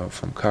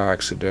 From car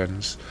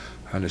accidents,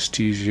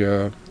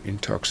 anesthesia,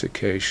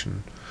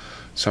 intoxication.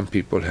 Some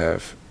people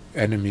have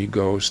enemy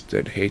ghosts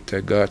that hate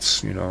their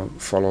guts,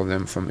 follow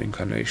them from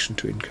incarnation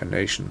to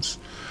incarnations.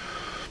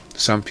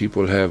 Some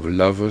people have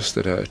lovers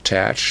that are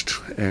attached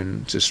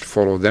and just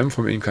follow them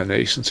from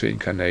incarnations to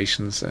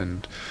incarnations,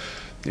 and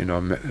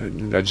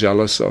they're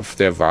jealous of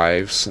their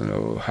wives,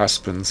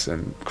 husbands,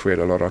 and create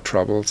a lot of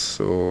troubles.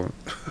 So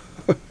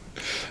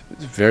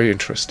it's very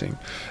interesting.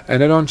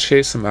 And I don't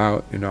chase them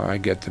out. I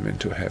get them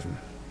into heaven.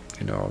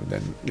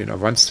 Then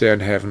once they're in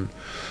heaven,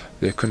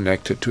 they're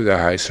connected to their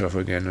high self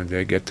again, and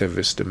they get their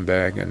wisdom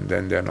back, and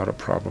then they're not a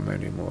problem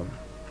anymore.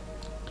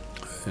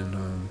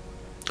 And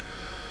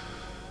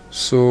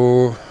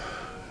so,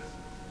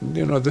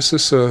 this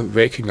is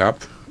waking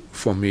up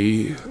for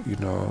me.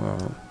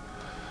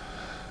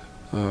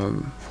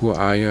 Who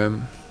I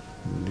am,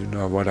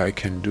 what I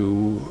can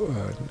do,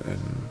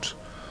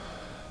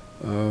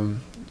 and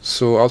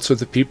so also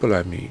the people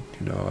I meet.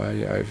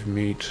 I've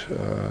met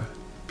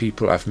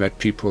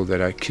people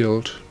that I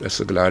killed as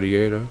a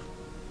gladiator.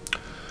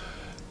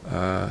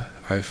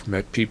 I've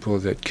met people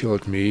that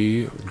killed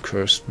me and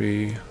cursed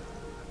me,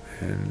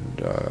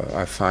 and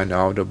I find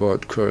out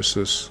about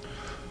curses,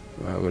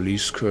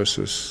 release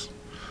curses,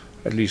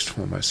 at least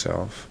for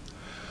myself.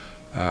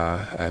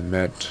 I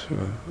met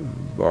a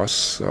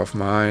boss of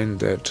mine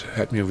that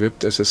had me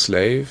whipped as a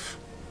slave,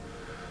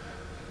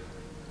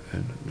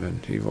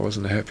 and he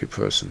wasn't a happy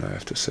person, I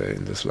have to say,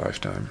 in this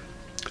lifetime.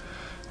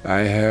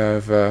 I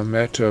have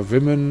met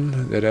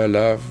women that I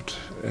loved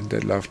and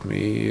that loved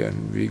me,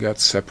 and we got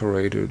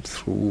separated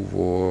through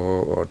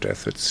war or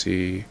death at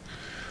sea.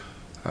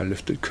 I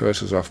lifted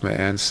curses off my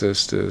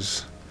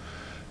ancestors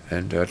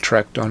and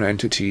tracked down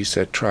entities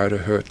that try to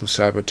hurt and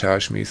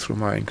sabotage me through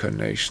my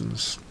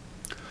incarnations.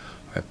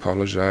 I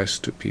apologize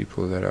to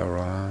people that are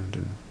around,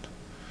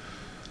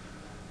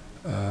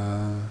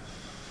 and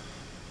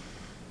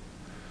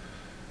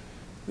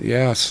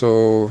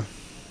so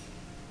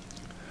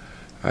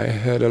I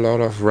had a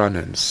lot of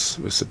run-ins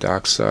with the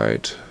dark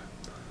side,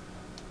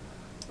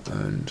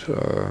 and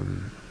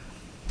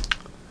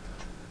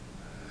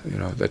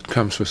that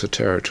comes with the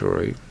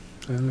territory.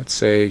 And let's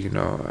say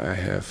I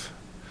have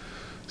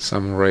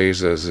some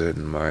razors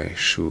in my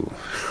shoe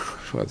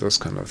for those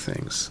kind of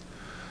things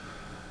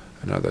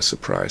and other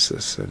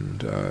surprises,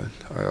 and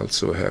I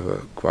also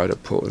have quite a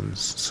potent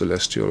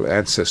celestial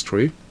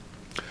ancestry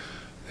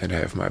that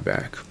have my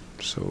back.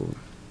 So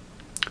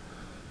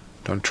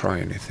don't try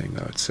anything,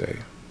 I would say,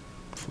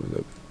 for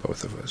the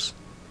both of us.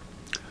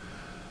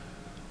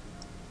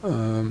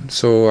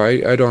 So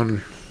I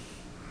don't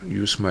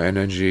use my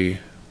energy.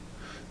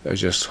 I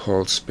just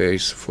hold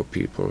space for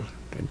people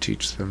and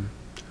teach them.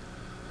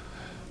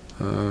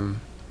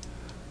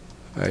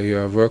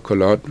 I work a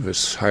lot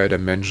with higher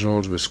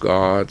dimensionals, with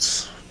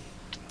gods.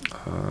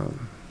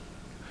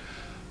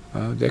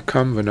 They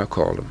come when I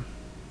call them.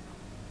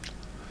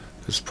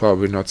 It's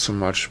probably not so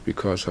much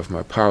because of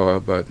my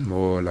power, but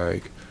more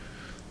like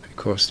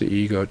because the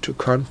ego to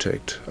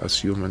contact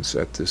us humans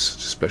at this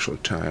special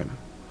time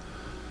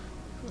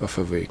of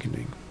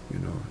awakening,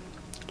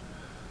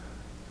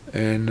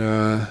 And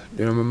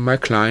my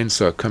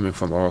clients are coming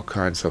from all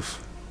kinds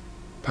of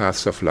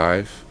paths of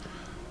life.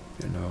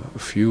 A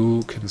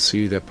few can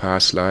see their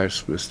past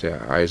lives with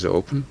their eyes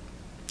open.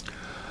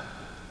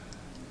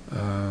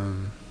 Oh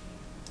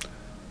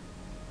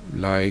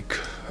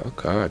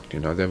God,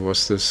 there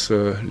was this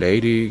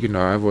lady,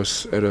 I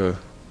was at a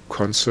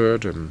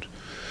concert, and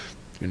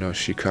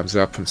she comes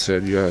up and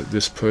said, "Yeah,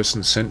 this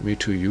person sent me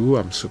to you.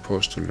 I'm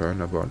supposed to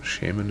learn about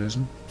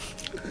shamanism."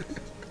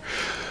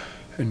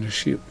 And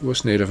she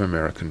was Native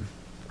American.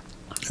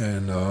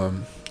 And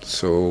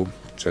so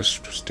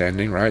just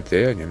standing right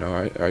there,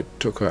 I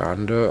took her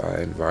under,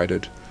 I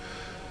invited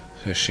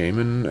a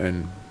shaman,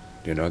 and,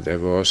 there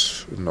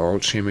was an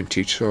old shaman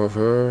teacher of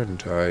her,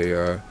 and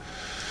I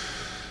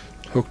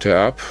hooked her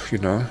up,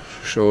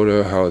 showed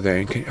her how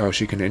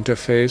she can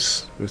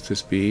interface with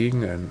this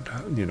being, and,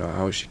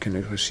 how she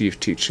can receive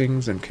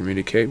teachings and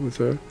communicate with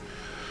her.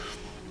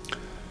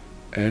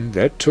 And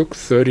that took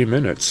 30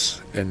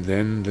 minutes. And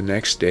then the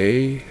next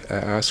day, I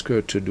asked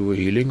her to do a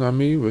healing on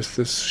me with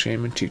this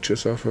shaman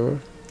teachers of her,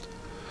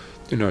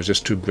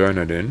 just to burn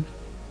it in.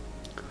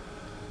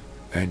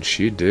 And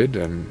she did,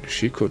 and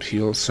she could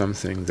heal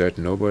something that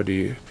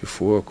nobody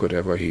before could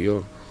ever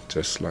heal,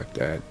 just like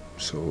that.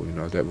 So,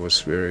 that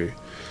was very,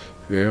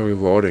 very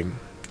rewarding.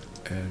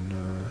 And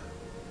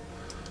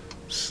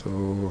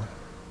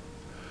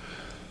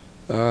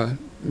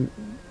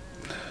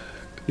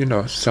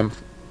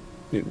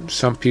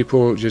some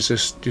people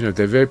just,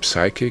 they're very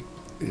psychic.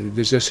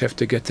 They just have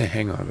to get the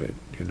hang of it,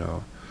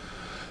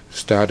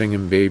 starting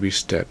in baby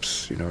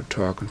steps,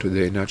 talking to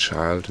the inner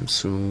child, and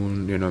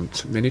soon,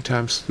 many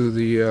times through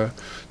the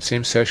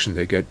same session,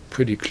 they get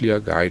pretty clear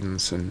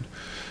guidance and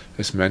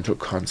as mental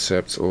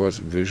concepts or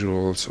as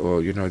visuals,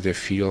 or, they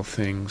feel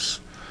things.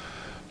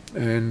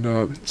 And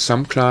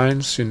some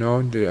clients,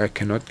 I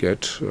cannot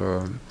get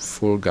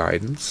full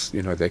guidance,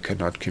 they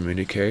cannot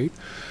communicate.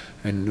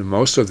 And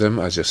most of them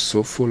are just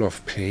so full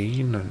of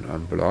pain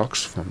and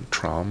blocks from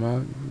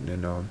trauma,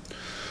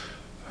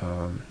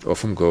 or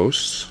from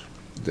ghosts,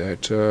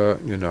 that,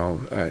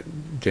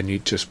 they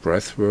need just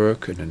breath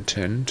work and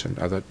intent and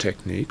other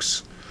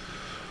techniques,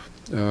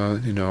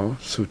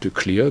 so to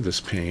clear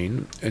this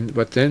pain.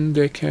 But then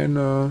they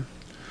can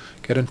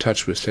get in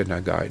touch with their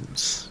inner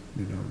guidance.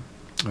 you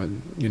know.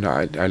 And, you know,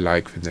 I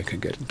like when they can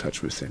get in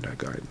touch with inner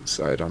guidance.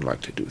 I don't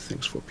like to do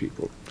things for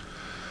people.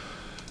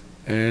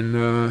 And,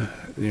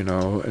 you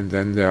know, and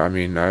then there, I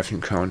mean, I've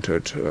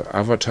encountered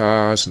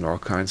avatars and all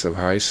kinds of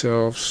high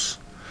selves,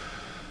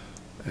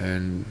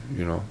 and,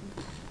 you know,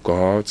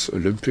 gods,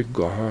 Olympic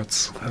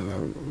gods,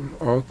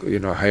 all, you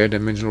know, higher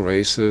dimensional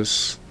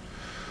races.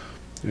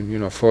 And, you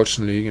know,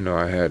 fortunately, you know,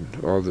 I had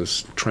all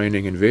this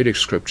training in Vedic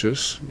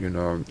scriptures, you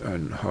know,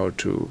 and how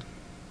to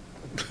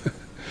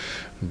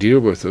deal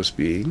with those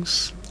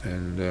beings.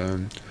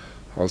 And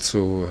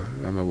also,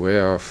 I'm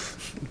aware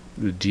of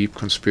the deep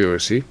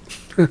conspiracy.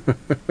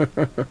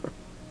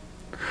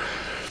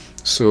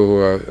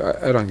 So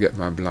I don't get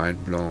my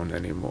blind blown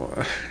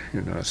anymore,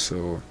 you know.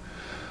 So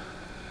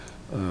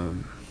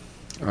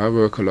I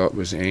work a lot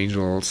with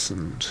angels,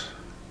 and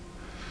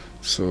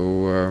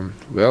so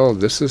well,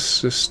 this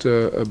is just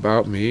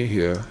about me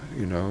here,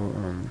 you know.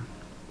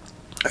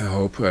 I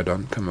hope I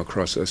don't come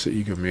across as an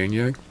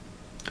egomaniac.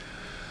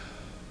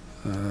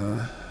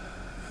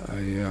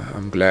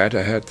 I'm glad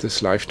I had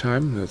this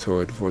lifetime, though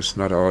it was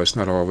not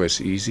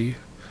always easy.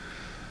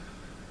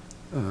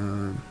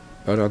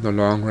 But on the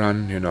long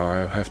run, you know,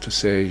 I have to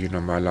say, you know,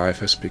 my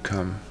life has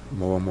become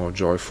more and more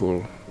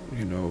joyful,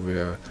 you know,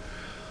 where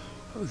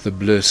the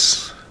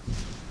bliss,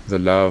 the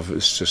love,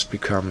 is just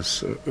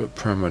becomes a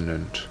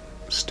permanent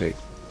state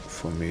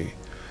for me,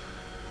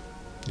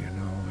 you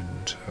know.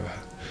 And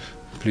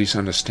please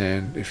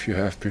understand, if you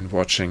have been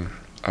watching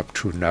up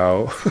to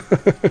now,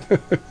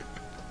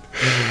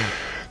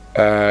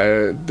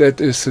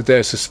 there's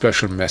a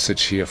special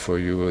message here for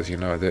you. You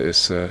know, there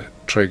is a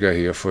trigger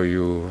here for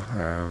you,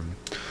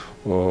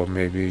 or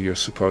maybe you're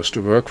supposed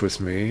to work with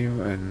me,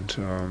 and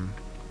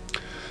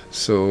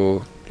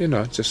so, you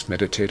know, just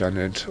meditate on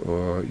it,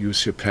 or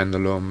use your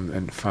pendulum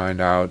and find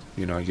out,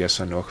 you know,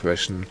 yes or no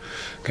question,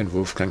 can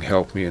Wolfgang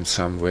help me in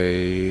some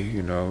way,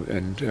 you know.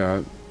 And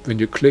when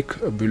you click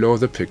below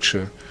the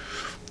picture,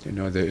 you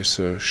know, there is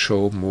a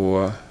show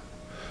more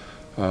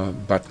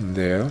button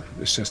there.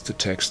 It's just the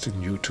text in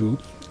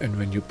YouTube, and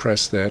when you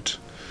press that,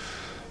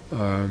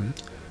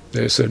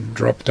 there's a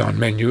drop-down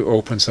menu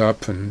opens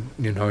up, and,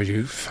 you know,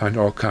 you find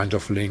all kinds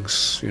of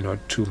links, you know,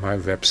 to my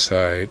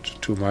website,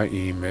 to my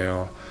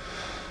email,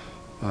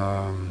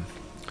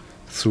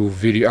 through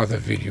other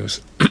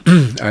videos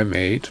I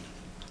made,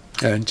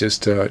 and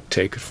just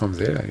take it from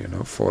there, you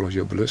know. Follow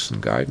your bliss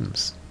and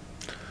guidance.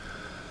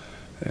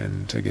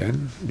 And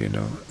again, you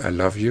know, I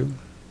love you.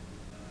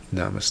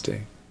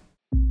 Namaste.